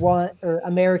French fries. One, or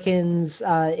Americans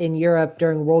in Europe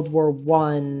during World War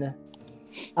One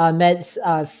met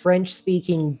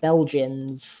French-speaking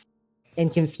Belgians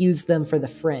and confused them for the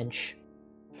French.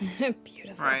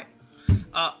 Beautiful. Right.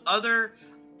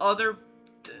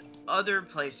 Other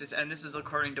places, and this is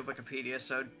according to Wikipedia,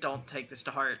 so don't take this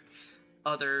to heart.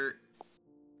 Other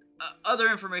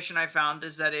information I found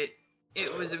is that it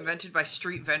was invented by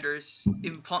street vendors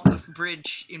in Pont-Neuf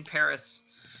Bridge in Paris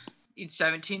in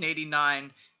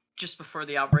 1789, just before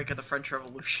the outbreak of the French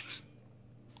Revolution.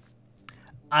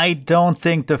 I don't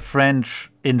think the French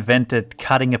invented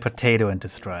cutting a potato into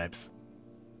stripes.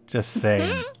 Just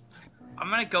saying. I'm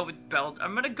gonna go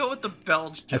with the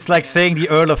Belgian. It's like saying the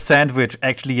Earl of Sandwich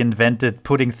actually invented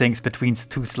putting things between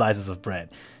two slices of bread.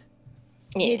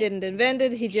 He didn't invent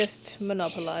it, he just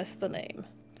monopolized the name.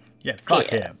 Yeah, fuck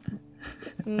him.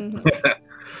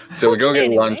 So we go get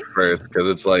Anyway. lunch first because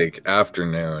it's like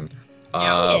afternoon.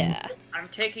 Yeah. I'm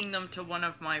taking them to one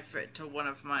of my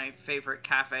favorite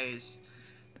cafes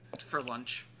for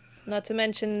lunch. Not to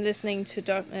mention listening to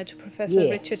to Professor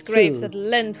Yeah, Richard Graves true. at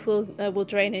length will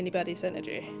drain anybody's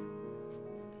energy.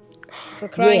 For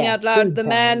crying Yeah, out loud, food the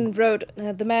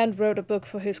time. man wrote a book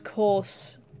for his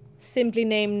course, simply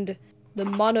named The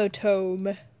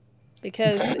Monotome,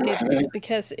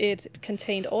 because it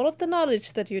contained all of the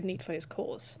knowledge that you'd need for his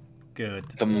course. Good.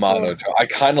 The monotone. I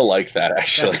kind of like that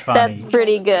actually. That's funny. That's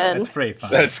pretty good. That's pretty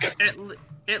funny. That's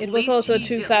It was also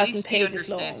 2,000 he pages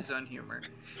understands long. his own humor.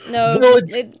 No, No,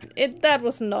 it's- that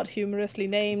was not humorously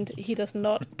named. He does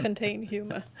not contain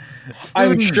humor.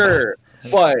 I'm Students. sure,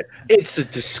 but it's a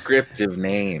descriptive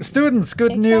name. Students,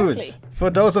 good Exactly. news!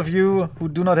 For those of you who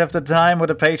do not have the time or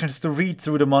the patience to read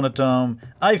through the monotone,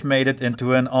 I've made it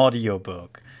into an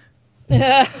audiobook.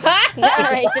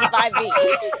 Narrated by me.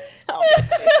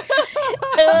 Obviously.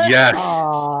 Yes.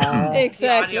 Aw.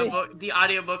 Exactly. The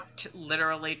audiobook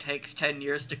literally takes 10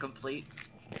 years to complete,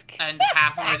 and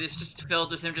half of it is just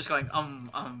filled with him just going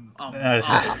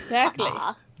Exactly.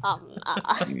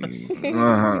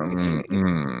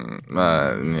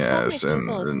 Yes, and Father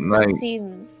Douglas like,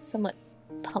 seems somewhat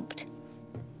pumped.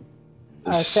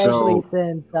 Especially so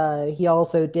since he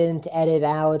also didn't edit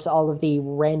out all of the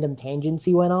random tangents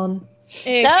he went on.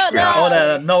 Exactly. No.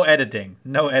 Oh, no editing.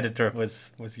 No editor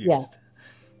was used. Yeah.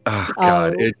 oh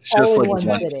god, it's just all in like one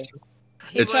one, sitting.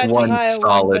 it's tried to one hire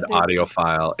solid but they- audio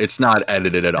file. It's not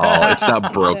edited at all. It's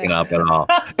not broken up at all.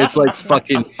 It's like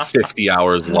fucking 50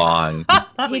 hours long.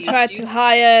 He Please, tried do to you-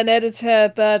 hire an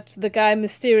editor, but the guy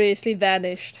mysteriously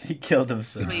vanished. He killed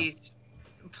himself.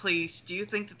 Please, do you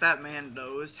think that man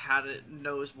knows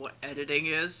what editing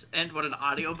is and what an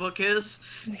audiobook is?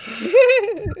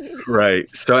 Right.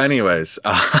 So, anyways,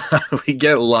 we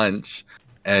get lunch,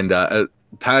 and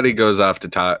Patty goes off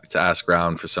to ask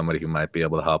around for somebody who might be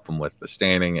able to help him with the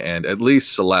staining, and at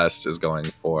least Celeste is going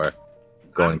I'm for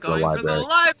going the library. for the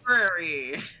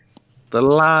library. The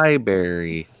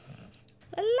library.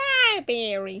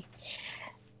 Library.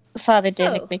 Father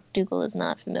So- David McDougal is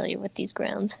not familiar with these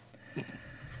grounds.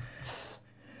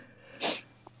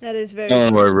 That is very I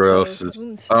don't know true, where so- else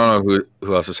is. I don't know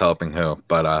who else is helping who,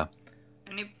 but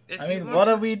And if I you mean, want what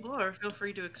to are we- explore, feel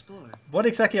free to explore. What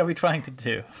exactly are we trying to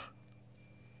do?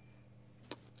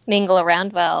 Mingle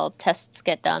around while tests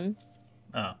get done.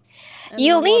 Oh. And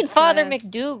You'll then need what, Father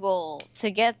McDougal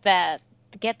to get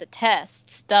the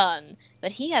tests done,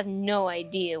 but he has no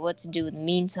idea what to do in the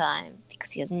meantime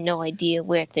because he has no idea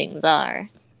where things are.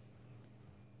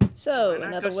 So, Why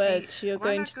in not other go words, see- you're why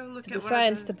going not to go look the at one of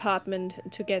science the- department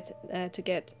to get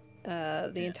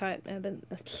the entire.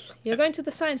 You're going to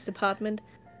the science department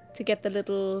to get the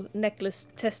little necklace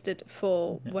tested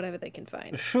for whatever they can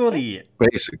find. Surely,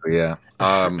 basically, yeah.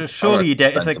 surely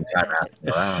there is spend some time asking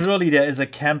around. surely there is a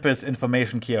campus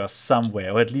information kiosk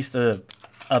somewhere, or at least a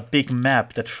big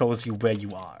map that shows you where you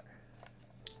are.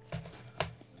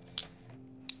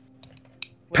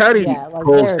 Patty Yeah, like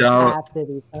pulls there down. have to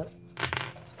be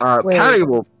some. Wait. Patty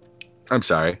will. I'm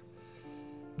sorry.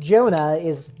 Jonah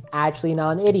is actually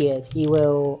not an idiot. He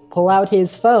will pull out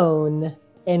his phone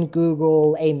and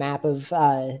Google a map of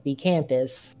the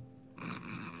campus.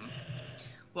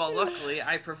 Well, luckily,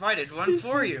 I provided one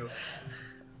for you.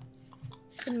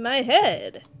 In my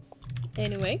head.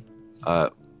 Anyway, Uh,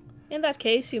 in that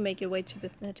case, you make your way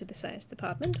to the science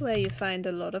department, where you find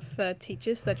a lot of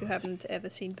teachers that you haven't ever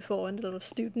seen before, and a lot of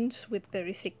students with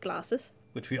very thick glasses,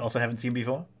 Which we also haven't seen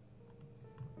before.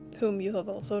 whom you have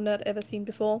also not ever seen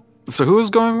before. so who is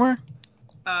going where?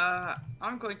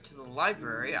 I'm going to the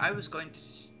library. I was going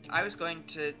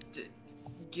to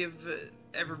give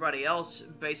everybody else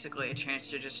basically a chance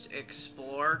to just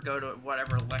explore, go to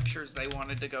whatever lectures they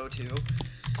wanted to go to.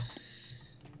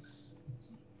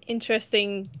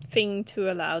 Interesting thing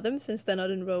to allow them, since they're not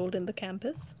enrolled in the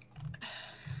campus.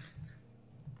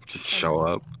 Just show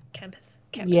up. Campus.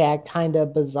 Yeah, kind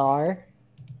of bizarre.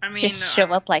 I mean, Just show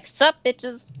up like, sup,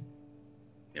 bitches.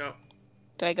 Yep.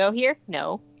 Do I go here?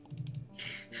 No.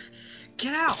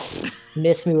 Get out!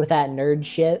 Miss me with that nerd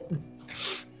shit.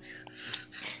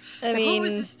 I mean,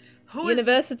 who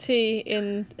university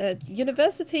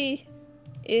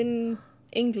in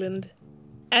England,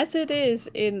 as it is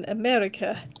in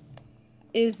America,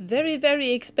 is very,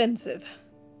 very expensive.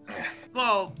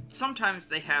 Well, sometimes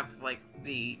they have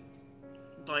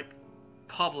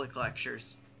public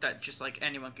lectures that just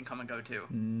anyone can come and go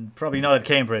to. Probably not at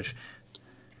Cambridge.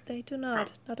 They do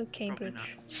not. Not at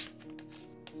Cambridge.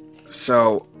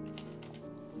 So,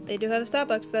 They do have a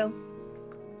Starbucks, though.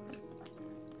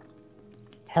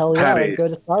 Hell yeah, Patty. let's go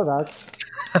to Starbucks.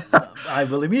 I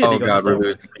will immediately oh go god, to we're Starbucks.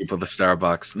 losing people to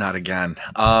Starbucks. Not again.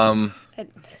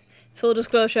 Full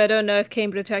disclosure, I don't know if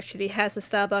Cambridge actually has a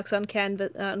Starbucks on campus.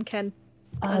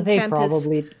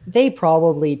 They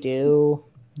probably do.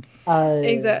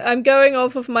 Exactly. I'm going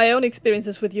off of my own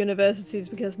experiences with universities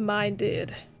because mine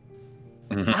did.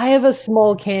 I have a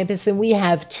small campus and we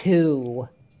have 2.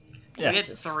 Yeah. We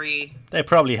had 3. They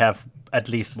probably have at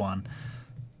least one.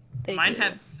 They Mine do.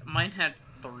 had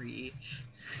 3.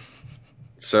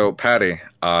 So, Patty,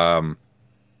 All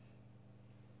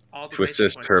the to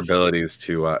assist basic her ones. abilities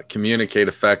to communicate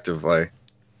effectively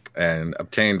and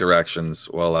obtain directions,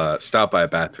 will stop by a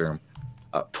bathroom,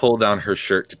 pull down her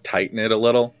shirt to tighten it a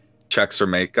little, checks her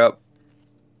makeup,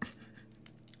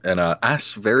 and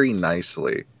asks very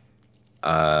nicely,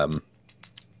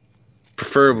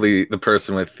 preferably the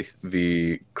person with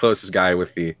the closest guy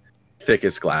with the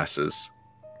thickest glasses.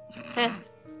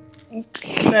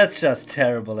 That's just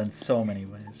terrible in so many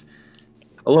ways.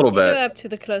 A little You go bit. up to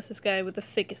the closest guy with the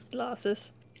thickest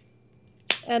glasses.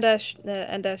 And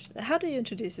how do you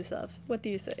introduce yourself? What do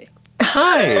you say?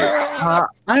 Hi,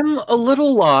 I'm a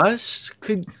little lost.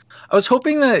 I was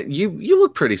hoping that you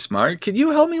look pretty smart. Could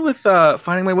you help me with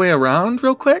finding my way around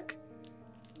real quick?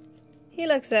 He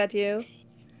looks at you,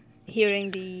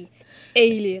 hearing the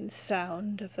alien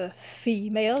sound of a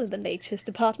female in the nature's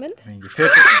department. I mean, you could...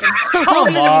 Come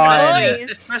Come on!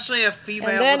 Especially a female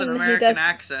And with then an he American does-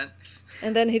 accent.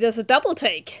 And then he does a double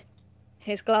take.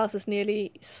 His glasses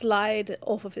nearly slide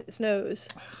off of his nose.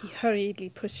 He hurriedly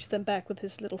pushes them back with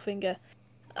his little finger.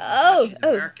 She's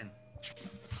American.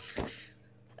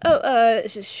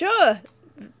 Sure.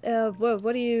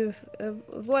 What do you?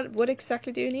 What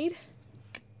exactly do you need?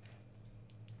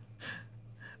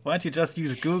 Why don't you just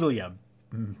use Google, ya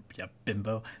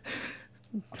bimbo?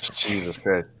 Jesus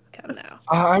Christ. Come now.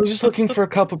 I was just looking for a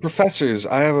couple professors.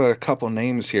 I have a couple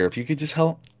names here. If you could just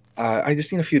help. I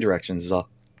just need a few directions is all.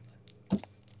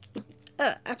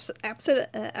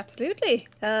 Absolutely.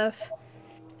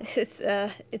 It's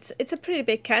a pretty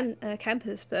big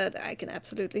campus, but I can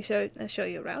absolutely show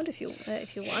you around if you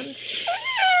want.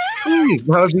 Please,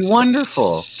 that would be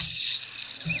wonderful.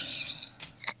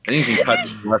 I need to cut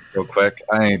this left real quick.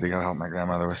 I need to go help my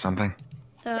grandmother with something.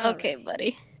 Okay,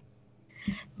 buddy.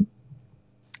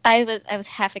 I was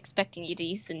half expecting you to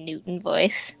use the Newton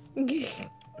voice.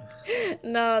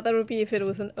 No, that would be if it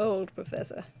was an old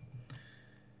professor.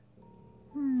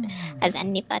 Has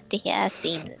anybody here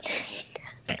seen Linda.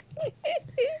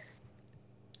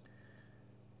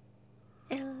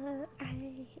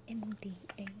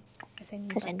 Has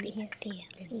anybody here seen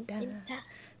Linda?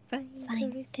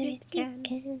 Find her if you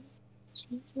can.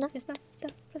 She's not It's not so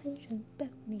friendship, but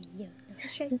me, your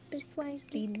shape is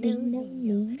widely known.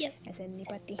 known. Has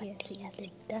anybody here seen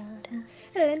Linda?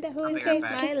 Linda, who I'll be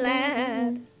escaped right my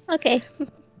lab. Okay.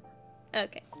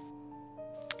 Okay.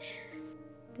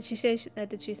 Did she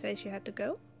say she had to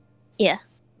go? Yeah.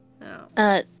 Oh.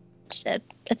 I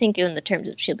think in the terms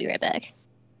of she'll be right back.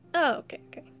 Oh, okay.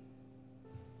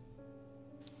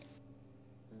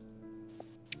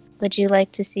 Would you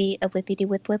like to see a whippity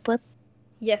whip whip whip?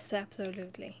 Yes,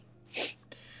 absolutely.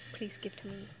 Please give to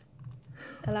me.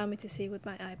 Allow me to see with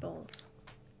my eyeballs.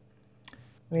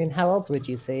 I mean, how else would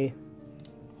you see?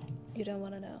 You don't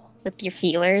want to know. With your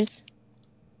feelers?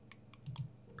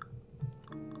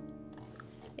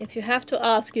 If you have to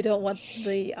ask, you don't want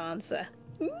the answer.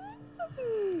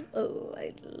 Oh,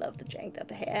 I love the janked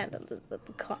up hand and the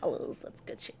collars. That's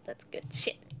good shit. That's good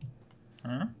shit.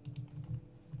 Huh?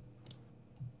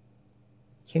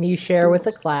 Can you share with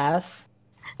the class?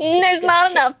 There's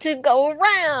not enough to go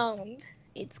around.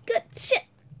 It's good shit.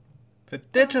 It's a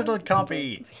digital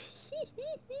copy. And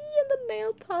the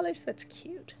nail polish. That's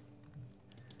cute.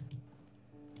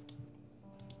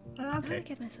 I'm Okay. gonna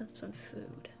get myself some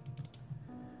food.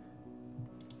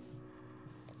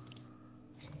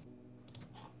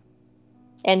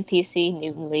 NPC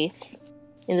Newton Leaf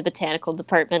in the botanical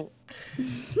department.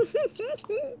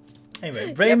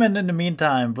 Anyway, Raymond in the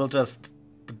meantime will just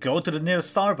go to the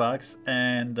nearest Starbucks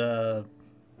and, I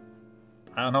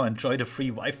don't know, enjoy the free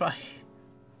Wi-Fi.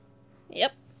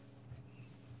 Yep.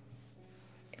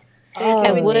 Oh,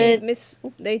 I would-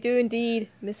 They do indeed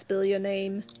misspell your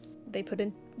name. They put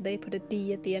a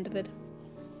D at the end of it.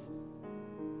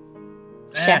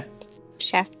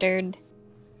 Shaftard.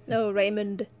 No,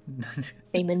 Raymond.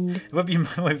 Raymond. It would be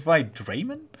Wi-Fi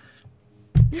Draymond?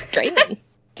 Draymond.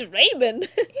 Raymond.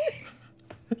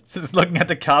 Just looking at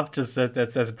the cup, just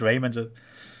that says Draymond. Just...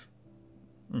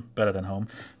 better than home.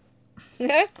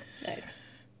 Nice.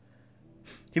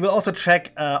 He will also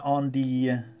check on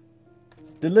the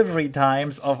delivery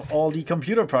times of all the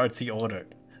computer parts he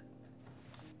ordered.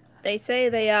 They say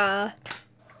they are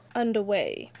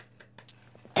underway.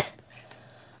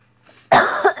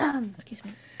 Excuse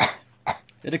me.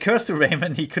 It occurs to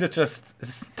Raymond he could have just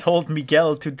told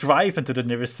Miguel to drive into the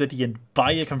nearest city and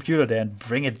buy a computer there and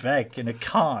bring it back in a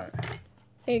car.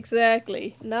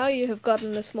 Exactly. Now you have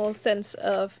gotten a small sense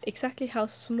of exactly how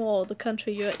small the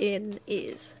country you're in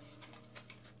is.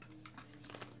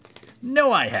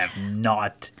 No, I have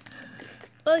not.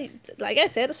 Well, like I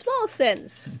said, a small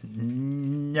sense.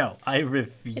 No, I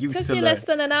refuse It took to you learn. less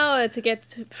than an hour to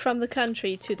get from the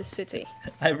country to the city.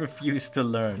 I refuse to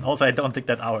learn. Also, I don't think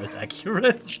that hour is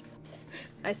accurate.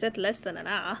 I said less than an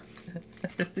hour. I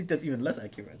think that's even less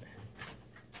accurate.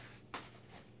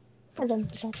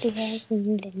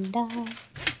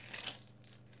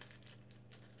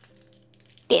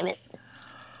 Damn it.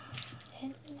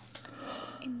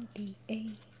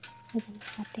 NBA. This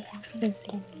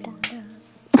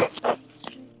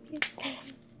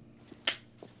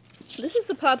is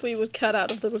the part we would cut out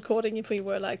of the recording if we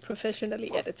were like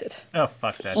professionally edited. Oh,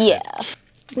 fuck that. Yeah.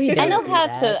 We I don't know do how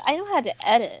that. to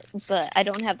edit, but I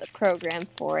don't have the program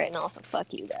for it, and also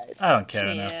fuck you guys. I don't care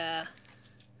enough. Yeah.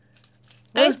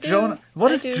 What is Jonah?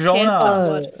 What is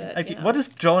Jonah? Actually, what is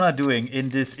Jonah doing in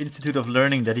this Institute of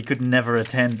Learning that he could never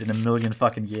attend in a million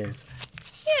fucking years?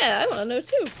 Yeah, I want to know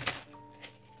too.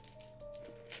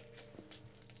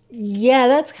 Yeah,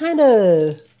 that's kind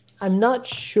of... I'm not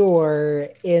sure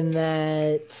in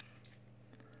that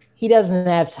he doesn't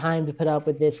have time to put up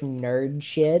with this nerd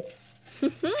shit.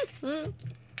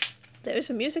 There is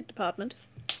a music department.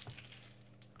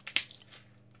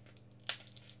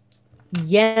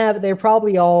 Yeah, but they're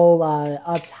probably all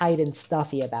uptight and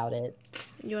stuffy about it.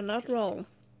 You're not wrong.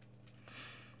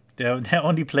 They're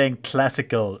only playing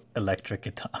classical electric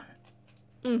guitar.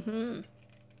 Mm-hmm.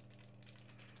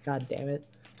 God damn it.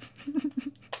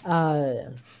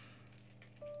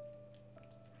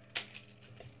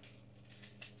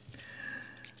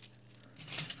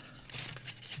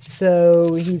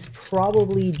 So he's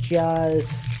probably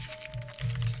just...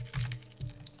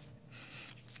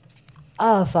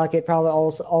 Oh, fuck it. Probably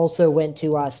also went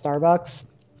to Starbucks.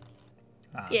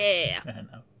 Yeah. I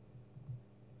don't know.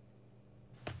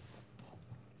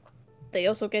 They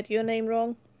also get your name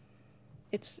wrong.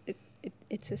 It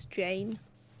says Jane.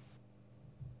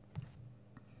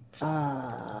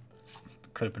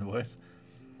 Could have been worse.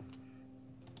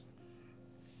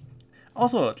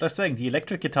 Also, just saying, the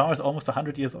electric guitar is almost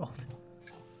 100 years old.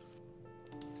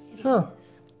 Huh.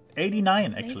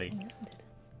 89, actually. Amazing, isn't it?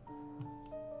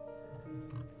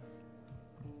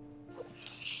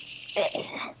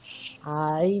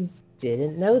 I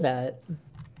didn't know that.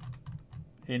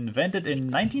 Invented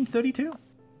in 1932.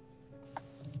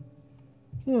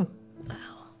 Hmm. Wow.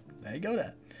 There you go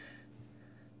then.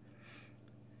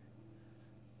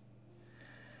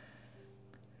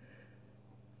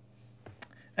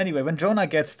 Anyway, when Jonah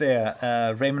gets there,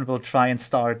 Raymond will try and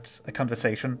start a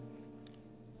conversation.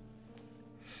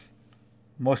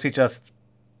 Mostly just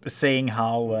saying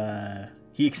how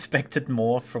he expected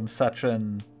more from such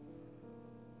an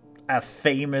a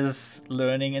famous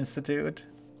learning institute.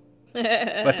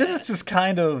 But this is just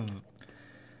kind of,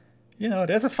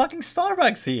 there's a fucking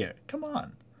Starbucks here. Come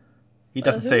on. He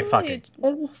doesn't say fucking.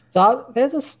 There's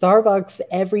a Starbucks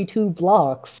every 2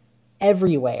 blocks,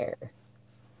 everywhere.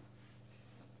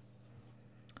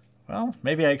 Well,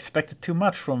 maybe I expected too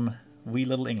much from wee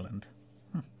little England.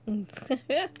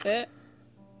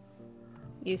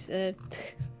 You said...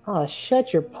 Oh,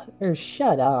 shut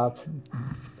up.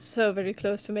 So very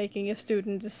close to making a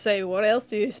student just say, what else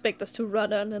do you expect us to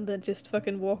run on? And then just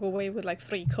fucking walk away with like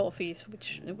 3 coffees,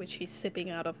 which he's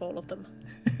sipping out of all of them.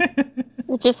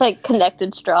 It's just like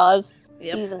connected straws.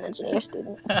 Yep. He's an engineer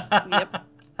student.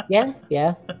 Yep.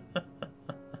 Yeah.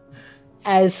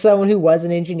 As someone who was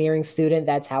an engineering student,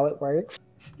 that's how it works.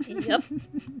 Yep.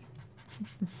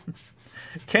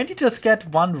 Can't you just get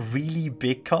one really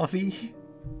big coffee?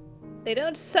 They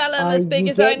don't sell them as big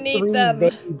You as I get need 3 them.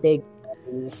 very big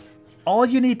coffees. All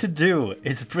you need to do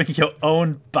is bring your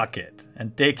own bucket,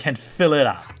 and they can fill it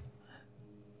up.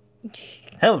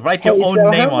 Hell, write your own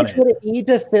name how on much it. would it be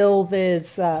to fill this?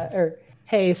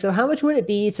 So how much would it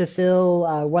be to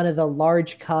fill one of the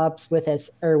large cups with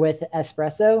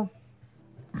espresso?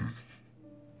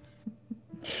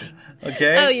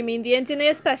 Okay. Oh, you mean the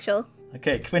engineer special?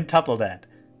 Okay, quintuple that.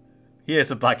 Here's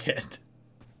a bucket.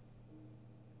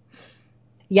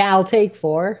 Yeah, I'll take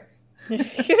 4.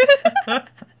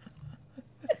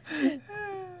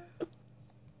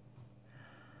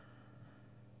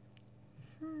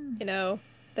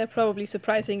 They're probably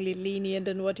surprisingly lenient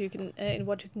in what you can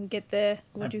get there,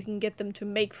 you can get them to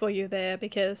make for you there,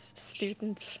 because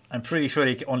students. I'm pretty sure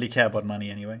they only care about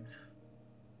money anyway.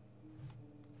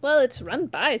 Well, it's run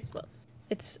by. Well,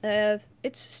 it's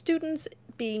students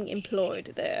being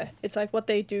employed there. It's like what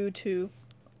they do to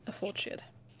afford shit.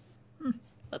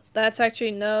 But that's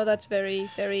actually that's very,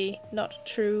 very not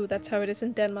true. That's how it is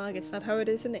in Denmark. It's not how it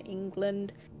is in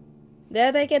England.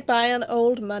 There they get by on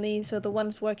old money, so the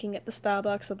ones working at the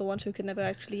Starbucks are the ones who can never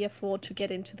actually afford to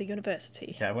get into the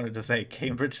university. Yeah, I wanted to say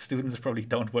Cambridge students probably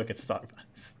don't work at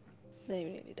Starbucks. They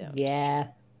really don't. Yeah.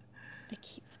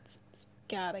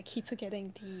 I keep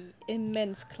forgetting the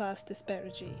immense class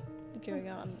disparity going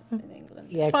on in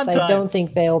England. Yeah, because Fun I time. don't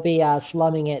think they'll be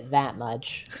slumming it that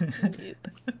much. Yep.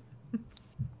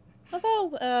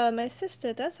 Although, my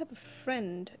sister does have a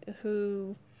friend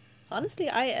who, honestly,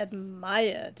 I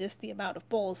admire just the amount of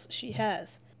balls she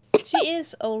has. She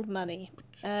is old money,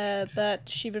 but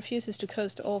she refuses to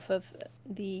coast off of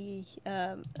the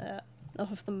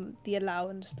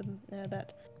allowance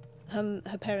that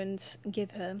her parents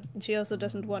give her. And she also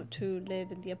doesn't want to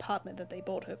live in the apartment that they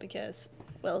bought her because,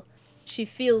 well, she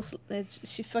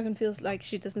fucking feels like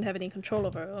she doesn't have any control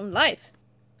over her own life.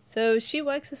 So she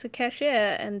works as a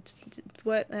cashier and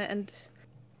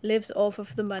lives off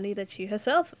of the money that she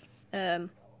herself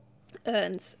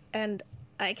earns, and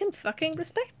I can fucking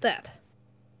respect that.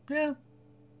 Yeah.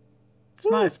 It's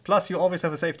nice. Plus, you always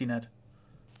have a safety net,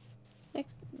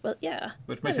 Well, yeah.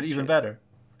 which makes that it is even true. better.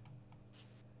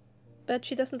 But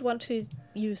she doesn't want to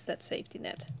use that safety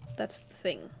net. That's the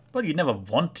thing. Well, you never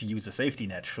want to use a safety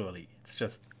net, surely. It's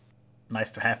just nice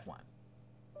to have one.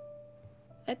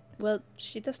 Well,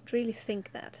 she doesn't really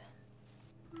think that.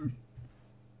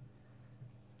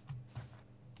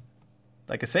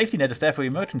 Like, a safety net is there for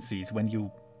emergencies when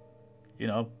you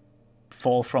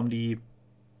fall from the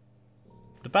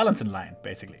balancing line,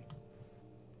 basically.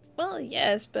 Well,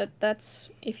 yes, but that's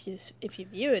if you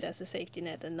view it as a safety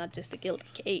net and not just a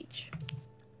gilded cage.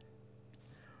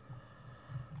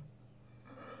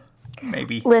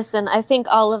 Maybe. Listen, I think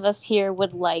all of us here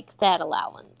would like that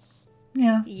allowance.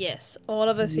 Yeah. Yes, all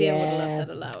of us here would love that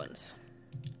allowance.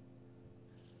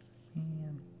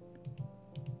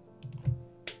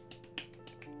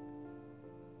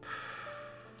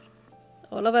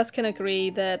 All of us can agree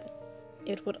that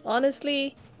it would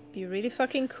honestly be really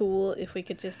fucking cool if we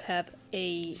could just have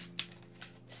a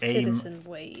citizen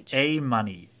wage. A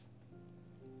money.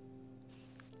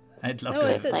 I'd love No, to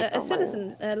a, have ci- that. a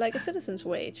citizen, like a citizen's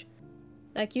wage.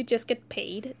 Like you just get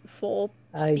paid for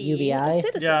being UBI? a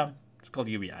citizen. Yeah, it's called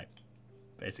UBI,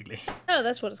 basically. Oh,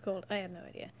 that's what it's called. I had no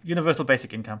idea. Universal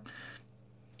Basic Income.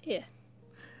 Yeah.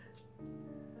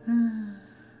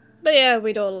 But yeah,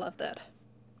 we'd all love that.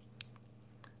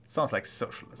 Sounds like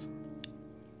socialism.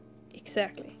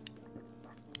 Exactly.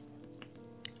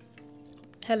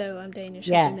 Hello, I'm Danish.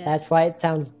 Yeah, I'm Matt. that's why it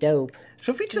sounds dope.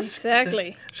 Should we just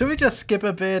Exactly. Should we just skip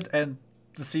a bit and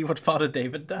see what Father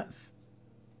David does?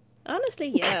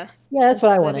 Honestly, yeah. Yeah, that's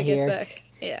what I Until want to Xavier hear.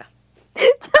 gets back. Yeah.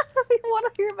 I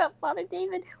want to hear about Father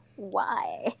David.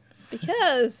 Why?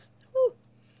 Because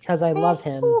Because I love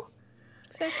him.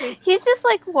 Exactly. He's just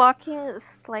like walking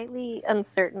slightly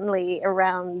uncertainly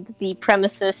around the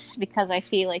premises because I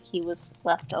feel like he was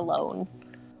left alone.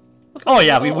 Oh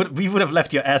yeah, we would have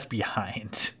left your ass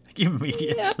behind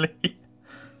immediately.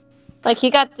 Like he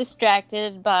got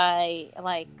distracted by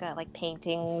like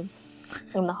paintings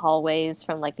in the hallways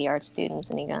from like the art students,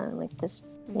 and he got like this.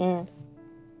 And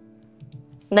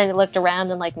then he looked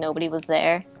around and like nobody was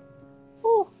there.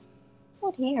 Oh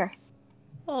dear.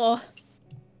 Oh.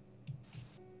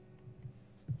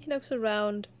 He looks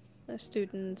around. There's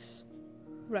students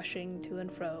rushing to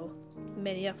and fro,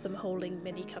 many of them holding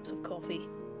many cups of coffee.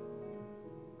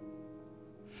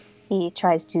 He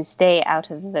tries to stay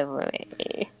out of the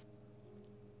way.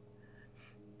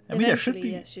 I mean, there should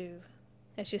Eventually, be.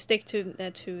 as you stick to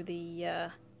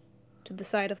the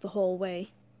side of the hallway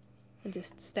and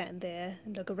just stand there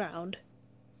and look around,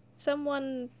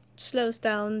 someone slows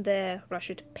down their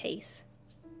rushed pace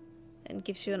and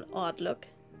gives you an odd look.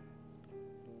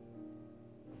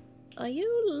 Are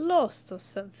you lost or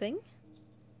something?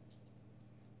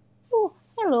 Oh,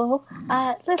 hello.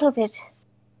 Little bit.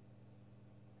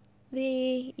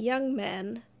 The young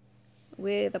man,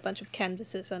 with a bunch of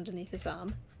canvases underneath his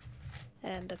arm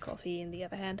and a coffee in the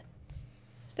other hand,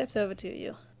 steps over to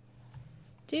you.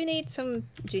 Do you need some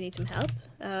help?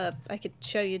 I could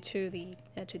show you to the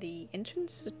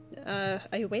entrance.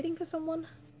 Are you waiting for someone?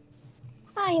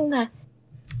 I'm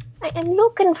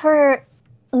looking for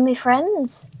my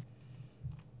friends.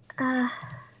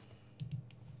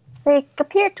 They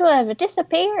appeared to have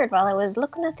disappeared while I was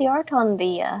looking at the art on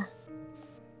the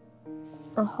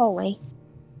hallway.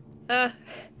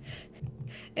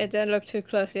 Don't look too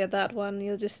closely at that one.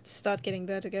 You'll just start getting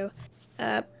vertigo.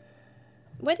 Where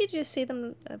did you see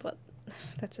them? What?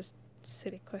 That's a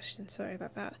silly question. Sorry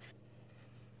about that.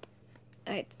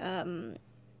 Right.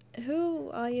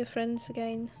 Who are your friends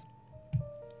again?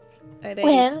 Are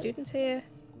they students here?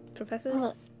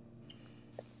 Professors?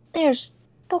 There's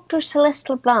Dr. Celeste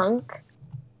LeBlanc,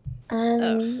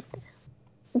 and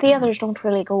the others don't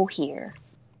really go here.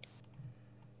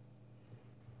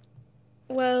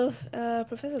 Well,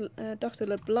 Professor Dr.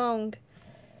 LeBlanc,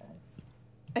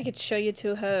 I could show you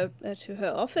to her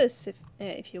office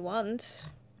if you want.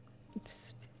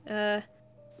 It's a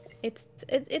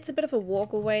bit of a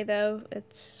walk away though.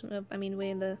 It's I mean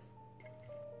we're in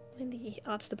the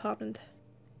arts department.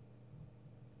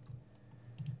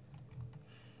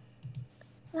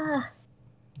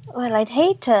 Well, I'd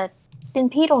hate to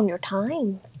impede on your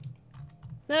time.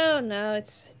 No,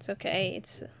 it's okay.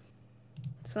 It's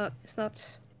not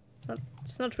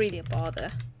really a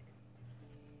bother.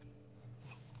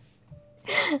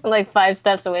 I'm like 5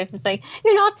 steps away from saying,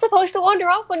 "You're not supposed to wander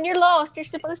off when you're lost. You're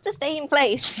supposed to stay in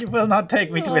place." You will not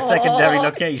take me to a secondary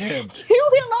location. You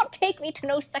will not take me to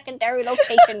no secondary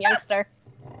location, youngster.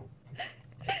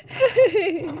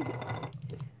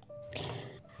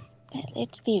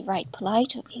 It'd be right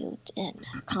polite of you and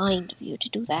kind of you to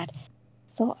do that.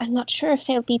 Though I'm not sure if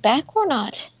they'll be back or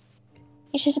not.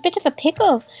 Which is a bit of a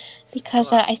pickle,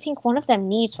 because I think one of them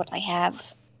needs what I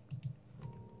have.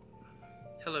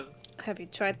 Hello. Have you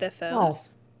tried their phones?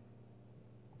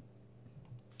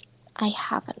 I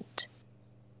haven't.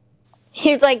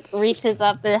 He like reaches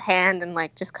up the hand and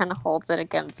like just kind of holds it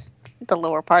against the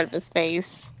lower part of his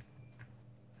face.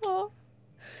 Oh.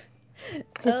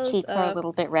 His cheeks are a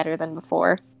little bit redder than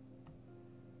before.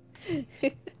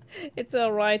 It's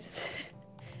alright.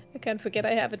 I can't forget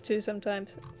I have it too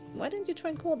sometimes. Why don't you try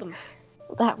and call them?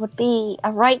 That would be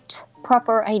a right,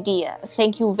 proper idea.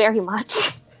 Thank you very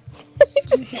much.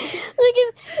 Just, like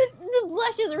the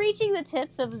blush is reaching the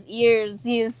tips of his ears.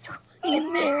 He is so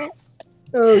embarrassed.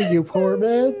 Oh, you poor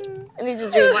man. And he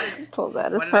just pulls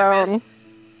out his What did I phone. miss?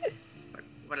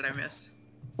 What did I miss?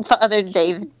 Father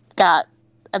Dave got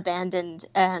abandoned,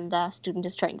 and a student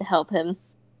is trying to help him.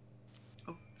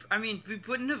 Oh, I mean, we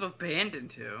wouldn't have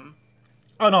abandoned him.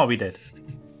 Oh no, we did.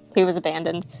 He was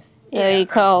abandoned. Yeah, he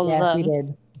calls. Yeah, we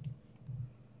did.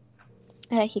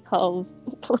 He calls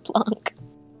LeBlanc.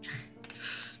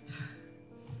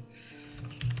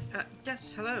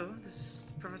 Yes, hello. This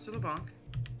is Professor LeBlanc.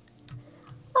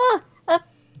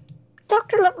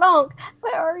 Dr. LeBlanc,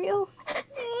 where are you?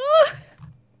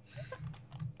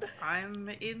 I'm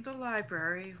in the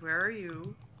library. Where are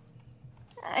you?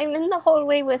 I'm in the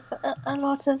hallway with a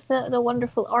lot of the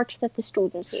wonderful art that the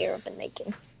students here have been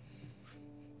making.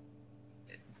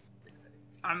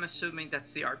 I'm assuming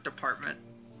that's the art department.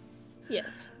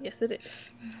 Yes, it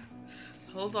is.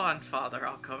 Hold on, Father.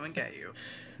 I'll come and get you.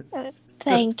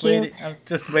 Thank you. I'm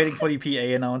just waiting for the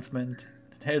PA announcement.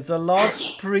 There's a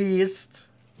lost priest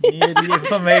near the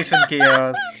information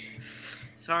kiosk.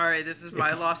 So Sorry, this is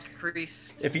my lost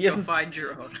priest. If he Go isn't- find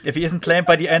your own. If he isn't claimed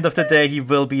by the end of the day, he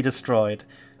will be destroyed.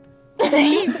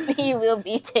 He will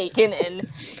be taken in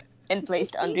and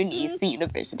placed underneath the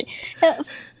university.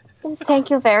 Thank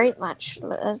you very much,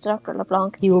 Dr.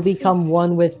 LeBlanc. He will become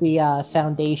one with the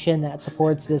foundation that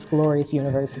supports this glorious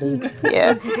university.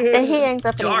 Yeah. Then he hangs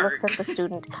up and he Dark. looks at the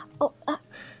student. Oh,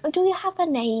 do you have a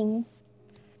name?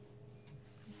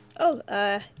 Oh,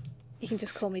 you can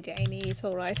just call me Jamie. It's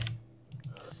all right.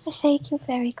 Thank you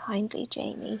very kindly,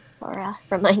 Jamie, for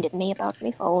reminding me about my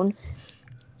phone.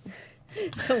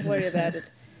 Don't worry about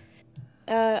it.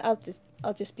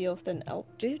 I'll just be off then. Oh,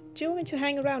 do you want me to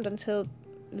hang around until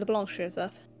LeBlanc shows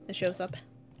up?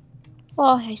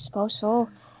 Well, I suppose so.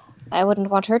 I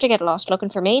wouldn't want her to get lost looking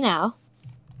for me now.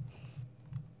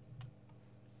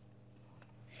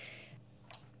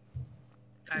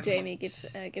 Jamie gives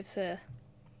a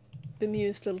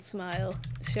bemused little smile,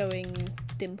 showing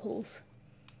dimples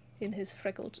in his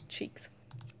freckled cheeks.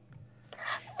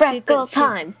 Freckle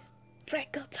time!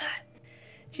 Freckle time!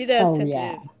 She does Oh, tend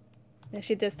yeah. to...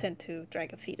 She does tend to drag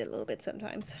her feet a little bit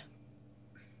sometimes.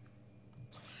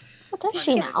 What does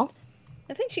she now?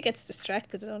 I think she gets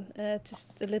distracted on just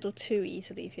a little too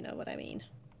easily, if you know what I mean.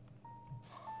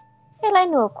 Well, I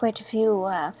know quite a few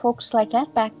folks like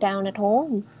that back down at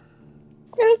home.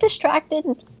 They're distracted.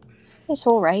 It's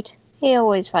alright. They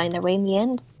always find their way in the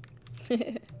end.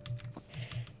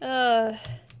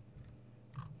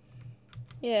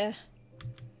 Yeah.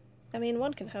 I mean,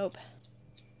 one can hope.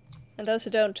 And those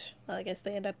who don't, well, I guess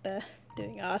they end up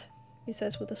doing art, he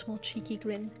says with a small cheeky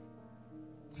grin.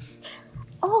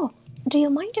 Oh, do you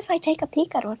mind if I take a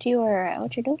peek at what you're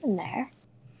doing there?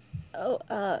 Oh,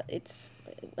 it's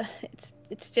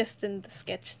just in the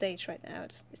sketch stage right now.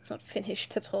 It's not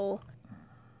finished at all.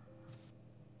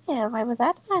 Yeah, why would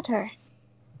that matter?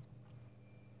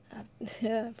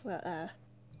 Yeah, well,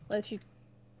 if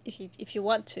you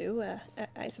want to,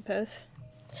 I suppose.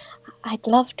 I'd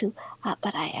love to,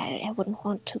 but I wouldn't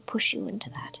want to push you into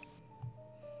that.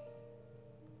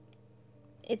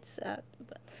 It's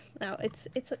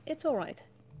all right.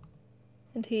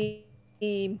 And he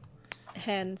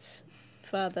hands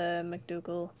Father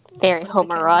McDougal Very one of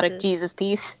the homoerotic canvases. Jesus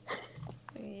piece.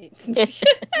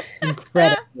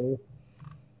 Incredible.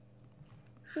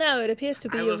 No, it appears to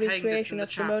be I a will hang this in recreation the of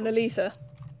the chapel. Mona Lisa.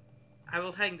 I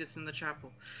will hang this in the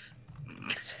chapel.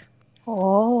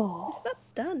 Oh, It's not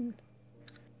done.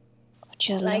 would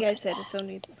you Like look I at said,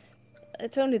 that?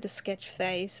 it's only the sketch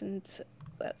phase, and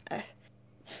well,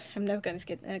 I'm never going to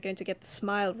get the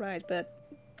smile right. But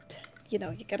you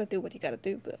know, you gotta do what you gotta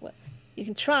do. But well, you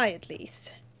can try at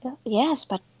least. Yes,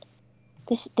 but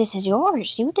this is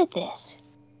yours. You did this.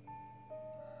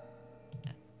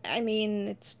 I mean,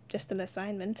 it's just an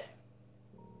assignment.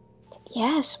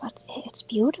 Yes, but it's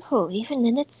beautiful, even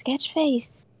in its sketch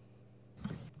phase.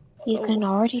 You can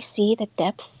already see the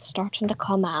depth starting to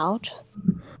come out.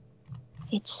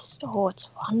 It's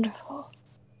wonderful.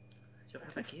 Do I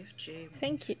have a gift, Jamie?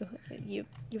 Thank you.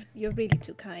 You're really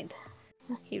too kind.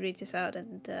 He reaches out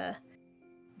and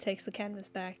takes the canvas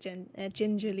back,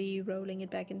 gingerly rolling it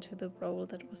back into the roll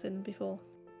that it was in before.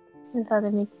 And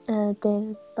Father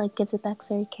David gives it back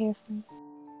very carefully.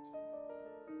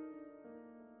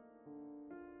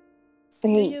 Do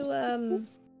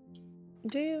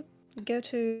you go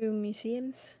to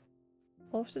museums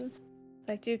often?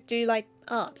 Like, do you like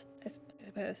art? I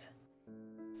suppose.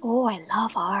 Oh, I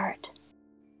love art.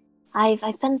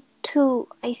 I've been to,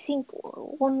 I think,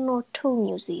 1 or 2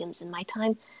 museums in my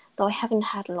time, though I haven't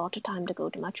had a lot of time to go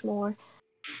to much more.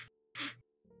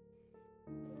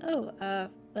 Oh,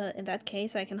 well, in that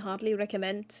case, I can hardly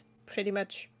recommend pretty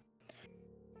much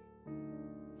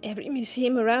every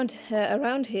museum around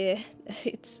here.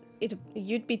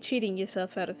 You'd be cheating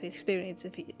yourself out of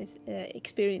experiences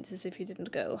if you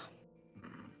didn't go.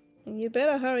 And you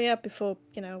better hurry up before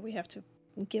we have to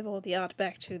give all the art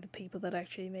back to the people that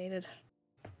actually made it.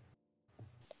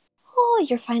 Oh,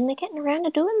 you're finally getting around to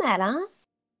doing that, huh?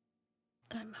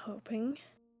 I'm hoping.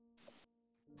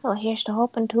 Well, here's to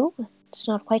hoping too. It's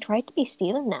not quite right to be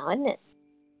stealing now, isn't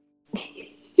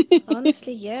it?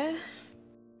 Honestly, yeah.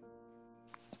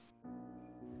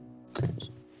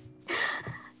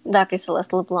 Dr.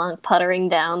 Celeste LeBlanc puttering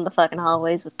down the fucking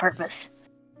hallways with purpose.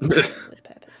 With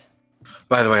purpose.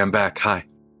 By the way, I'm back. Hi.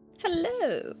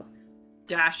 Hello.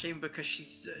 Dashing because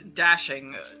she's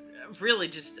dashing, really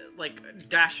just like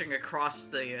dashing across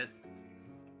the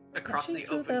Dashing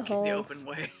through open the the halls. open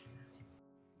way.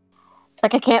 It's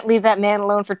like I can't leave that man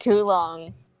alone for too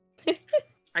long.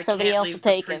 Somebody else will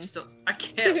take him. I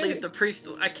can't leave the priest.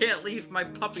 I can't leave my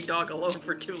puppy dog alone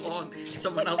for too long.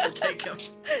 Someone else will take him.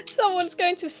 Someone's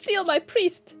going to steal my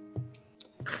priest.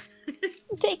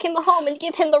 Take him home and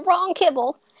give him the wrong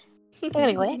kibble.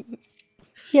 Anyway.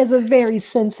 He has a very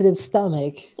sensitive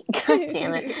stomach. God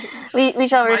damn it. We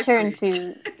shall My return priest.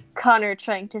 to Connor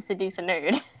trying to seduce a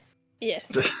nerd.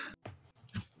 Yes.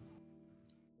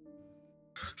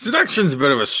 Seduction's a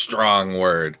bit of a strong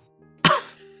word.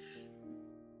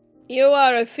 You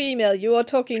are a female. You are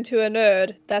talking to a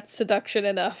nerd. That's seduction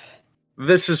enough.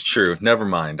 This is true. Never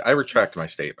mind. I retract my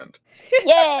statement.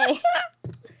 Yay!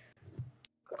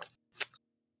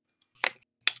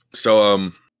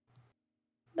 So,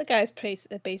 The guy's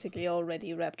basically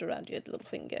already wrapped around your little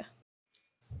finger.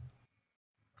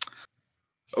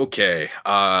 okay.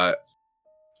 I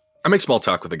make small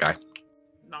talk with the guy.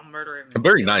 I'll murder him. I'm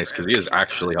very nice because he is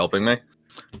actually helping me.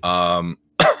 I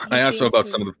asked him about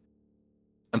some of the.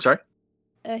 I'm sorry.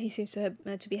 He seems to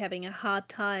be having a hard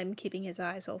time keeping his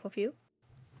eyes off of you.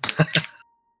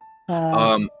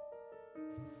 I'll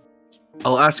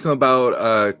ask him about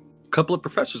a couple of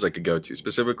professors I could go to,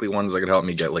 specifically ones that could help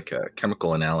me get like a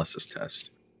chemical analysis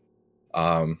test.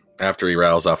 After he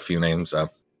rattles off a few names, I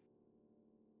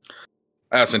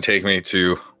asked him to take me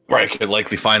to where I could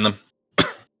likely find them.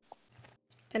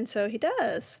 And so he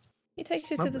does. He takes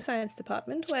you to Lovely. the science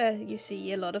department where you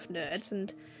see a lot of nerds,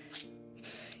 and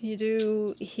you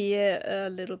do hear a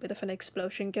little bit of an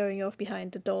explosion going off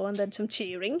behind the door and then some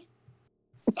cheering.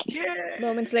 Yeah.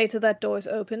 Moments later, that door is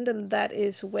opened, and that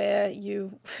is where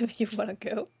you want to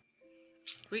go.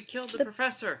 We killed the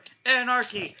professor.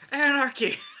 Anarchy!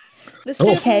 Anarchy! The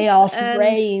students Chaos and-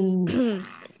 reigns.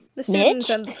 The students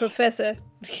Mitch? and the professor,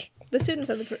 the students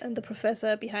and the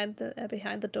professor behind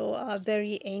the door are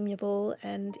very amiable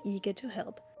and eager to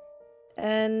help,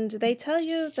 and they tell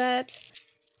you that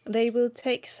they will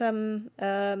take some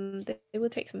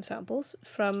samples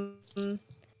from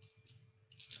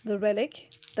the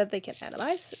relic that they can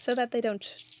analyze, so that they don't,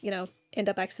 end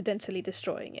up accidentally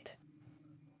destroying it.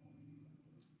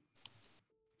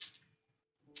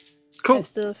 Cool. There's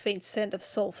still a faint scent of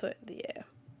sulfur in the air.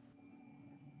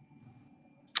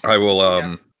 I will.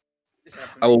 Is that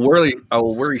I will worry. I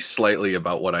will worry slightly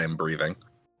about what I am breathing.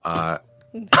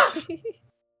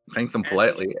 Thank them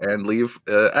politely and leave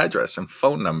address and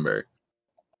phone number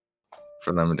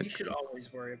for them to. You should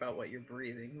always worry about what you're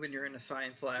breathing when you're in a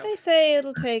science lab. They say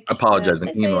it'll take. I apologize, an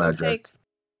they say email it'll address.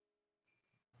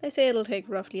 They say it'll take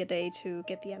roughly a day to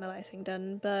get the analyzing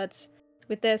done, but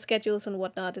with their schedules and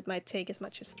whatnot, it might take as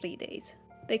much as 3 days.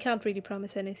 They can't really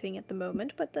promise anything at the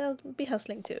moment, but they'll be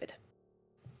hustling to it.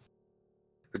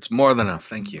 It's more than enough.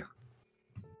 Thank you.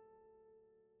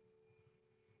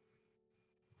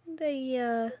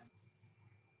 They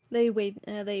wave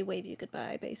you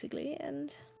goodbye, basically,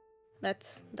 and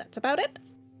that's about it.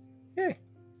 Yay.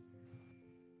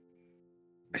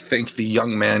 I thank the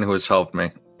young man who has helped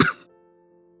me.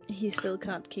 He still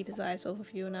can't keep his eyes off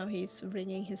of you. Now he's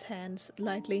wringing his hands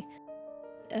lightly,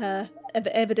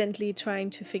 evidently trying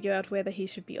to figure out whether he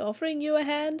should be offering you a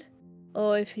hand,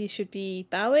 or if he should be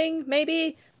bowing,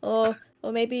 maybe, or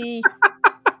maybe.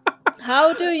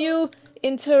 How do you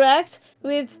interact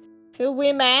with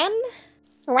women?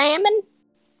 Whamming?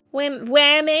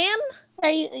 Women?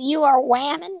 You are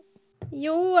whamming?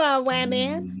 You are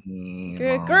women. Mom.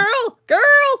 Girl.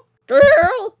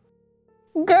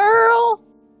 Girl!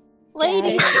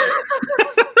 Lady!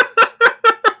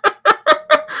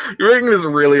 You're making this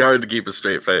really hard to keep a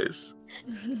straight face.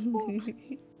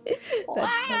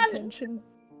 That's some tension.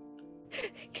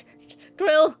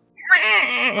 Grill.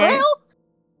 Girl?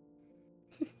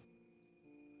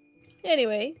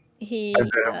 Anyway, he. I've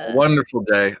had a wonderful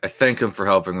day. I thank him for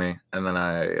helping me, and then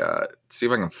I see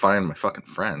if I can find my fucking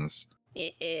friends.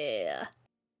 Yeah.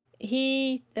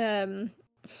 He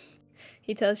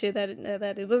tells you that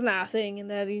it was nothing, and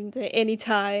that any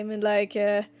time, and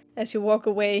as you walk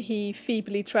away, he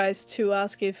feebly tries to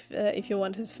ask if you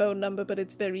want his phone number, but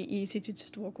it's very easy to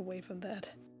just walk away from that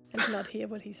and not hear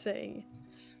what he's saying.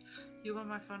 You want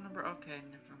my phone number? Okay,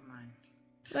 never mind.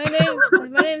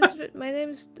 My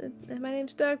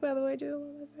name's Doug, by the way. Do you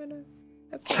want my phone number?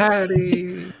 Okay.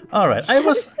 Patty. All right, I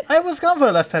was gone for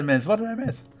the last 10 minutes. What did I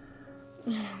miss?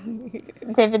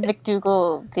 David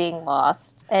McDougal being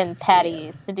lost, and Patty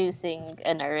seducing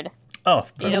a nerd. Oh,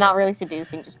 Yep. Not really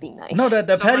seducing, just being nice. no,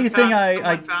 the Patty thing.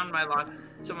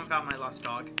 Someone found my lost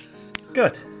dog.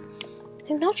 Good.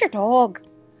 I'm not your dog.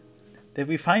 Did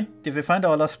we find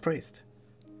our lost priest?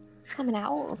 I'm an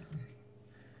owl.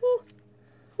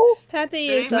 Patty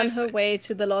Today is my on her fr- way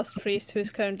to the lost priest,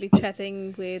 who's currently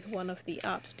chatting with one of the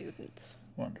art students.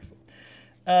 Wonderful.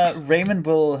 Raymond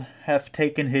will have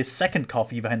taken his second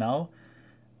coffee by now,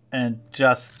 and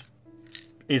just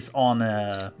is on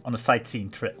a sightseeing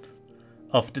trip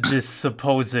of this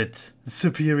supposed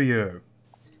superior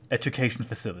education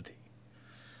facility.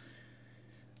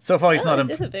 So far, he's Well, not.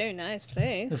 it is a very nice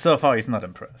place. So far, he's not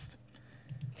impressed.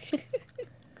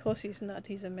 Of course he's not.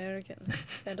 He's American.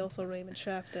 And also Raymond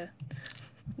Shafter.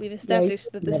 We've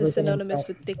established that this is synonymous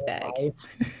with Dick Bag.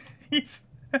 he's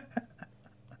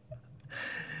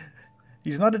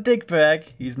he's not a dick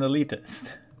bag. He's an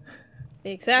elitist.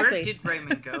 Exactly. Where did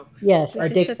Raymond go? Yes, We a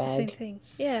just dick said the same bag. thing.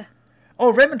 Yeah.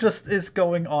 Oh, Raymond just is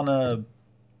going on a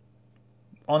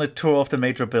tour of the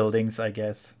major buildings, I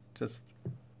guess. Just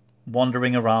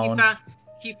wandering around.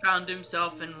 He found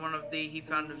himself in one of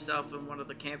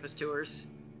the campus tours.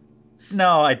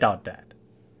 No, I doubt that.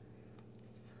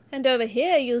 And over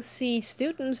here you'll see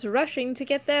students rushing to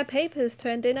get their papers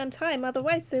turned in on time,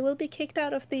 otherwise they will be kicked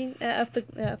out of the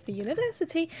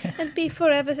university and be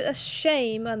forever a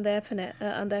shame on their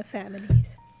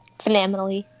families.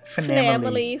 Phenomenally.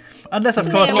 Families. Unless, of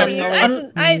course,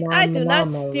 Families. I do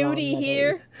not study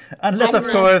here. unless, of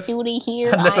I'm course, not study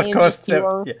here. unless, I of am course, just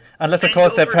your... unless, of And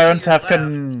course, their over to parents your have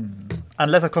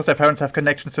unless, of course, their parents have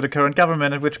connections to the current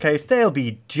government, in which case they'll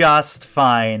be just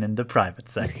fine in the private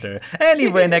sector.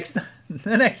 Anyway, the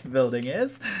next building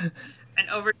is. And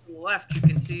over to the left, you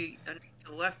can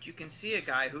see a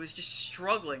guy who is just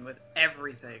struggling with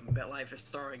everything that life is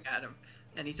throwing at him,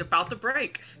 and he's about to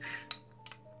break.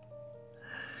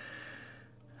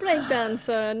 Breakdowns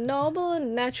are a normal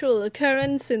and natural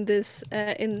occurrence in this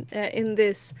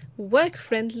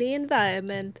work-friendly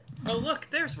environment. Oh look,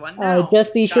 there's one now.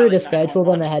 Just be sure to Dialing schedule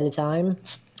them 911. ahead of time.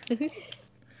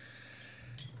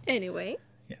 Anyway,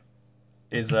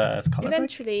 Is Connor back?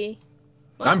 eventually,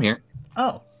 I'm here.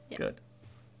 Oh, Yeah. good.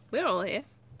 we're all here.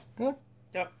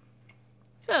 Yep.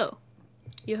 So,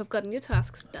 you have gotten your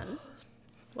tasks done.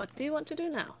 What do you want to do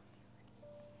now?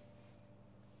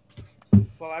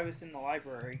 Well, I was in the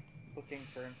library looking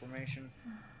for information.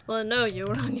 Well, no, you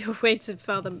were on your way to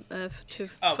Oh, well,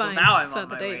 find now I'm on Father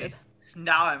my David. way.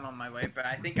 Now I'm on my way, but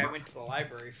I think I went to the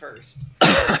library first.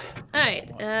 Alright,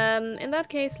 in that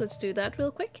case, let's do that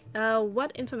real quick.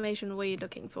 What information were you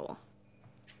looking for?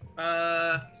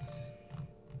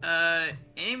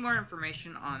 Any more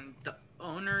information on the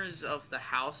owners of the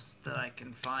house that I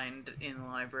can find in the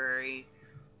library?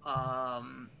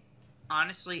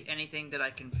 Honestly, anything that I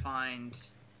can find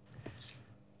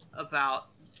about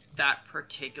that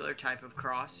particular type of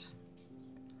cross.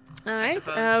 Alright,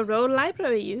 suppose. roll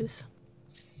library use.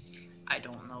 I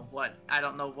don't know what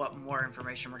more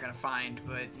information we're gonna find,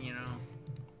 but you know.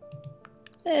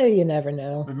 You never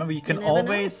know. Remember, you can never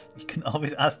know.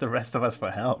 always ask the rest of us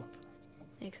for help.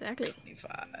 Exactly.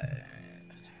 25.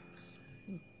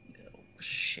 Oh,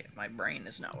 shit, my brain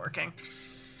is not working.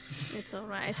 It's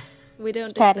alright. We don't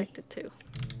It's Patty. expect it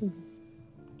to.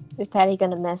 Is Patty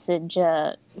gonna message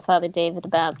Father David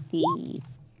about the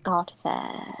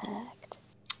artifact?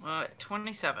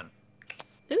 27.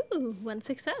 Ooh, one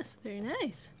success. Very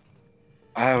nice.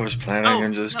 I was planning Oh,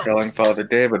 on just no. telling Father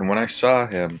David when I saw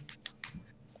him.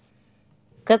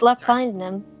 Good luck finding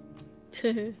him.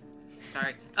 Sorry.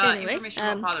 Anyway, Information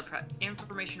about Father Prescott.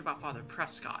 Information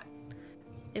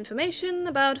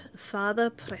about Father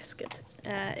Prescott.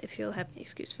 If you'll have me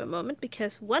excuse for a moment,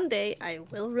 because one day I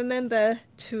will remember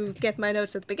to get my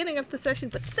notes at the beginning of the session,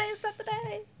 but today is not the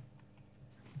day.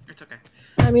 It's okay.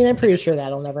 I mean, I'm pretty sure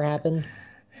that'll never happen.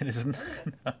 It is not.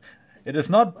 It is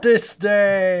not this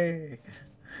day.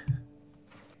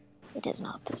 It is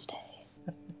not this day.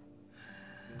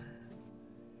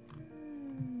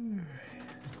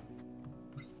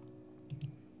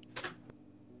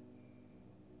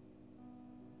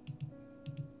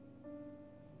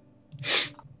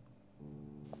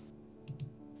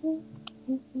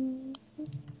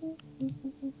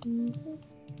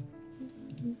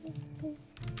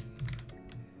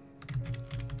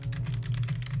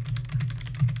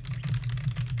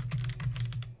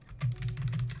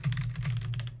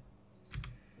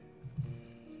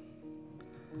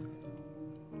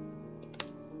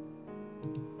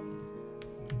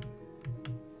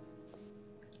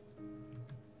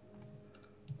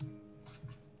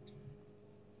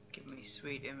 Give me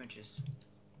sweet images.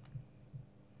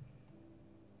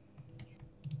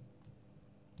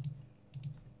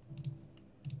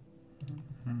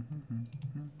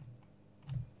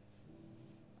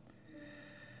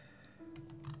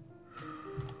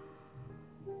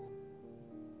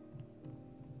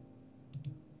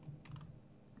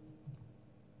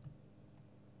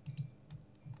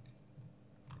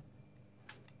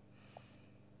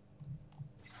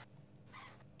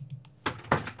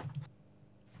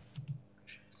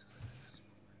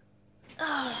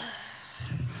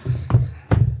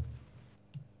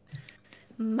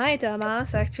 My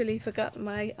dumbass actually forgot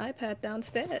my iPad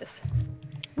downstairs.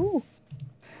 Ooh.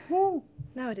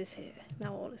 Now it is here.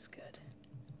 Now all is good.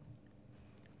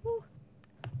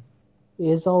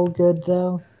 Is all good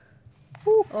though?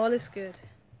 All is good.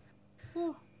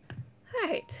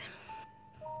 Alright.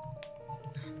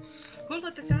 Who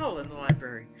let this owl in the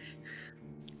library?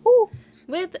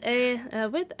 With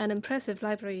an impressive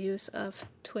library use of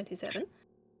 27,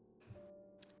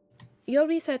 your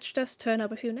research does turn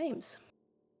up a few names.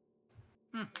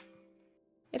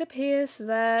 It appears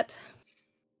that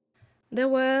there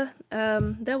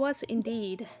was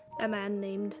indeed a man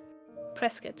named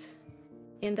Prescott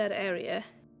in that area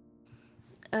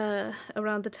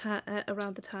around the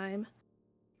time.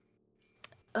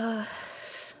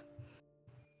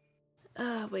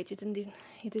 Wait, you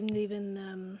didn't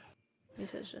even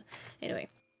research it. Anyway,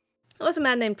 there was a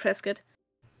man named Prescott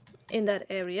in that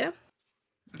area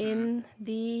in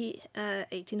the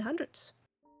 1800s.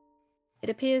 It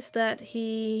appears that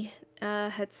he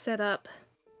had set up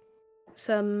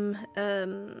some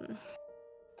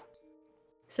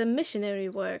missionary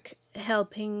work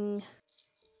helping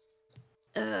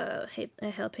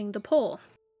the poor.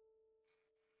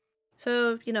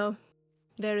 So,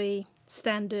 very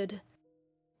standard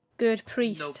good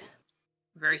priest.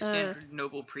 Very standard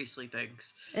noble priestly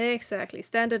things. Exactly,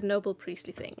 standard noble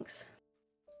priestly things.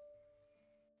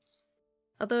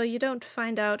 Although you don't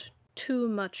find out too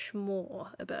much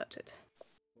more about it.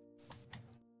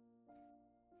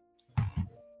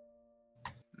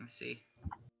 Let's see.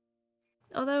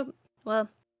 Although, well,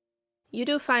 you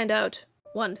do find out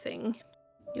one thing.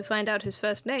 You find out his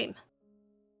first name.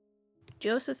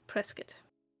 Joseph Prescott.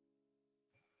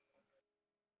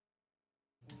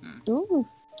 Ooh.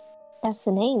 That's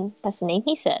the name. That's the name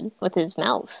he said with his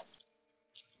mouth.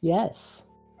 Yes.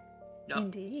 Yep.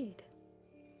 Indeed.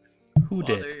 Who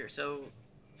did? So,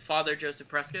 Father Joseph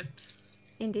Prescott?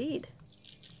 Indeed.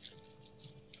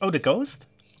 Oh, the ghost?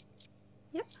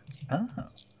 Yep. Ah.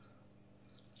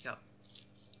 Yep.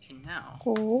 And now,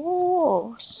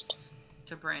 Ghost.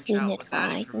 to branch out with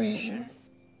that information,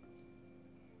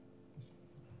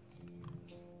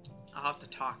 I'll have to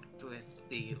talk with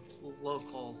the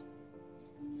local,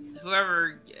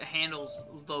 whoever handles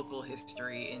local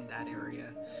history in that area.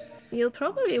 You'll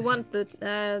probably want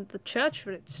the church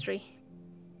registry.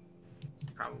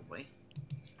 Probably.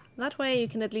 That way you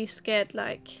can at least get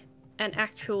like an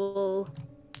actual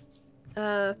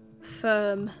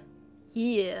firm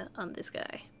year on this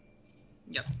guy.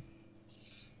 Yep.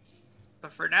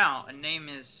 But for now, a name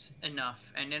is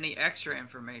enough, and any extra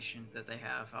information that they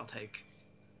have, I'll take.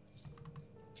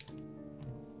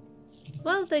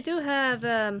 Well, they do have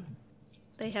a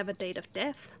date of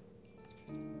death.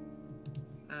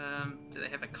 Do they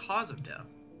have a cause of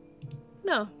death?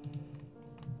 No.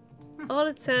 All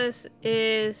it says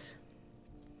is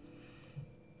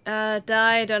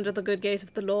died under the good grace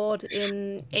of the Lord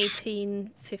in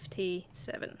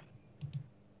 1857.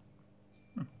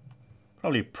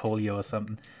 Probably polio or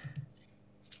something.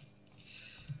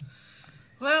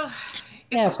 Well, it's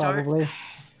Yeah, a start. probably.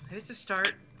 It's a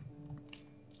start.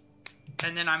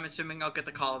 And then I'm assuming I'll get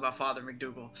the call about Father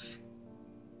McDougal.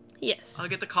 Yes, I'll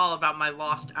get the call about my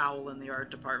lost owl in the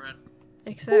art department.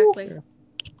 exactly.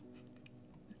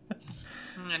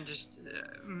 And just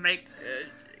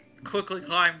quickly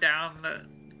climb down,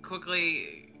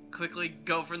 quickly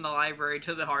go from the library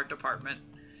to the art department.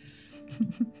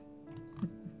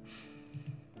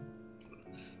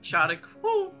 Shouting,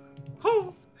 "Whoo!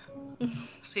 Whoo!"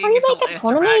 Seeing Are you if he'll making answer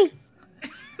fun of back. me?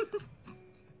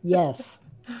 Yes.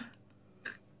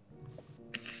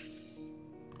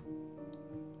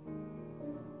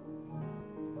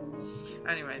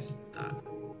 Anyways,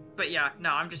 but yeah,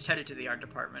 no, I'm just headed to the art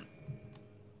department.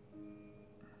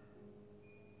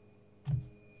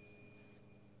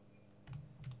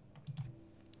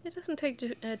 It doesn't take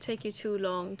you too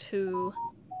long to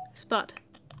spot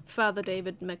Father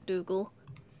David McDougal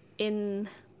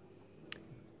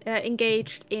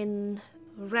engaged in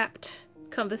rapt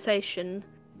conversation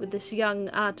with this young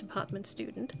art department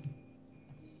student.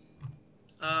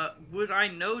 Would I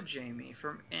know Jamie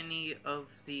from any of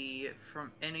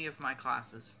my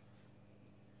classes?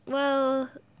 Well,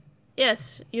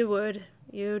 yes, you would.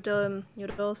 You'd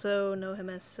also know him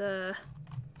as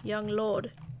young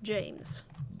Lord James.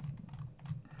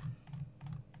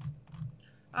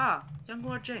 Ah, young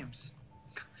Lord James.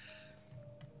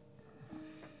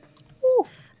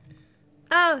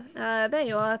 Oh, there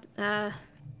you are,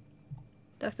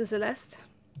 Dr. Celeste.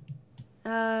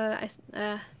 I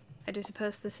do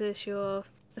suppose this is your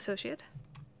associate?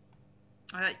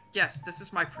 Yes, this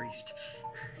is my priest.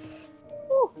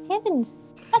 Oh, heavens.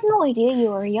 I had no idea you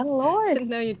were a young lord. Didn't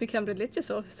know you'd become religious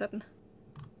all of a sudden.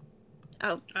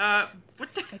 Oh,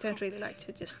 What the? I don't really like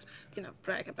to just,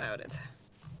 brag about it.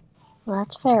 Well,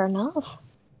 that's fair enough.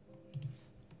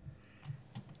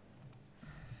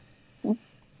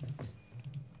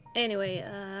 Anyway,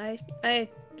 I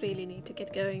really need to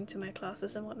get going to my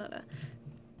classes and whatnot.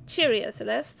 Cheerio,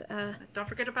 Celeste. Don't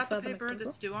forget about the Father paper McDougal.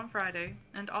 that's due on Friday,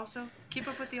 and also keep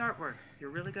up with the artwork. You're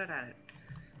really good at it.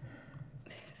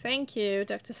 Thank you,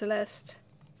 Dr. Celeste.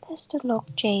 Best of luck,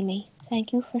 Jamie.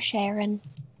 Thank you for sharing.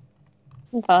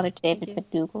 And Father David you.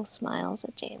 McDougal smiles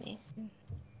at Jamie.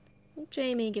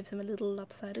 Jamie gives him a little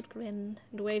lopsided grin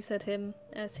and waves at him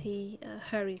as he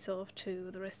hurries off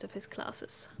to the rest of his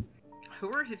classes.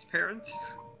 Who are his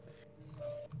parents?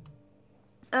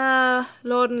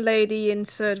 Lord and Lady,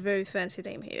 insert very fancy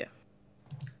name here.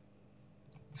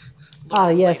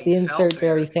 Lord and Yes, Lady the insert Fellfayre.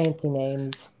 very fancy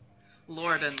names.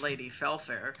 Lord and Lady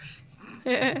Fellfayre.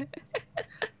 Dun,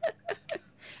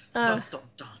 Dun dun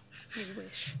dun. I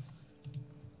wish.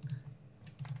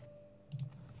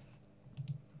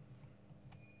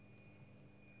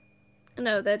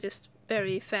 No, they're just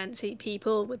very fancy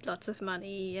people with lots of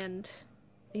money, and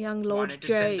young Lord Wanted to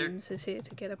send their- James is here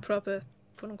to get a proper,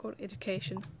 quote-unquote,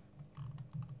 education.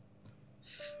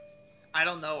 I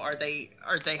don't know. Are they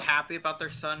happy about their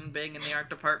son being in the art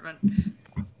department?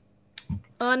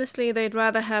 Honestly, they'd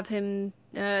rather have him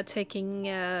taking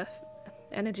an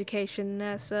education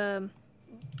as a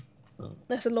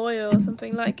lawyer or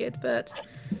something like it, but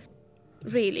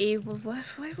really, why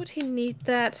would he need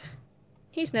that?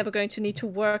 He's never going to need to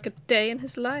work a day in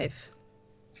his life.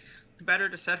 Better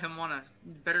to set him on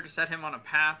a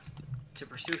path to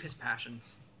pursue his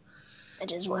passions. I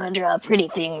just want to draw pretty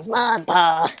things, Mom,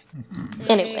 Pa.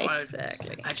 Anyway.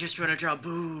 Exactly. I just want to draw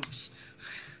boobs.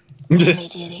 My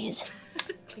titties.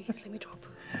 Please, let me draw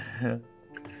boobs.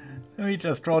 Let me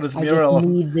just draw this I mural just of...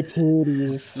 need the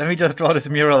titties. Let me just draw this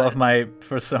mural of my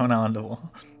persona on the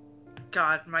wall.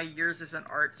 God, my years as an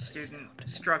art student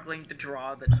struggling to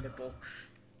draw the nipple.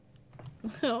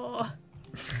 Aww.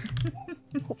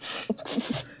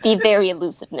 The very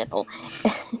elusive nipple.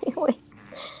 Anyway,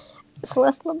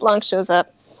 Celeste LeBlanc shows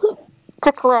up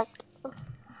to collect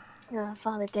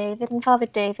Father David, and Father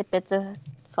David bids a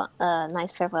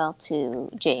nice farewell to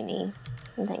Jamie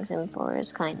and thanks him for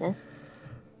his kindness.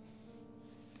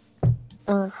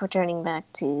 Before turning back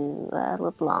to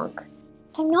LeBlanc.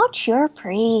 I'm not your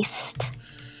priest.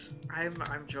 I'm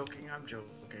joking.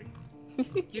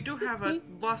 You do have a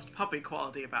lost puppy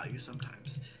quality about you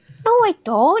sometimes. No, I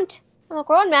don't. I'm a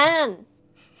grown man.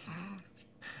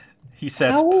 He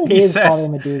says... How old he is says... Father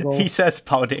McDougal? He says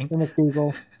pouting.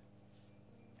 McDougal.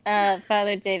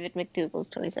 Father David McDougal's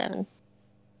 27.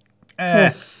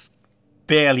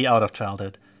 Barely out of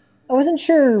childhood. I wasn't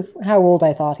sure how old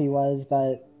I thought he was,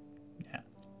 but Yeah.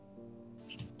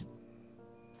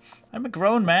 I'm a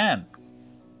grown man.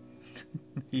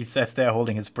 He says there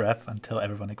holding his breath until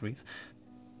everyone agrees.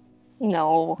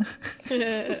 No.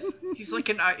 He's like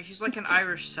an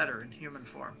Irish setter in human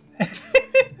form.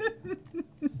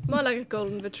 More like a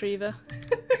golden retriever.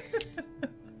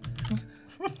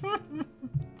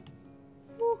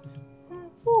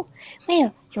 Ooh,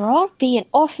 well, you're all being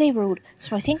awfully rude,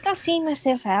 so I think I'll see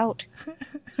myself out.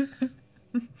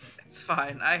 It's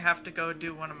fine. I have to go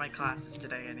do one of my classes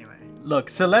today anyway. Look,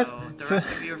 Celeste... So the rest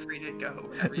of you are free to go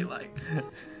whenever you like.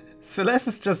 Celeste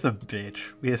is just a bitch.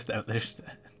 We established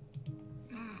that.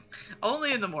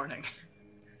 Only in the morning.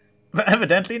 But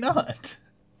evidently not.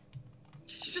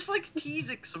 She just likes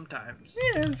teasing sometimes.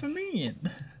 Yeah, it's mean.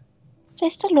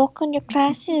 Best of luck on your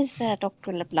classes,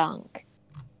 Dr. LeBlanc.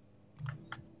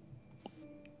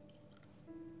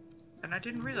 And I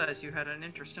didn't realize you had an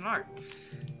interest in art.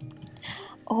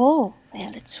 Oh,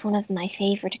 well, it's one of my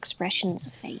favorite expressions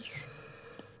of faith.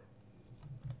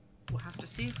 We'll have to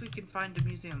see if we can find a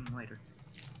museum later.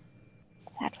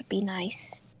 That would be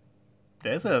nice.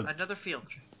 There's a... Another field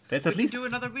trip. There's We at can least...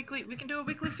 do a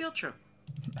weekly field trip.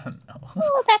 No.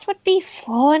 Oh, that would be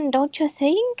fun, don't you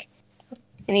think?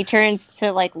 And he turns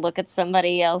to, look at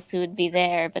somebody else who would be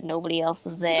there, but nobody else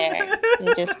is there. And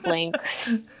he just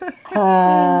blinks.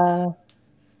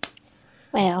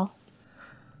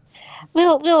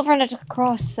 Well, we'll run it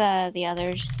across the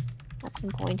others at some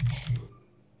point.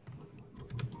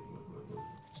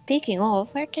 Speaking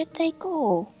of, where did they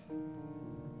go?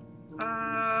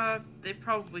 They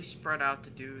probably spread out to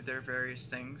do their various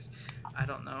things. I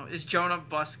don't know. Is Jonah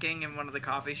busking in one of the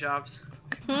coffee shops?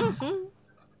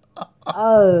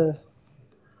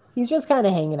 he's just kind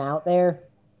of hanging out there.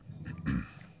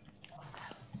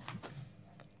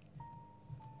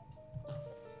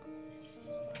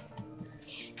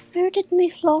 Where did my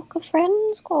flock of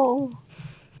friends go?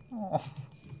 Oh.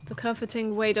 The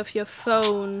comforting weight of your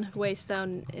phone weighs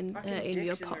down in Fucking your dicks in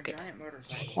their pocket. giant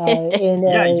motorcycle. In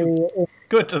Yeah, a you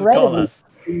could just call incredibly us.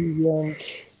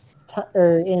 convenient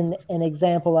or in an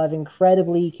example of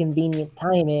incredibly convenient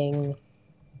timing,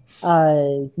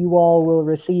 you all will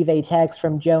receive a text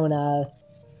from Jonah.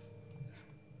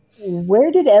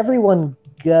 Where did everyone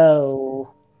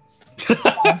go? Me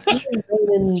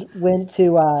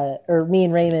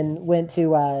and Raymond went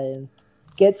to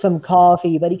get some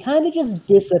coffee, but he kind of just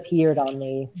disappeared on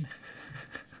me.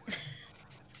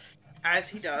 As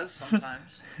he does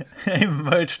sometimes. I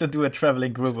merged into a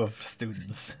traveling group of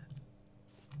students.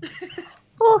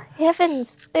 Oh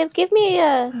heavens! Well, give me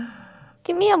a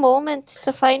moment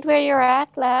to find where you're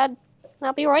at, lad.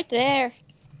 I'll be right there.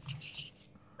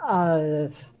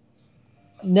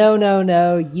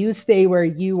 No. You stay where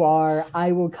you are.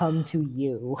 I will come to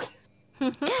you.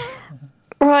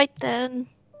 Right then.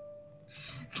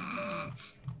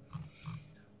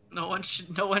 No one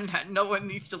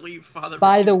needs to leave, Father.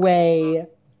 By the way,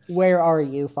 where are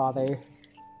you, Father?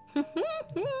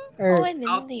 Oh, I'm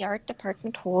in the art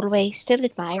department hallway, still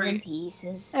admiring Great.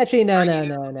 pieces. Actually,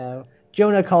 no.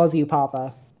 Jonah calls you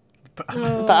Papa. Papa.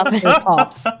 Or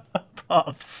Pops.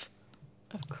 Pops.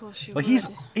 Of course you Well, would.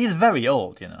 he's very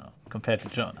old, you know, compared to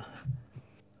Jonah.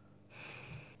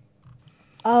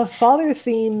 Father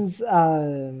seems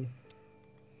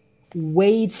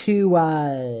way too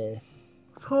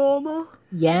Formal.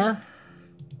 yeah.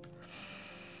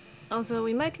 Also,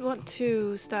 we might want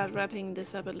to start wrapping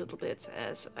this up a little bit,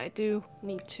 as I do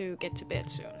need to get to bed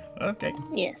soon. Okay.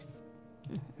 Yes.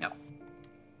 Yep.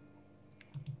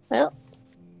 Well,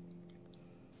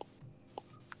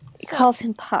 he calls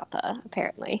him Papa,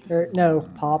 apparently. No,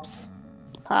 Pops.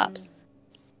 Pops.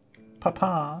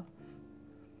 Papa.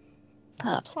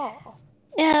 Pops.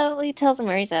 Yeah, well, he tells him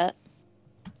where he's at.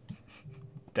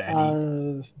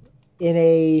 Daddy. In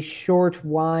a short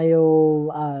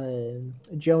while,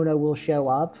 Jonah will show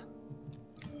up.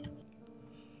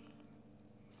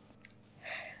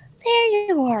 There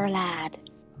you are, lad.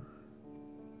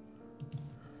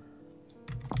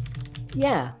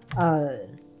 Yeah.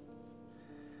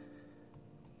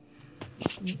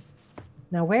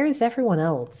 Now, where is everyone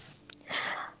else?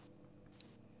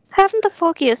 Haven't the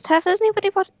foggiest. Has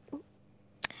anybody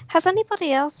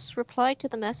else replied to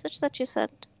the message that you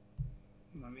sent?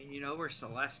 I mean, you know where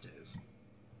Celeste is.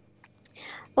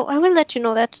 Oh, I will let you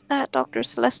know that Dr.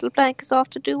 Celestial Blank is off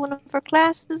to do one of her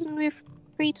classes, and we're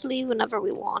free to leave whenever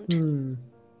we want.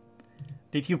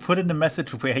 Did you put in the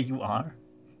message where you are?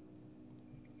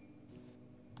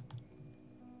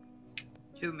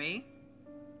 To me?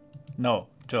 No,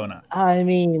 Jonah. I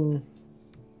mean,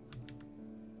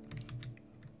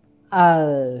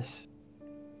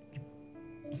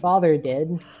 Father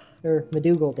did, or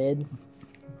McDougal did.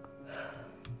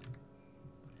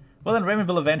 Well, then Raymond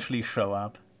will eventually show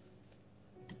up.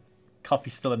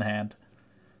 Coffee still in hand.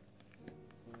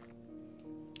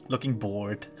 Looking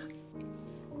bored.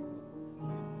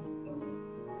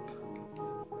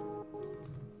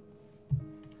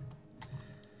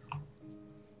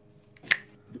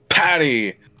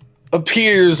 Patty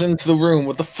appears into the room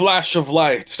with a flash of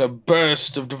light and a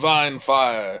burst of divine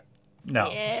fire. No.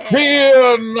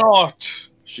 Fear not,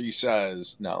 she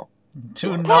says. No.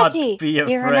 Do not Patty, be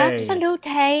afraid. you're an absolute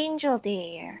angel,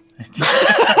 dear.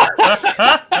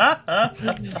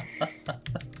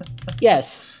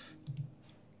 Yes.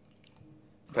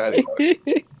 Patty.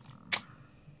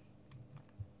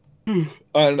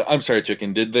 And I'm sorry,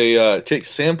 Chicken. Did they take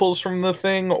samples from the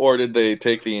thing, or did they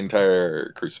take the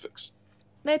entire crucifix?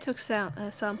 They took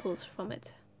samples from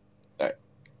it. Right.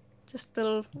 Just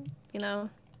little,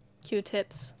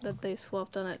 Q-tips that they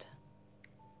swapped on it.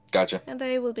 Gotcha. And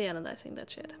they will be analyzing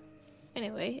that shit.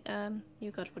 Anyway,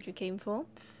 you got what you came for.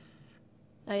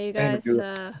 Are you guys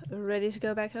ready to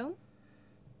go back home?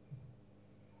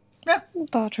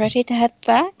 About ready to head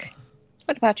back?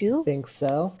 What about you? Think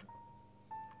so.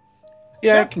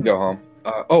 Yeah, I can go home.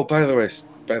 Oh, by the way,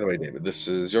 David, this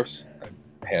is yours.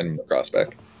 Hand him the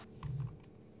crossback.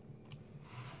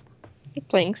 He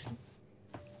blinks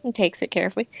and takes it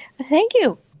carefully. Thank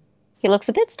you. He looks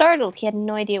a bit startled. He had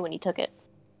no idea when he took it.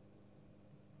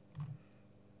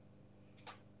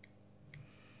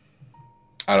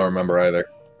 I don't remember either.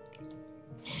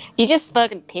 You just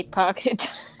fucking pickpocketed.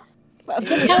 You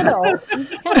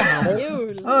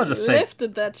I'll just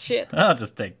lifted that shit. I'll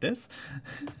just take this.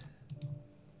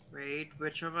 Wait,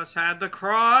 which of us had the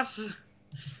cross?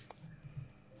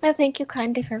 I thank you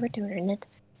kindly for returning it.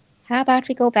 How about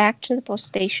we go back to the bus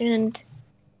station and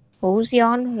mosey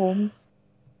on home?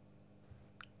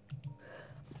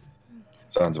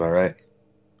 Sounds about right.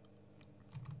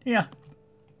 Yeah.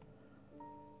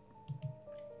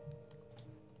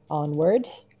 Onward.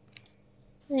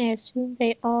 I assume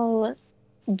they all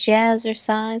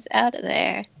jazzercise out of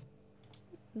there.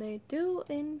 They do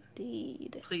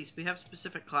indeed. Please, we have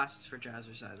specific classes for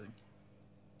jazzercising.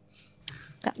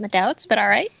 Got my doubts, but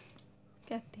alright.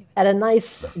 God damn it. At a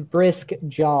nice brisk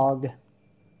jog.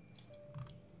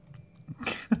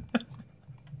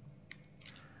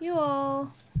 You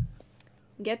all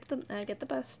get the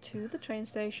bus to the train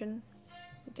station.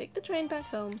 You take the train back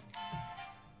home.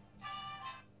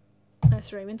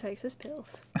 As Raymond takes his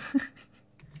pills.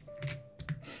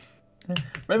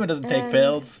 Raymond doesn't take And-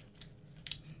 pills.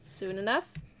 Soon enough,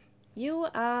 you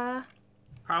are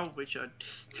Probably should.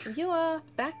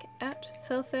 back at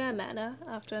Fellfayre Manor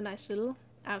after a nice little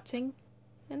outing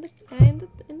in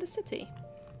the city.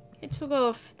 It took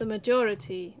the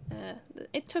majority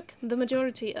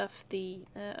of the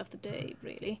day,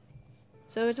 really.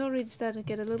 So it's already starting to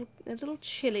get a little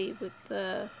chilly with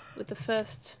the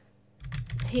first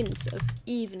hints of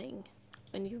evening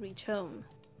when you reach home.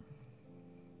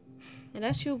 And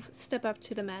as you step up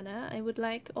to the manor, I would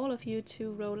like all of you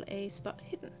to roll a spot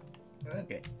hidden.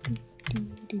 Okay.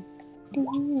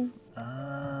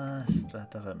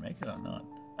 Does I make it or not?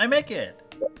 I make it!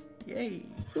 Yay!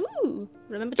 Ooh!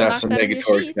 Remember to That's mark some that on your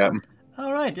negatory, sheet. Captain.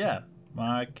 Alright, yeah.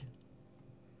 Mark.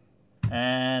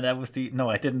 And that was the... No,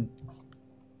 I didn't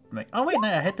make... Oh wait, no,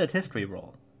 I had that history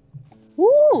roll.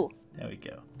 Woo! There we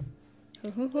go.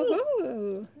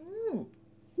 Ooh. Ooh.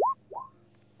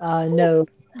 No.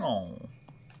 Oh.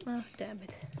 Oh, damn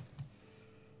it.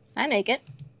 I make it.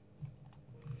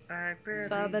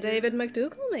 Father David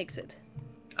McDougal makes it.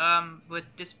 Would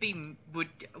this be would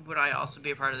I also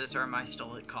be a part of this, or am I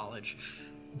still at college?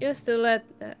 You're still at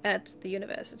the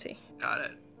university. Got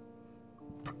it.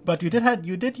 But you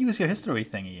did use your history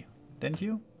thingy, didn't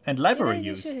you? And library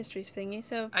You use. your histories thingy,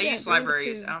 so I yeah, use remember library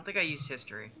use. to- I don't think I use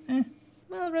history.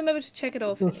 Well, remember to check it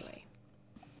off anyway.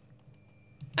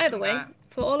 Either way, Okay.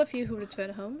 for all of you who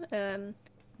return home,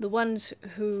 the ones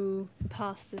who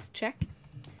pass this check,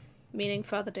 meaning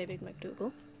Father David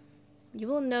McDougal, you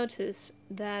will notice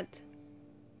that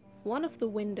one of the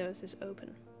windows is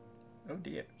open. Oh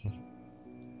dear.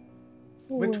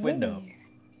 Which window?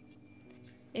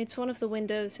 It's one of the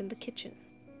windows in the kitchen.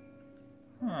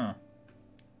 Huh.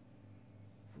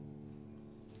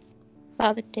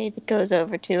 Father David goes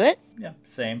over to it. Yeah,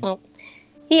 same. Well,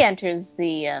 he enters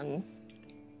the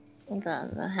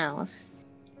house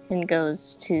and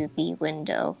goes to the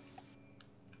window.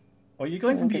 Are you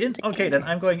going from the in? Just a Okay, then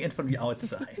I'm going in from the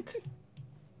outside.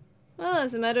 Well,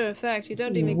 as a matter of fact, you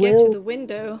don't even get to Will- the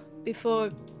window before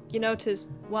you notice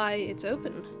why it's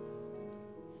open.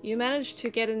 You manage to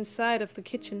get inside of the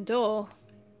kitchen door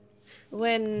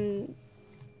when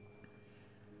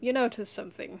you notice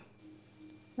something.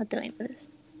 What do I notice?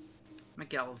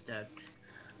 Miguel's dead.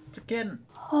 Again.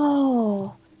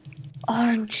 Oh,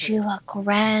 aren't you a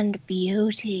grand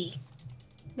beauty?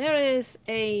 There is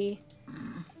a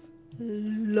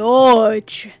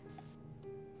large,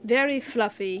 very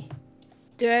fluffy,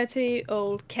 dirty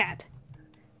old cat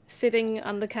sitting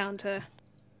on the counter,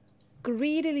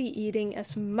 greedily eating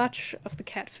as much of the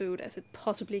cat food as it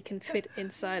possibly can fit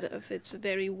inside of its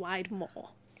very wide maw.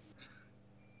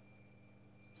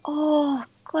 Oh,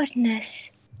 goodness.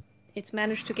 It's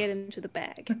managed to get into the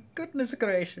bag. Goodness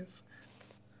gracious.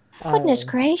 Goodness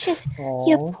gracious.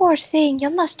 You aw. poor thing. You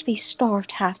must be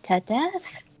starved half to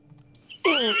death.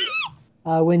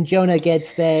 When Jonah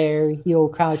gets there, he'll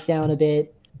crouch down a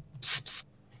bit. Psst, psst.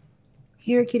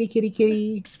 Here, kitty, kitty,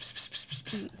 kitty.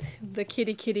 The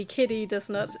kitty does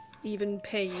not even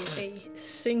pay you a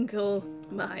single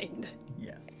mind.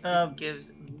 Yeah.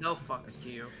 Gives no fucks to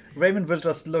you. Raymond will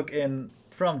just look in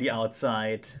from the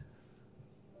outside.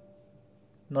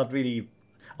 Not really,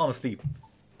 honestly,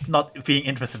 not being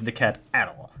interested in the cat at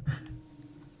all.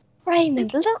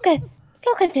 Raymond,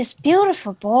 look at this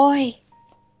beautiful boy.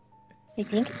 I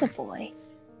think it's a boy.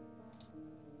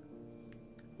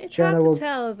 It's Jonah hard to will-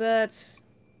 tell, but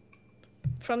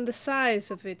from the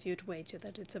size of it, you'd wager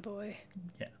that it's a boy.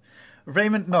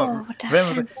 Raymond, no. Oh, what a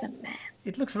Raymond, handsome man.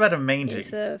 it looks rather mangy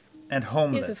Here's a and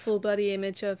homeless. full body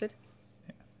image of it.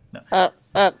 Oh,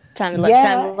 time to look, Yeah.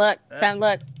 time to look, time to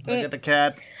look. Look at the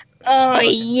cat. Oh,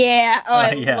 yeah. Oh,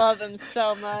 I yeah. love him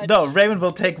so much. No, Raymond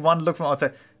will take one look from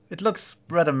outside. It looks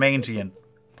rather mangy and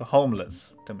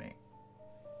homeless to me.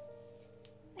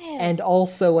 Man, And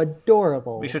also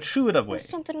adorable. We should shoo it away. that's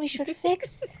something we should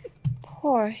fix.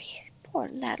 Poor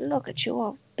lad, look at you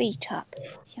all beat up.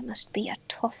 You must be a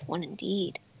tough one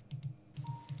indeed.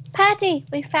 Patty,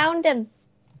 we found him.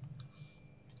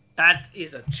 That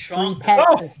is a Free chunk. pet.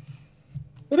 Oh.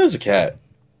 It is a cat.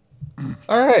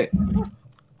 Alright.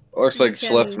 Looks like can-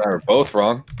 Celeste and I are both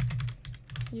wrong.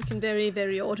 You can very,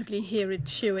 very audibly hear it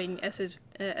chewing as it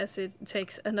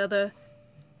takes another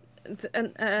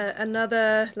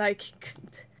like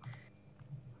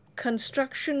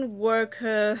construction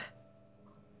worker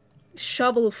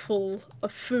shovelful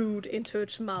of food into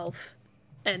its mouth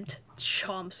and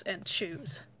chomps and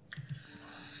chews.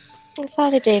 And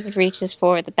Father David reaches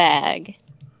for the bag.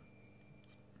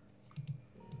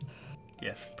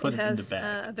 Yes, put it in the has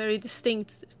bag. a very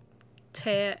distinct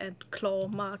tear and claw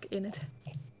mark in it.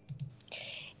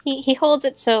 He holds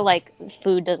it so like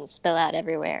food doesn't spill out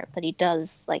everywhere, but he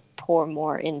does like pour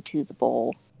more into the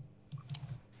bowl.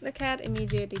 The cat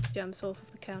immediately jumps off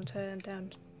of the counter and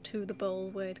down to the bowl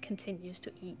where it continues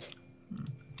to eat.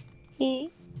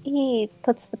 He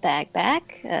puts the bag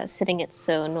back, sitting it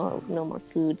so no more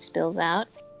food spills out,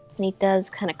 and he does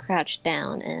kind of crouch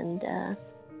down and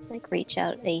like reach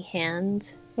out a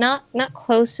hand, not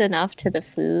close enough to the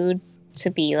food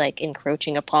to be like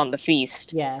encroaching upon the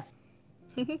feast, Yeah.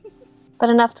 but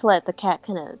enough to let the cat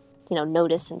kind of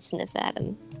notice and sniff at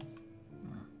him.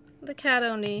 The cat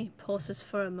only pauses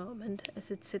for a moment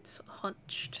as it sits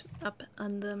hunched up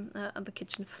on the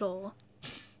kitchen floor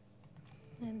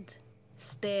and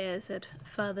stares at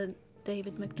Father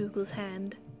David McDougal's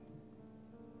hand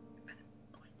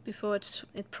before it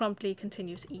promptly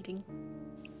continues eating.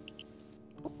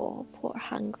 Oh, poor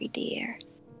hungry dear.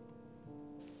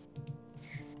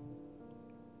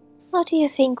 What do you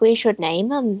think we should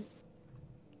name him?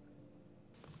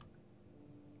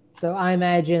 So I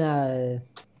imagine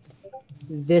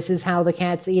this is how the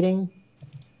cat's eating.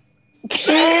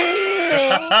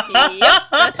 Yep,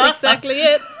 that's exactly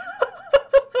it.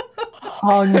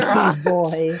 Hungry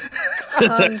boy.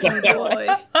 Hungry boy.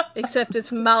 Except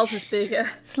its mouth is bigger.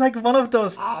 It's like one of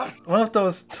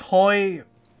those toy,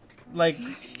 like,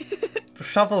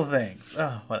 shovel things.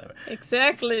 Oh, whatever.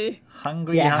 Exactly.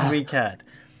 Hungry, Yeah. hungry cat.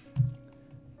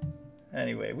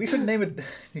 Anyway, we should name it.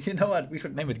 You know what? We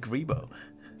should name it Grebo.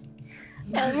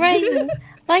 Raymond,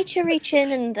 might you reach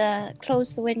in and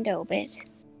close the window a bit?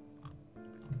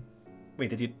 Wait,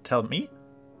 did you tell me?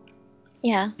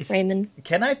 Yeah, Raymond.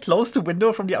 Can I close the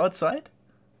window from the outside?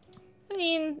 I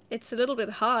mean, it's a little bit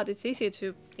hard. It's easier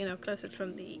to, close it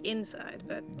from the inside,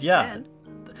 but you Yeah. can.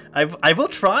 I will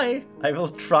try. I will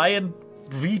try and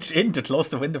reach in to close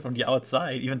the window from the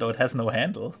outside, even though it has no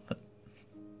handle.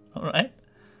 All right.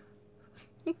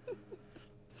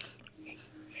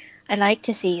 I like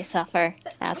to see you suffer.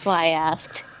 That's why I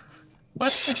asked.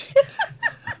 What?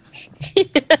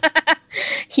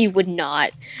 He would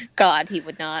not. God, he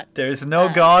would not. There is no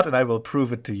God, and I will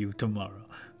prove it to you tomorrow.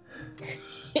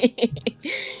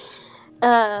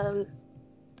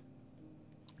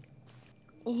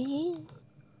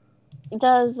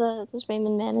 Does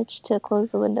Raymond manage to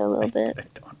close the window a little bit? I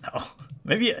don't know.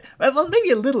 Maybe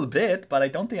a little bit, but I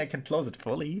don't think I can close it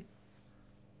fully.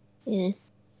 Yeah.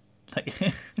 Like,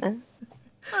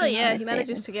 Oh yeah, he Alright,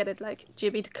 manages to get it like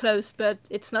jibbied closed, but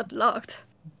it's not locked.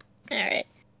 Alright.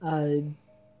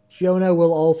 Jonah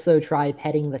will also try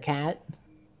petting the cat.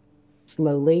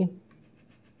 Slowly.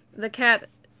 The cat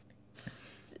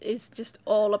is just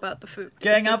all about the food.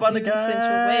 Gang It up doesn't on the even flinch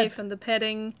away cat! from the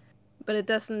petting, but it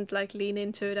doesn't like lean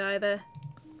into it either.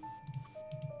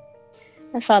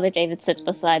 My Father David sits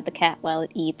beside the cat while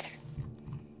it eats.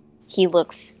 He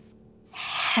looks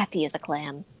happy as a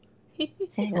clam.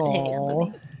 Hang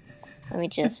on. Aww. Let me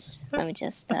just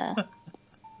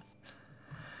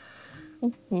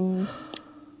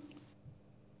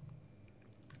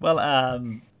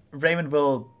well, Raymond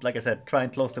will, like I said, try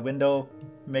and close the window,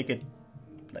 make it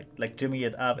like jimmy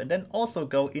it up, and then also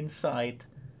go inside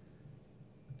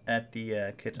at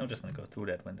the kitchen. I'm just gonna go through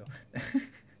that window.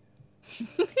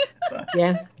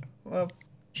 Yeah. Well,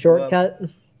 Shortcut.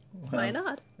 Why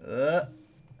not?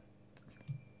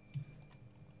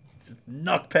 Just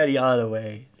knock Patty out of the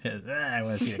way. I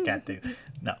want to see the cat too.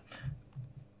 No.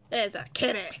 There's a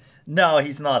kitty. No,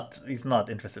 he's not. He's not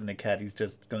interested in the cat. He's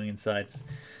just going inside.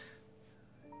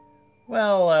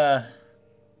 Well,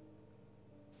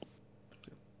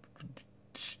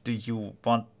 do you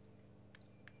want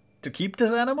to keep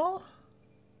this animal?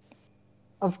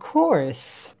 Of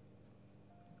course.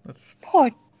 That's...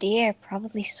 Poor dear,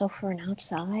 probably suffering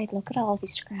outside. Look at all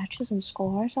these scratches and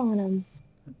scars on him.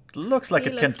 Looks like He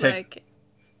it can looks take. like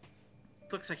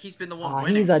Looks like he's been the one Aw,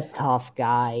 winning. he's a tough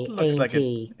guy, Looks ain't like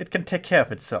he? it can take care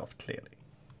of itself. Clearly.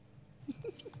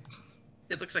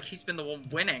 It looks like he's been the one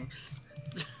winning.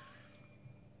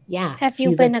 Yeah. Have you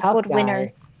he's been a tough good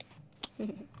winner? guy.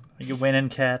 Are you winning,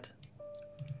 cat?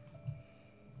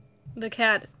 the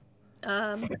cat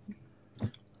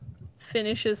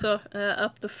finishes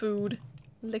up the food,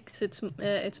 licks its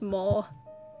maw,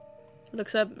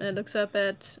 looks up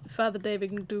at Father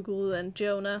David McDougal and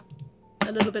Jonah.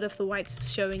 A little bit of the whites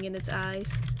showing in its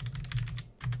eyes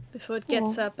before it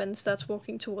gets up and starts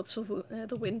walking towards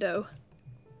the window.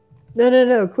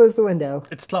 No. Close the window.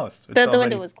 It's closed. It's The already...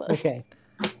 window was closed. Okay.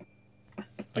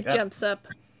 It jumps up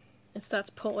and starts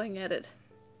pawing at it.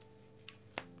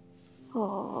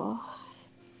 Oh,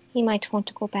 he might want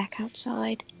to go back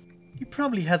outside. He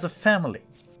probably has a family.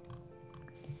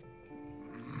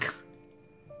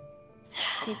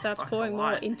 He starts pawing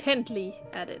more intently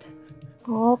at it.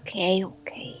 Okay.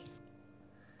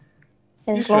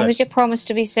 As You long should. as you promise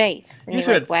to be safe. And You he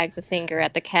like should. wags a finger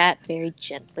at the cat very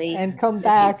gently. And come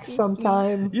back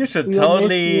sometime. You should We will miss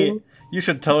totally. you. You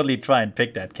should totally try and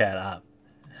pick that cat up.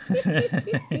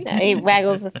 No, he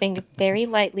waggles a finger very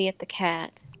lightly at the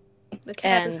cat. The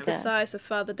cat is And, the size of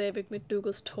Father David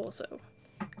McDougal's torso.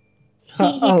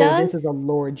 He Oh, does this is a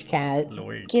large cat.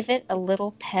 Lord. give it a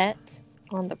little pet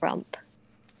on the rump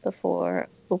before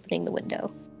opening the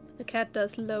window. The cat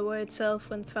does lower itself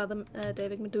when Father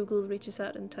David McDougal reaches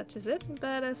out and touches it,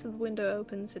 but as the window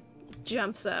opens, it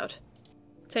jumps out,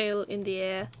 tail in the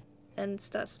air, and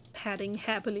starts padding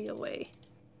happily away.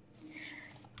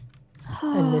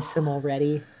 I miss him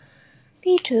already.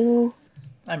 Me too.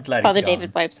 I'm glad Father he's gone.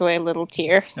 David wipes away a little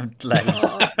tear. I'm glad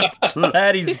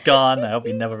glad he's gone. I hope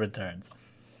he never returns.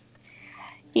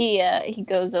 He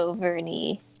goes over and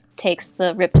he takes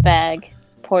the ripped bag,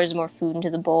 pours more food into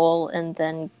the bowl, and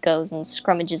then goes and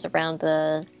scrummages around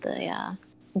the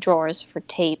drawers for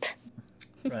tape.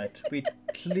 Right.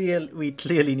 We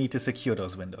clearly need to secure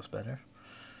those windows better.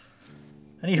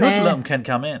 Any Nah. hoodlum can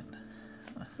come in.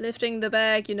 Lifting the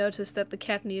bag, you notice that the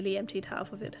cat nearly emptied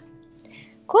half of it.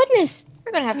 Goodness,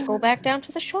 we're gonna have to go back down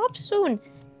to the shop soon.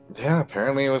 Yeah,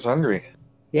 apparently he was hungry.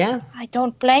 Yeah. I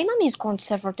don't blame him. He's gone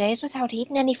several days without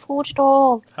eating any food at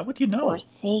all. How would you know? Poor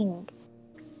thing.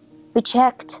 We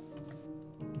checked.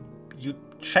 You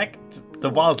checked the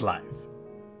wildlife.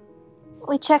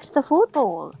 We checked the food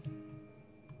bowl.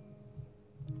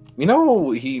 You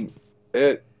know,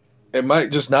 it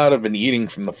might just not have been eating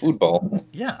from the food bowl.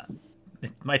 Yeah.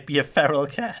 It might be a feral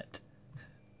cat.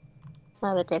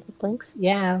 Father David blinks.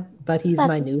 Yeah, but he's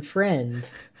my new friend.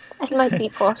 That might be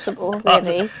possible,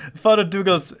 really. Father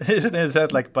Dougal's his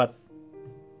head like, but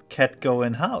cat go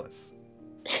in house.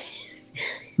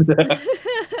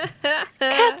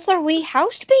 Cats are wee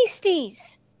housed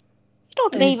beasties. You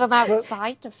don't leave him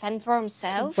outside to fend for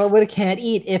himself. But what a cat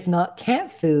eat if not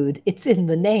cat food? It's in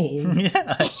the name.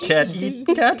 Yeah, cat eat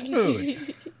cat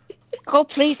food. Oh,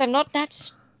 please, I'm not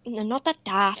that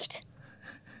daft.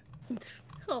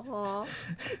 Aww.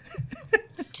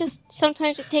 Just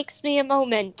sometimes it takes me a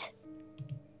moment.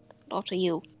 Not a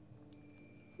you.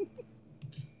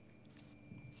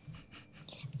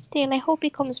 Still, I hope he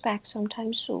comes back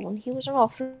sometime soon. He was an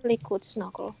awfully good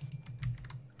snuggle.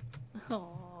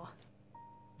 Aww.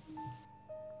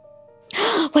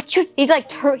 What should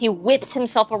he whips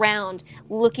himself around,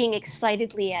 looking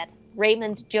excitedly at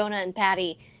Raymond, Jonah, and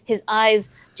Patty. His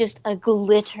eyes just a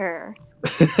glitter.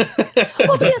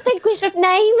 What do you think we should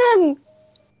name him?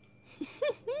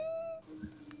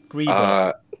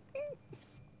 Grebo.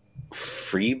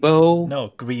 Freebo? No,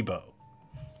 Grebo.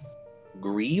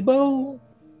 Grebo?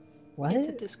 What? It's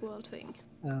a Discworld thing.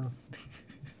 Oh.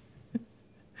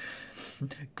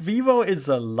 Grebo is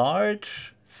a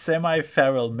large,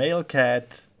 semi-feral male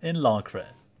cat in Lancre.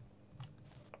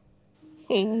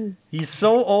 He's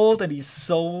so old and he's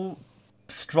so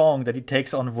strong that he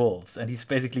takes on wolves, and he's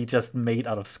basically just made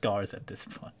out of scars at this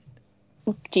point.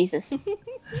 Jesus.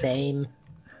 Same.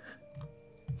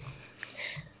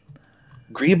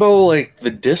 Grebo, like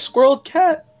the Discworld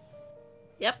cat?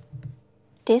 Yep.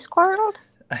 Discworld?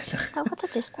 Oh, what's a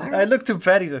Discworld? I looked to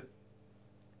Patty. Like,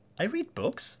 I read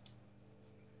books.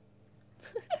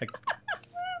 Like,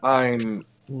 I'm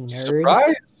Nerd.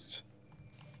 surprised.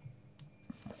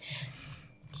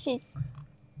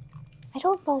 I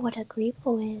don't know what a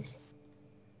Grebo is.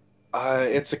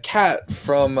 It's a cat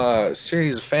from a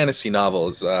series of fantasy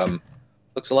novels.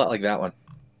 Looks a lot like that one.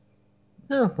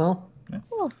 Oh, well.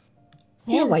 Oh,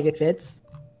 Feels man, like it fits.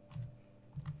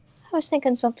 I was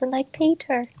thinking something like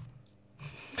Peter.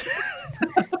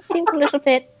 Seems a little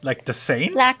bit like the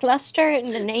Saint? lackluster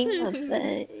in the name of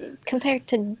compared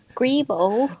to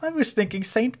Grebo. I was thinking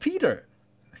Saint Peter.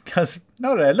 Because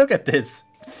now that I look at this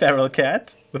feral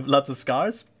cat with lots of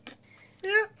scars,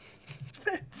 yeah,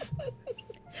 fits.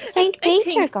 Saint I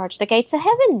Peter think- guards the gates of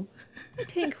heaven. I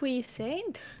think we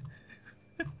saint.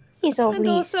 He's a And wee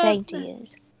also- saint, he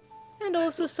is. And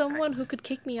also someone who could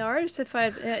kick me arse if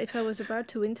I was about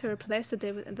to enter a place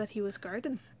that he was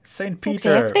guarding. Saint Peter.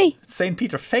 Exactly. Saint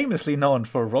Peter, famously known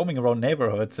for roaming around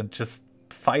neighborhoods and just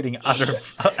fighting other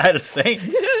saints.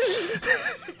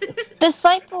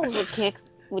 Disciples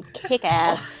would kick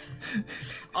ass.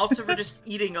 Also, for just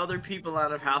eating other people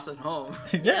out of house and home.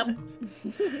 Yeah.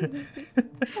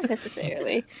 Not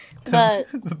necessarily, but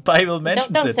The Bible mentions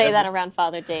don't it. say that around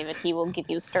Father David. He will give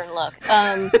you a stern look.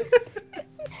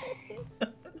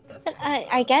 But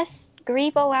I guess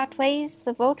Grebo outweighs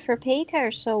the vote for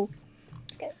Peter, so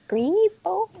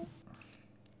Grebo.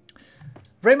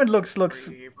 Raymond looks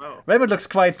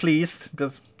quite pleased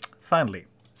because finally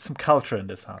some culture in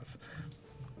this house.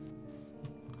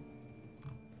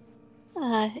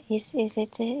 Is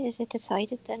it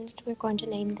decided then that we're going to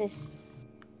name this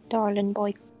darling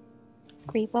boy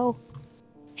Grebo?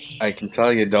 I can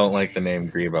tell you don't like the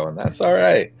name Grebo, and that's all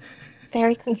right.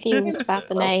 Very confused about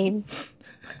the name.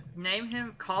 Name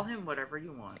him, call him whatever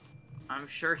you want. I'm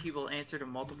sure he will answer to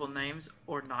multiple names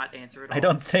or not answer at all. I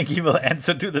don't think he will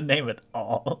answer to the name at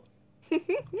all.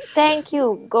 Thank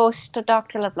you, Ghost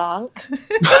Dr. LeBlanc.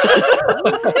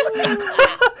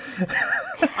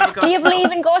 Do you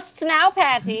believe in ghosts now,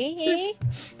 Patty?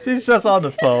 She's just on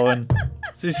the phone.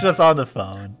 She's just on the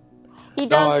phone. He No,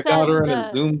 does I got her in send,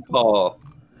 a Zoom call,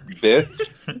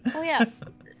 bitch. Oh yeah.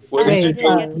 Where Wait, did did you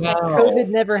I go get to say- now? COVID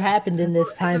never happened in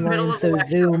this middle timeline, of so a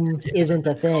Zoom lecture. isn't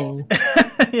a thing.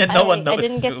 Yeah, no one knows. I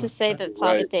didn't get to Zoom. say that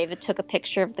Father Right. David took a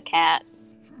picture of the cat.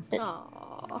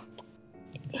 Aww.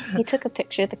 He took a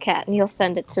picture of the cat and he'll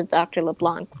send it to Dr.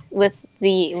 LeBlanc with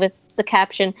the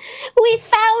caption, "We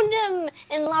found him!"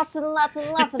 and lots and lots and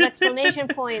lots of exclamation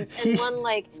points and one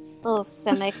like little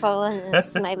semicolon and a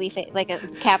smiley face, like a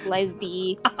capitalized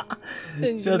D. So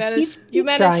you Just- managed He's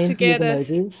to trying to get use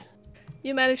emojis.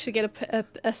 you managed to get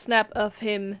a snap of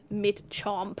him mid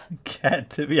chomp.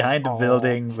 Cat behind the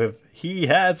building with "He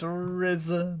has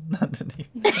risen" underneath.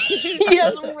 He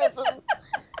has risen.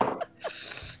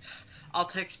 I'll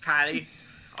text Patty.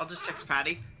 I'll just text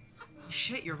Patty.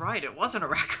 Shit, you're right. It wasn't a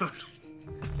raccoon.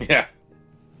 Yeah.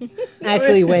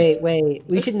 Actually, wait.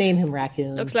 We should name him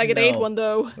Raccoon. Looks like it ate No. one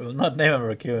though. We will not name him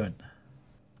Raccoon.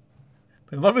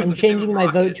 But what will I'm changing my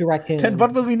vote to Raccoon. then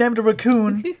what will we name the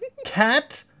raccoon?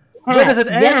 Cat? Where does it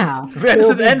end? Yeah, Where does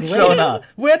it'll it be end, great. Shona?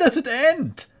 Where does it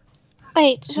end?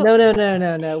 Wait, so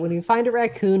No. When we find a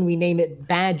raccoon, we name it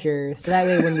Badger. So that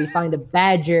way, when we find a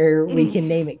badger, we can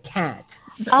name it Cat.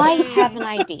 I have an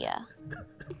idea.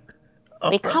 We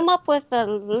Alright. come up with a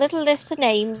little list of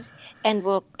names, and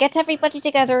we'll get everybody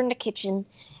together in the kitchen,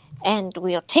 and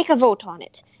we'll take a vote on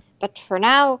it. But for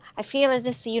now, I feel as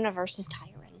if the universe is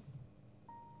tiring.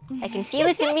 I can feel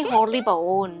it in me holy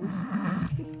bones.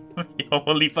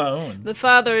 Holy phone. The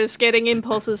father is getting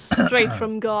impulses straight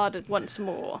from God at once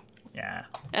more. Yeah.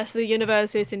 As the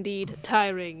universe is indeed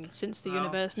tiring, since the Wow.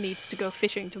 universe needs to go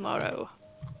fishing tomorrow.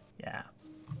 Yeah.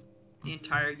 The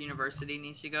entire university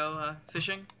needs to go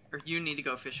fishing? Or you need to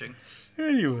go fishing?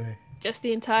 Anyway. Just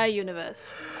the entire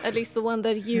universe. At least the one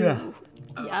that you, Yeah.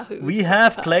 Yahoos, We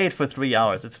have found. played for 3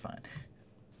 hours, it's fine.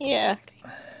 Yeah.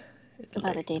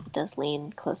 Father David does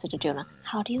lean closer to Jonah.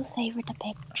 How do you favorite the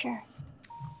picture?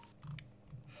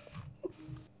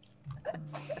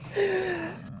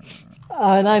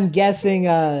 And I'm guessing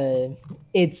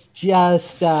it's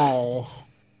just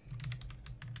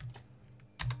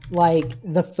like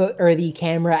the foot or the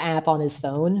camera app on his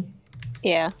phone.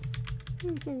 Yeah.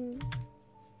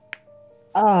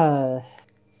 I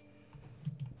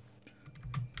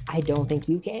don't think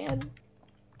you can.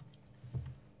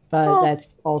 But Well-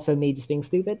 that's also me just being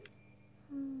stupid.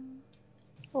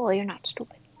 Well, you're not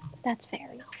stupid. That's fair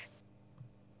enough.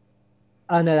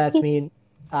 Oh no, that's me.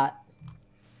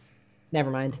 Never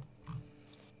mind.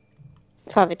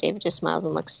 Father David just smiles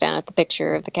and looks down at the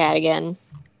picture of the cat again.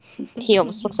 He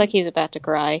almost looks like he's about to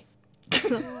cry.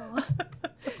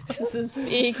 This is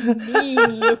big,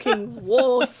 mean-looking,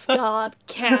 war-scarred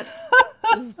cat.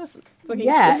 Is fucking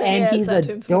Yeah, and glares he's at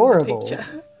him from the adorable. picture.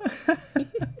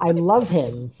 I love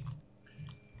him.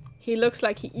 He looks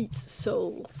like he eats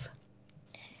souls.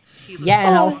 He looks- Yeah,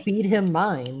 and Oh. I'll feed him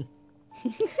mine.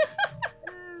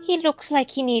 He looks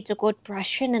like he needs a good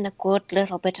brushing and a good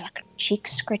little bit of cheek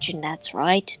scratching, that's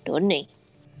right, doesn't he?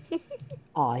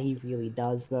 Aw, he really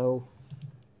does, though.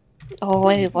 Oh,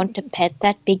 I want to pet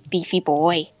that big beefy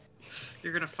boy.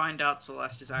 You're gonna find out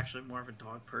Celeste is actually more of a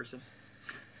dog person.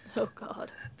 Oh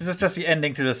god. This is just the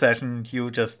ending to the session, you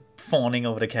just fawning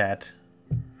over the cat.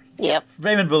 Yep.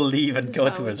 Raymond will leave and This go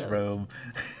is to how his it room.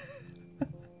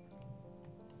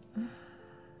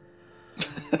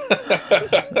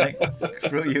 Like,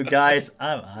 screw you guys,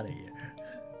 I'm out of here.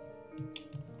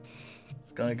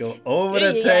 It's gonna go over Screw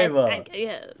the you guys, table. I go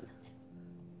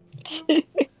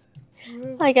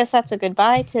home. I guess that's a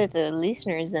goodbye to the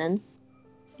listeners then.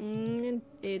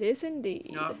 It is indeed.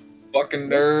 Yup. Fucking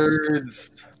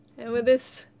nerds. And with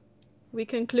this, we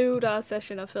conclude our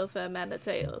session of Fellfayre Manor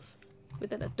Tales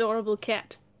with an adorable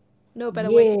cat. No better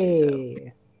way to do so.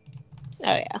 Yay.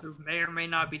 Oh yeah. Who may or may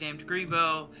not be named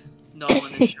Grebo. No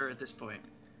one is sure at this point.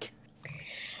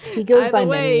 He goes by Either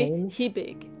way, many names. he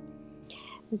big.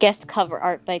 Guest cover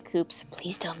art by Coops.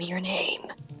 Please tell me your name.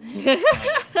 I'm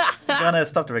gonna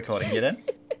stop the recording here then.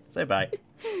 Say bye.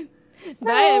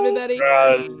 Bye, everybody.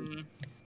 God.